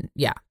 And then,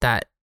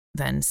 that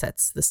then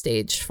sets the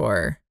stage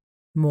for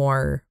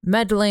more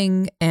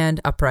meddling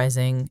and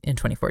uprising in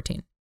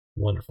 2014.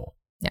 Wonderful.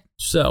 Yeah.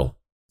 So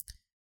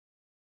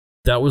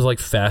that was like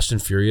Fast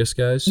and Furious,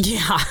 guys.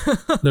 Yeah.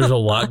 There's a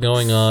lot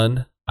going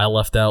on. I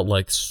left out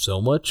like so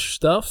much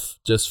stuff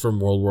just from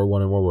World War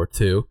I and World War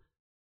II.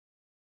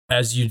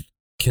 As you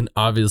can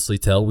obviously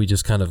tell, we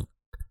just kind of,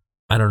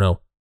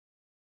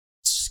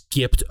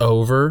 skipped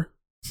over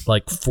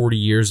like 40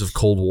 years of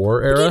Cold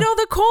War era.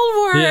 The Cold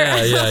War.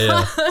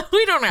 Yeah.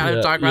 We don't know how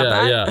to talk about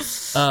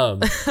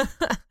that.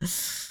 Yeah.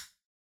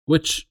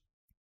 Which,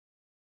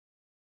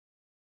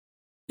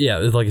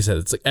 like I said,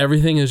 it's like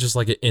everything is just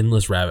like an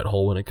endless rabbit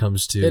hole when it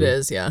comes to it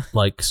is, yeah.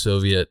 Like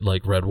Soviet,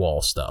 like Red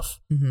Wall stuff,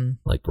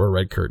 like or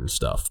Red Curtain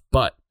stuff,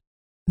 but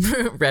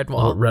Red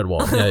Wall,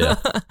 yeah.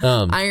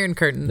 Iron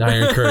Curtain,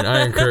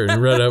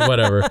 Red,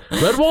 whatever.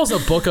 Red Wall's a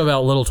book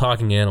about little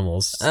talking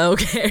animals.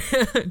 Okay,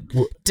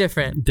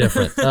 different.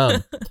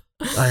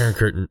 Iron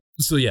Curtain.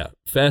 So yeah,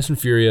 Fast and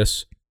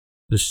Furious.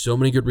 There's so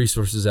many good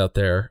resources out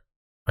there.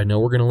 I know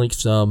we're gonna link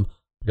some.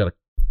 We got a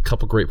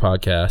couple great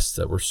podcasts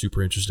that were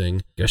super interesting.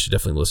 You guys should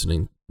definitely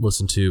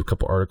listen to a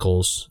couple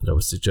articles that I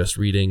would suggest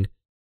reading.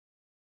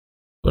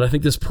 But I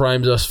think this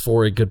primes us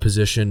for a good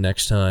position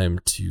next time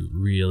to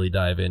really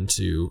dive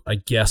into, I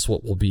guess,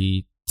 what will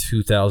be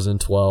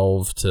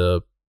 2012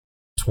 to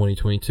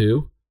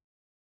 2022.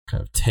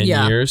 Kind of 10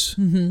 years.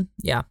 Mm-hmm.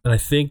 Yeah. And I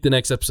think the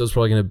next episode is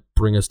probably going to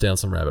bring us down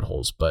some rabbit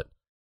holes, but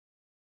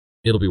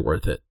it'll be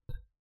worth it.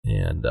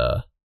 And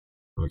I'm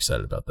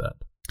excited about that.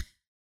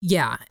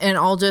 Yeah. And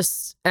I'll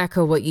just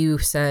echo what you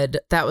said.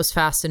 That was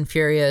Fast and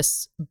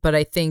Furious. But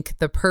I think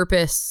the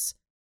purpose,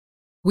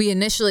 we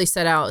initially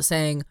set out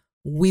saying,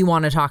 we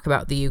want to talk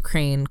about the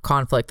Ukraine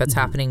conflict that's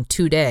happening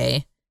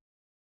today.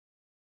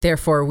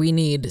 Therefore, we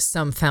need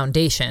some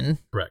foundation.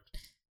 Correct.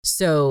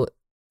 So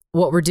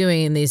what we're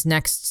doing in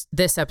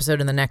this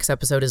episode and the next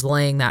episode is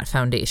laying that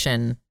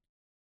foundation,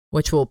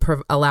 which will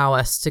allow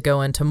us to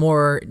go into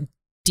more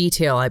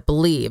detail, I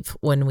believe,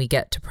 when we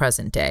get to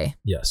present day.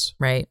 Yes.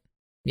 Right?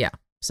 Yeah.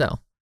 So,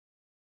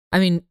 I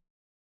mean,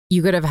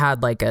 you could have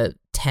had like a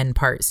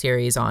 10-part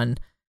series on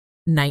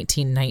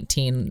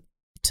 1919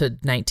 to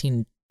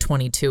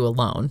 1922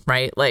 alone,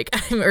 right? Like,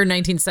 or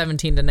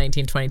 1917 to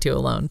 1922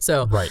 alone.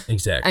 So, right,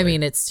 exactly. I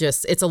mean, it's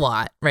a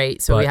lot,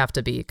 right? So we have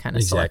to be kind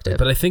of selective.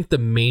 But I think the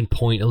main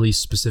point, at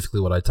least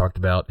specifically what I talked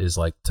about, is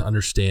like to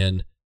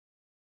understand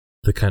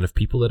the kind of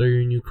people that are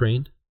in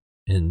Ukraine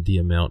and the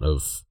amount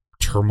of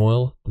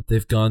turmoil that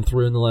they've gone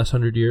through in the last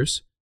 100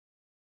 years,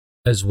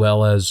 as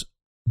well as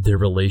their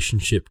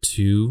relationship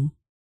to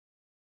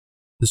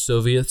the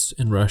Soviets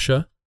in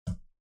Russia,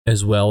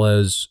 as well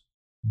as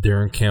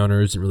their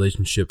encounters and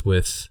relationship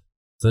with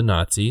the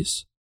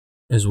Nazis,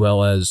 as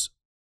well as,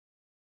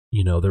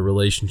 their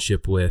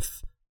relationship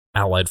with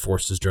Allied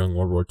forces during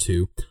World War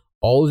II.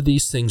 All of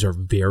these things are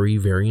very,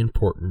 very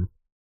important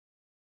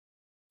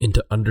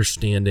into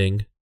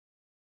understanding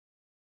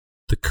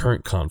the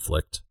current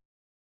conflict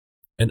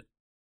and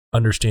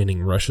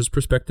understanding Russia's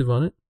perspective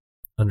on it,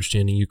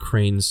 understanding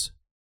Ukraine's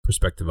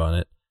perspective on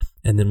it,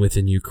 and then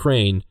within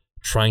Ukraine,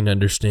 trying to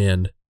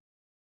understand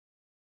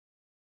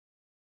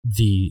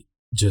the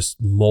just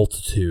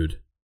multitude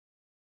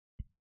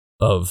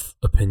of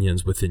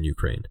opinions within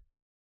Ukraine.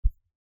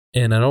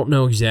 And I don't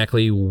know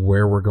exactly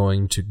where we're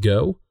going to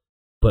go,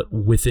 but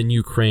within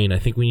Ukraine, I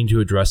think we need to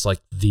address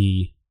like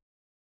the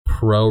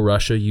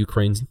pro-Russia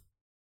Ukraine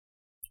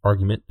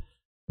argument,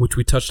 which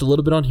we touched a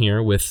little bit on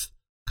here with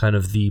kind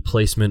of the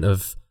placement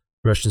of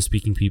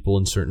Russian-speaking people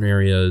in certain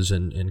areas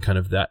and kind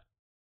of that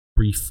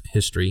brief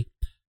history.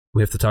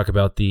 We have to talk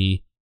about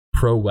the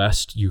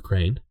pro-West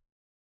Ukraine,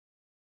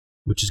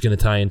 which is going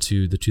to tie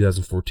into the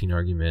 2014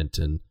 argument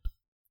and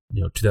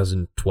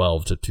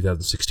 2012 to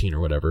 2016 or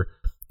whatever.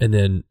 And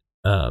then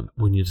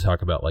we need to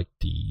talk about like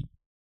the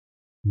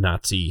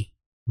Nazi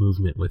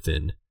movement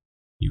within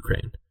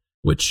Ukraine,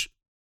 which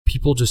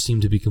people just seem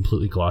to be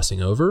completely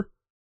glossing over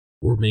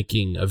or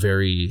making a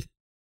very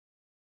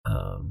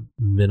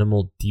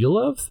minimal deal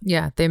of.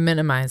 Yeah, they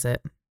minimize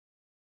it.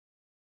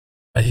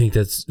 I think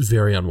that's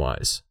very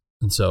unwise.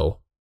 And so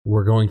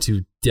we're going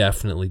to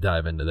definitely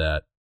dive into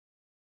that.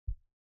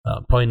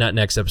 Probably not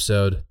next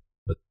episode,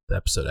 but the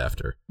episode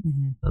after.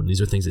 Mm-hmm.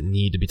 These are things that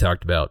need to be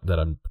talked about that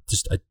I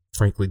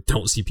frankly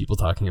don't see people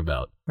talking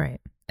about.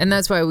 Right. And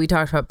that's why we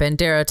talked about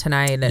Bandera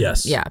tonight. And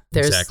yes, yeah,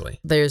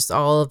 there's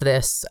all of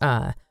this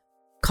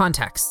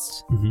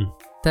context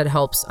that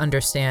helps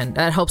understand,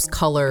 that helps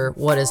color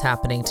what is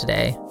happening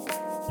today.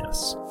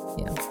 Yes.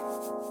 Yeah.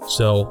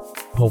 So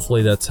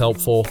hopefully that's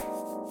helpful.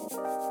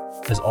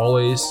 As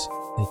always,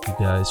 thank you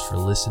guys for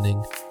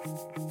listening.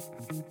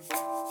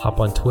 Hop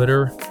on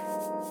Twitter,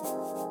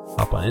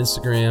 hop on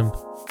Instagram,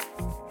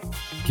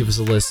 give us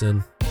a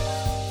listen,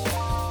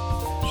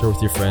 share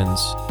with your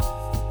friends,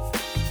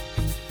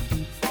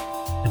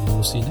 and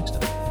we'll see you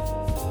next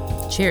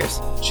time. Cheers.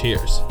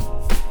 Cheers.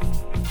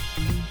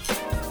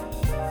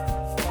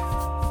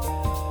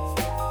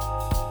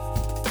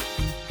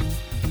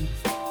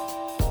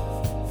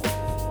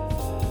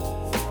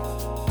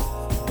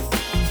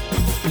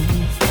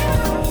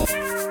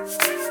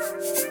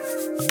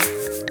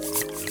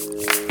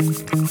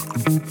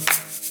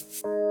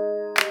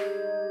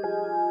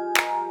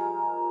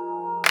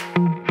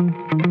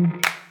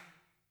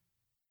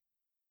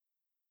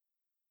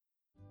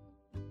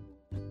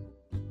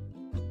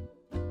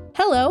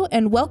 Hello,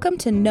 and welcome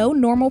to No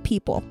Normal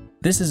People.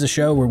 This is a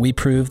show where we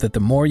prove that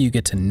the more you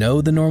get to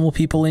know the normal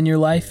people in your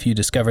life, you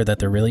discover that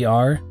there really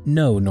are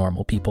no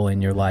normal people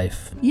in your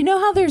life. You know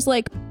how there's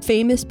like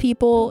famous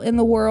people in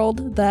the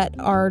world that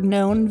are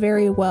known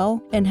very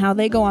well and how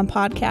they go on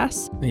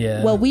podcasts?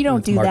 Yeah. Well, we don't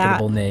with do that.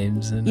 Marketable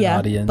names and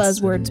audience.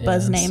 Buzzwords, and,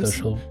 buzz names.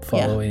 Social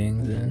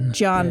followings. And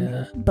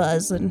John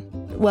Buzz. And,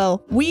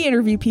 well, we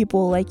interview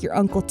people like your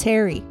Uncle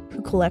Terry,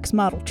 who collects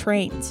model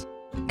trains,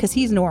 because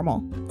he's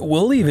normal.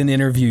 We'll even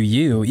interview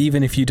you,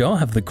 even if you don't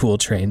have the cool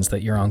trains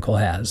that your uncle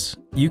has.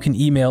 You can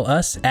email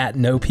us at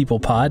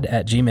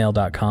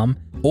nopeoplepod@gmail.com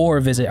or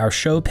visit our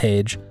show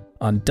page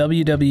on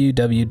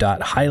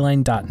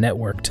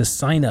www.highline.network to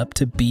sign up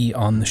to be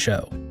on the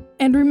show.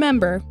 And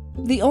remember,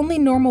 the only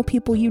normal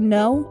people you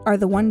know are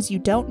the ones you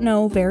don't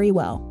know very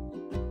well.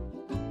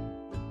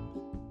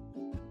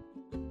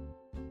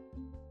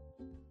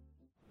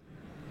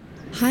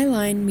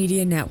 Highline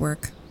Media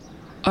Network.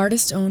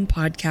 Artist-owned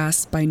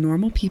podcasts by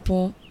normal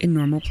people in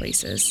normal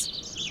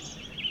places.